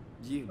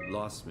 You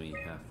lost me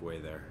halfway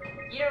there.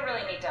 You don't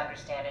really need to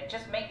understand it,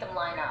 just make them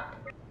line up.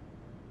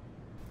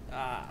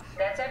 Ah.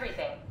 That's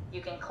everything.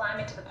 You can climb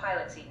into the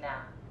pilot seat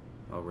now.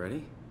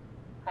 Already?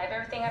 I have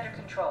everything under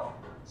control,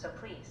 so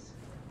please,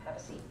 have a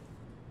seat.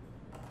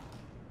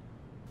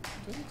 Do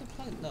I need to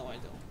plug? No, I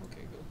don't.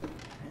 Okay, good.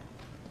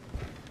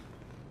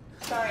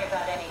 Sorry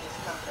about any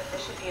discomfort.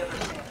 This should be over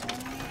soon.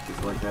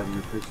 It's like having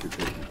your picture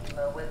taken.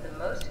 But with the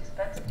most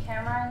expensive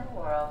camera in the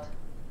world.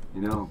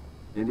 You know,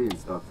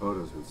 Indians thought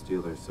photos would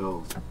steal their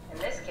souls. In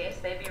this case,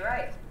 they'd be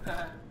right.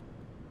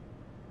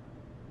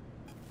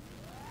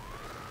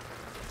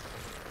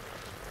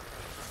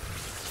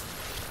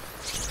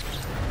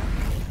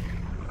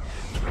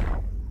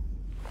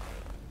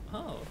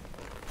 Oh.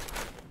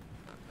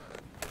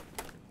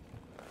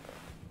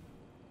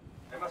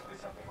 There must be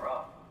something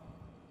wrong.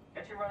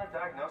 Can't you run a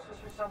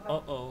diagnosis or something?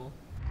 Uh-oh.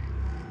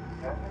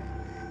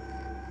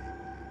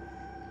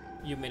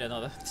 You made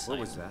another sign. What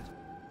was that?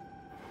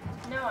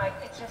 No,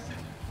 it's just...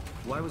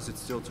 Why was it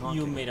still talking?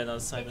 You made another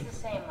sign. It's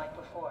the same like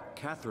before.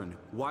 Catherine,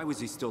 why was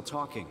he still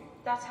talking?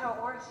 That's how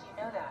it works,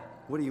 you know that.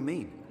 What do you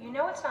mean? You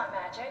know it's not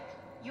magic.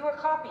 You were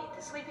copied.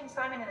 The sleeping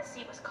Simon in the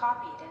seat was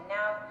copied, and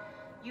now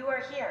you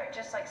are here,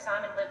 just like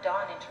Simon lived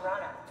on in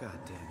Toronto. God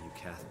damn you,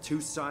 Kath. 2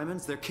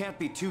 Simons? There can't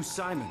be 2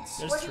 Simons.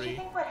 There's What 3. did you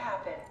think would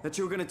happen? That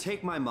you were gonna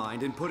take my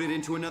mind and put it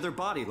into another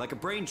body, like a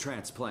brain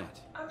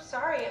transplant. I'm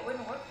sorry, it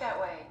wouldn't work that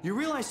way. You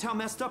realize how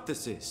messed up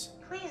this is?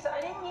 Please,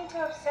 I didn't mean to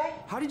upset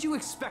you. How did you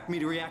expect me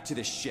to react to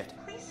this shit?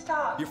 Please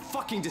stop. You're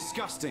fucking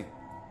disgusting.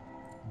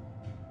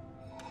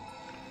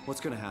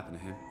 What's gonna happen to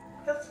him?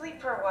 He'll sleep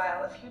for a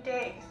while, a few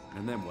days.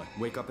 And then what?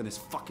 Wake up in this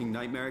fucking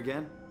nightmare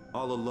again?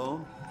 All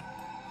alone?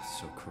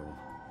 So cruel.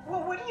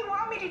 Well, what do you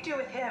want me to do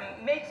with him?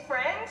 Make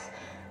friends?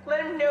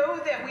 Let him know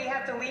that we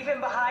have to leave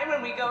him behind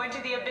when we go into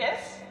the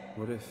abyss?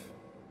 What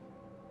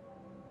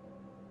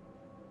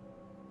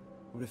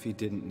if he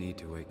didn't need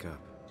to wake up?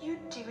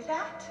 You'd do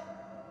that?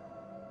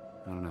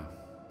 I don't know.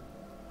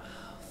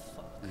 Oh,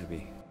 fuck.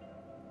 Maybe.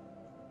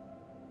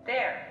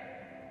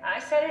 There. I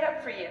set it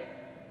up for you.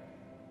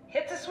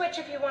 Hit the switch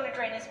if you want to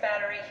drain his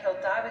battery. He'll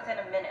die within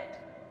a minute.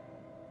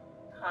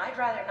 I'd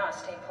rather not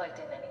stay plugged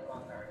in any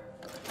longer.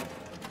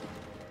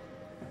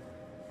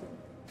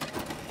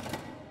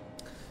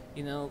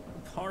 You know,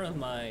 part of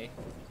my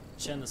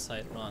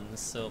genocide run,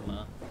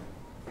 Soma,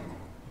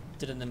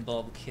 didn't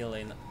involve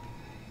killing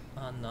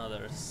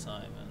another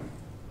Simon.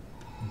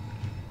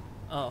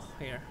 Oh,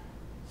 here.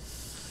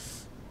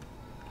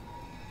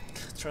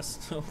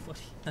 Trust nobody,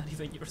 not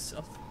even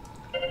yourself.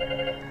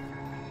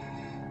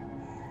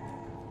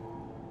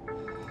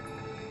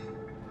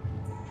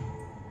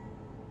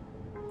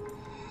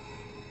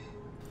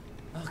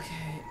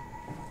 Okay.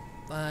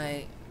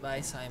 Bye.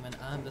 Bye, Simon.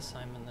 I'm the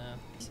Simon now.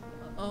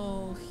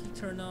 Oh, he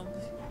turned up.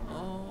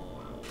 Oh.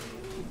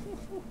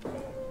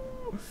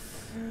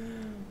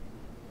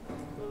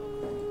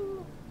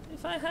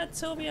 If I had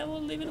Toby, I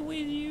would leave it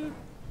with you.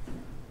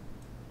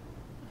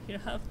 Here,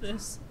 have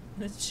this.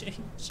 Let's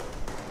change.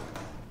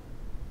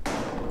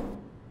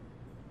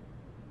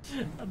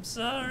 I'm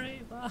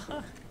sorry. Bye.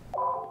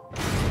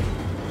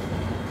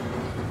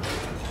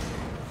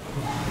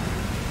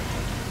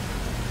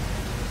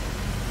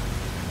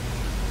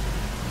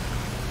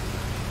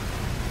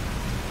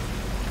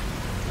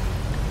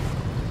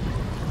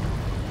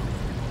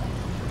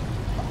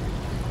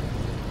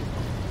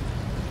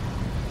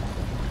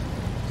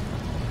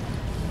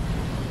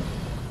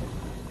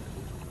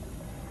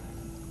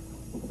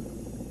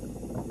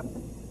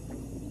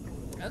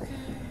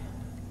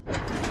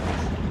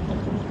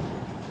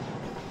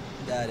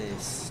 That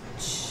is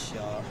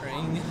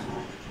jarring.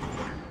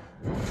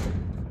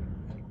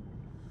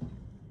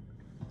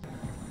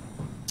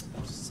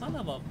 Son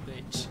of a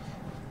bitch.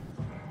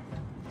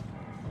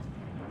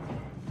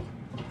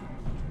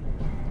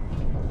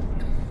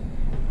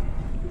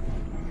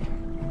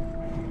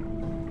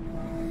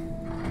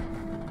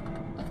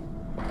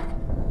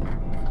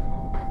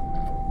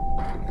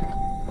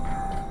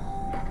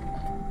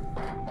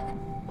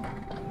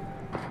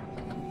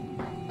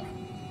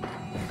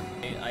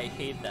 I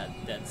hate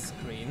that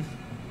screen.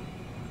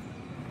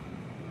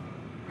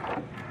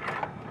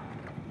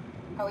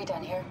 Are we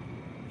done here?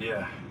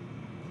 Yeah,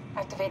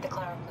 Activate the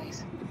climber,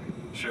 please.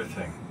 sure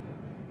thing.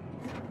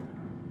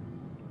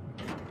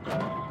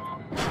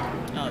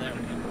 Oh, there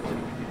we go.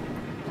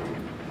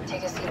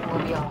 Take a seat and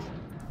we'll be off.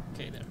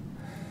 Okay, there.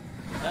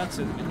 That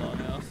took me long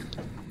enough.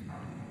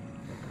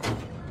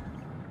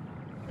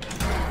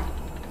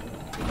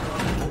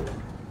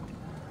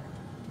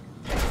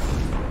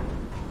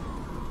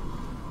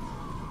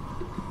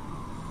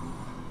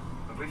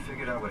 Have we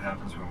figured out what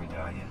happens when we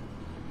die yet?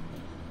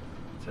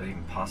 Is that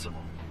even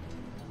possible?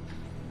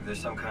 If there's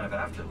some kind of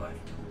afterlife,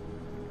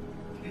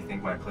 do you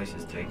think my place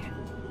is taken?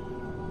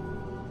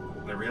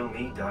 The real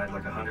me died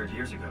like 100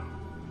 years ago.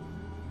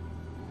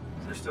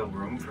 Is there still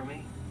room for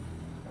me?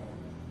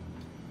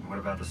 And what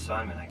about the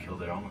Simon I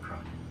killed at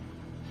Omicron?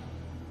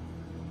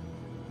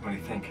 What do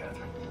you think,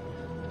 Catherine?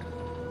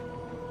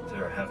 Is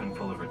there a heaven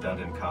full of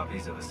redundant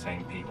copies of the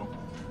same people?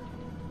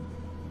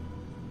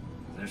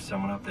 Is there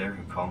someone up there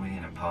who called me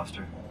an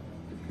imposter?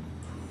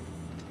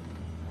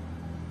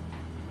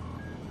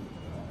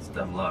 It's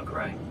dumb luck,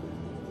 right?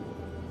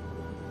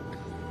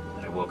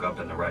 That I woke up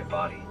in the right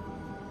body.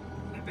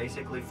 I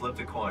basically flipped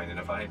a coin, and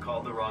if I had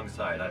called the wrong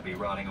side, I'd be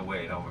rotting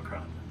away at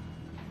Omicron.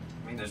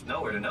 I mean, there's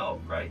nowhere to know,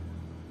 right?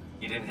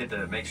 You didn't hit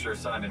the make sure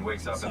Simon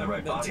wakes up in the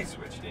right body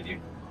switch, did you?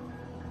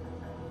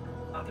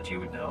 Not that you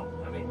would know.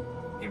 I mean,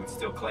 he would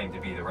still claim to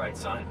be the right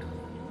Simon.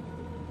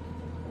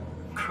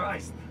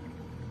 Christ.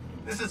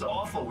 This is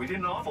awful. We did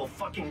an awful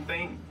fucking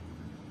thing.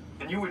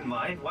 And you wouldn't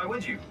mind? Why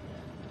would you?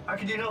 How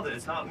could you know that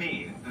it's not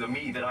me, the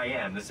me that I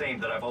am, the same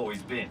that I've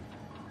always been?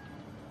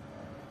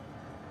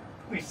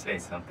 Please say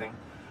something.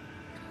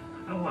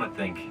 I don't want to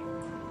think.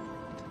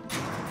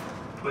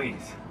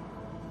 Please.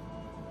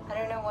 I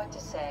don't know what to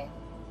say.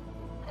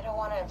 I don't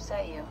want to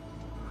upset you.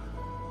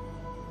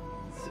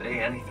 Say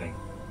anything.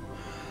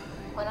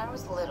 When I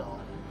was little,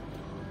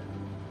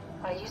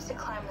 I used to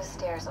climb the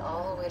stairs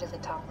all the way to the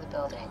top of the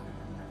building.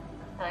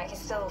 And I can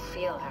still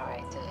feel how I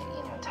had to,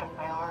 tuck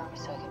my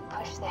arms so I could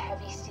push the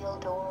heavy steel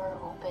door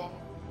open.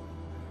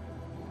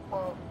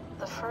 Well,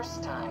 the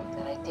first time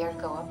that I dared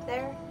go up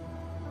there,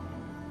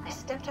 I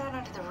stepped out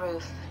onto the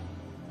roof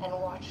and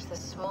watched the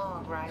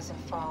smog rise and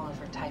fall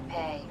over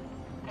Taipei.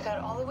 I got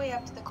all the way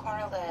up to the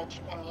corner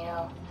ledge and,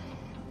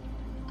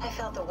 I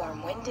felt the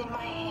warm wind in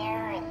my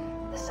hair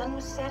and the sun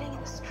was setting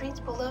and the streets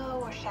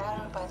below were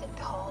shadowed by the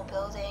tall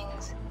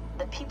buildings.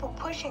 The people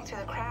pushing through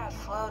the crowd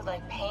flowed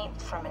like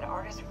paint from an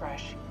artist's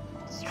brush.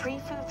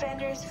 Street food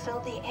vendors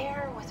filled the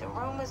air with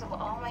aromas of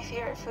all my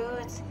favorite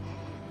foods.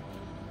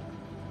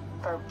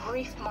 For a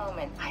brief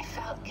moment, I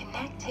felt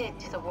connected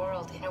to the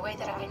world in a way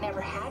that I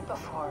never had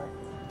before.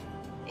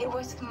 It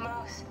was the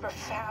most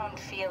profound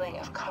feeling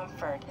of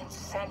comfort and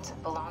sense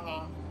of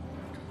belonging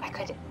I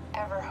could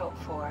ever hope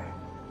for.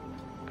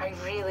 I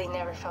really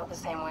never felt the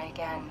same way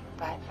again,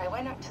 but I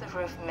went up to the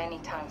roof many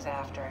times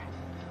after.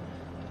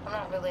 I'm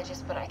not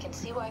religious, but I can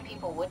see why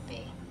people would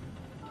be.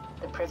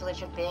 The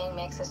privilege of being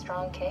makes a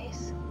strong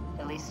case,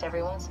 at least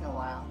every once in a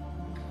while.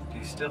 Do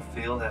you still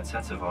feel that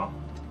sense of awe?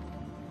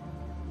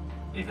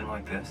 Even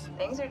like this?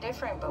 Things are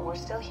different, but we're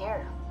still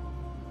here.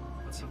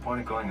 What's the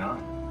point of going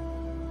on?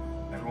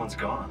 Everyone's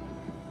gone.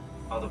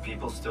 All the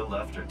people still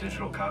left are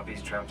digital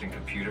copies trapped in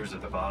computers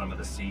at the bottom of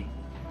the sea.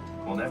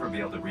 We'll never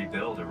be able to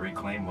rebuild or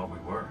reclaim what we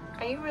were.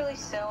 Are you really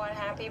so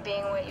unhappy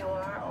being what you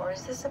are, or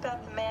is this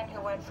about the man who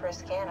went for a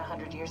scan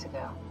 100 years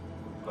ago?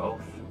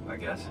 Both, I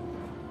guess.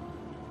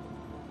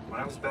 When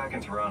I was back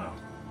in Toronto,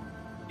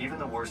 even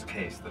the worst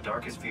case, the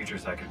darkest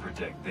futures I could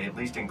predict, they at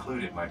least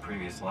included my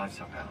previous life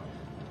somehow.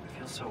 I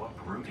feel so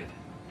uprooted.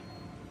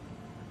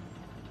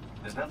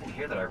 There's nothing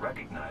here that I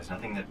recognize,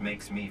 nothing that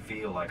makes me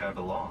feel like I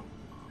belong.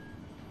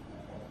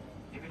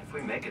 Even if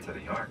we make it to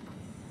the Ark,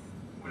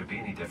 would it be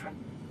any different?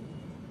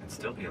 I'd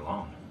still be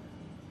alone.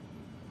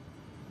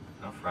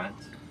 No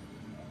friends.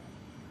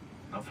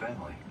 No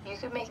family. You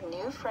could make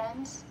new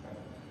friends.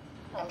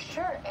 I'm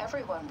sure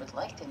everyone would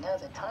like to know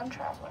the time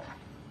traveler.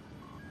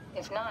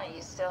 If not,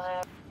 you still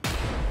have...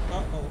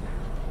 Uh-oh.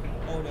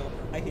 Oh no,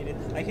 I hate it.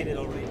 I hate it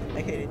already.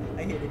 I hate it.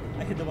 I hate it.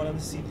 I hit the bottom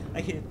of the sea.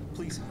 I hate it.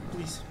 Please,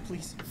 please,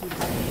 please, please.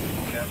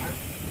 Catherine?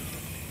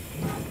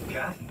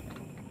 Kath?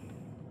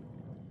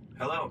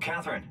 Hello,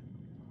 Catherine.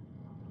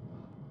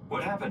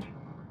 What happened?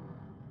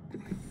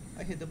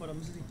 I hit the bottom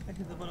of the sea. I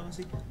hit the bottom of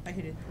the sea. I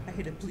hate it. I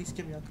hate it. Please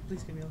get me out.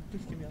 Please get me out.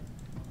 Please get me out.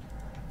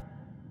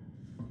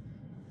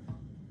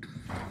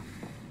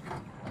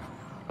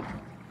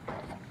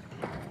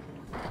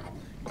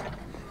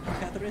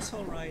 Catherine, it's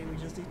alright. We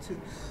just need to...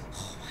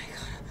 Oh my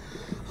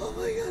god. Oh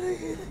my god, I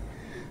hate it.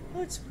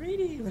 Oh, it's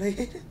pretty, but I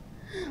hate it.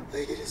 I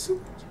hate it so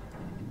much.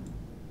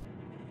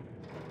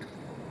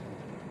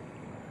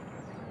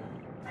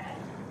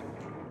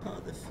 Oh,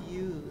 the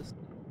fuse.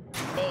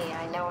 Hey,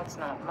 I know it's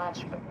not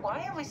much, but why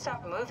have we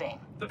stopped moving?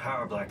 The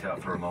power blacked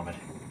out for a moment.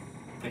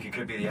 Think it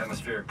could be the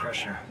atmospheric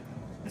pressure.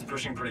 It's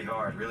pushing pretty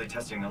hard, really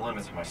testing the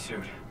limits of my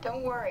suit.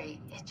 Don't worry,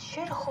 it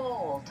should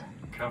hold.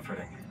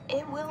 Comforting.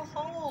 It will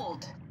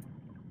hold.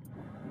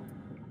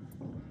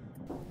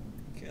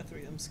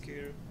 Catherine, I'm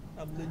scared.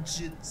 I'm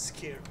legit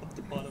scared of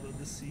the bottom of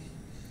the sea.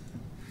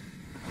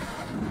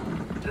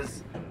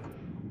 Does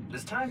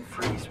time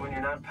freeze when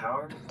you're not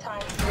powered?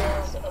 Time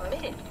feels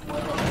omitted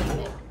more than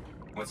needed.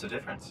 What's the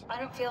difference? I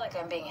don't feel like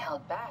I'm being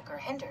held back or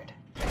hindered.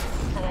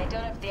 And I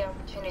don't have the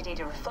opportunity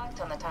to reflect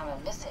on the time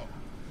I'm missing.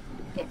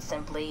 It's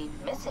simply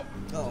missing.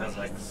 Oh. Sounds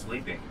like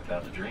sleeping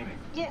without the dreaming.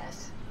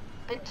 Yes,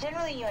 but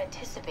generally you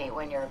anticipate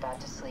when you're about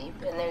to sleep,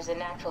 and there's a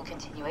natural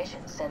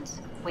continuation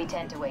since we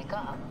tend to wake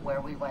up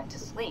where we went to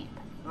sleep.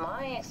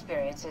 My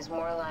experience is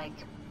more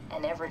like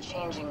an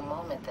ever-changing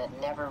moment that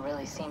never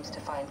really seems to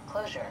find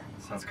closure.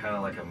 Sounds kind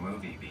of like a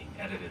movie being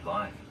edited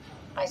live.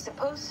 I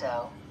suppose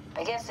so.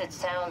 I guess it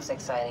sounds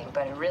exciting,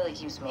 but it really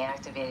keeps me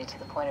activated to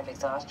the point of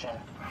exhaustion.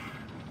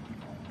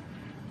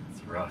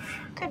 It's rough.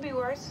 Could be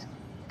worse.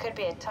 Could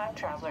be a time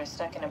traveler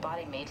stuck in a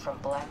body made from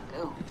black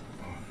goo.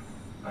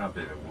 That'd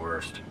be the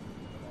worst.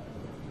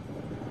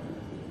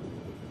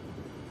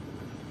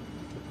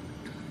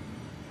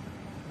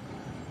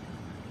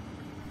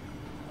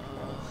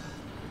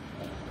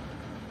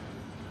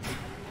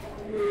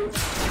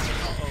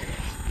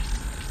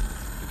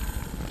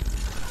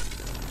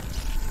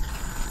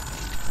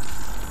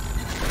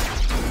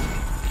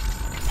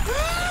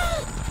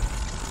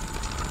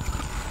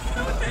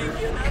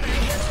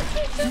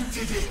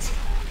 You did it!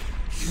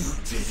 You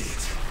did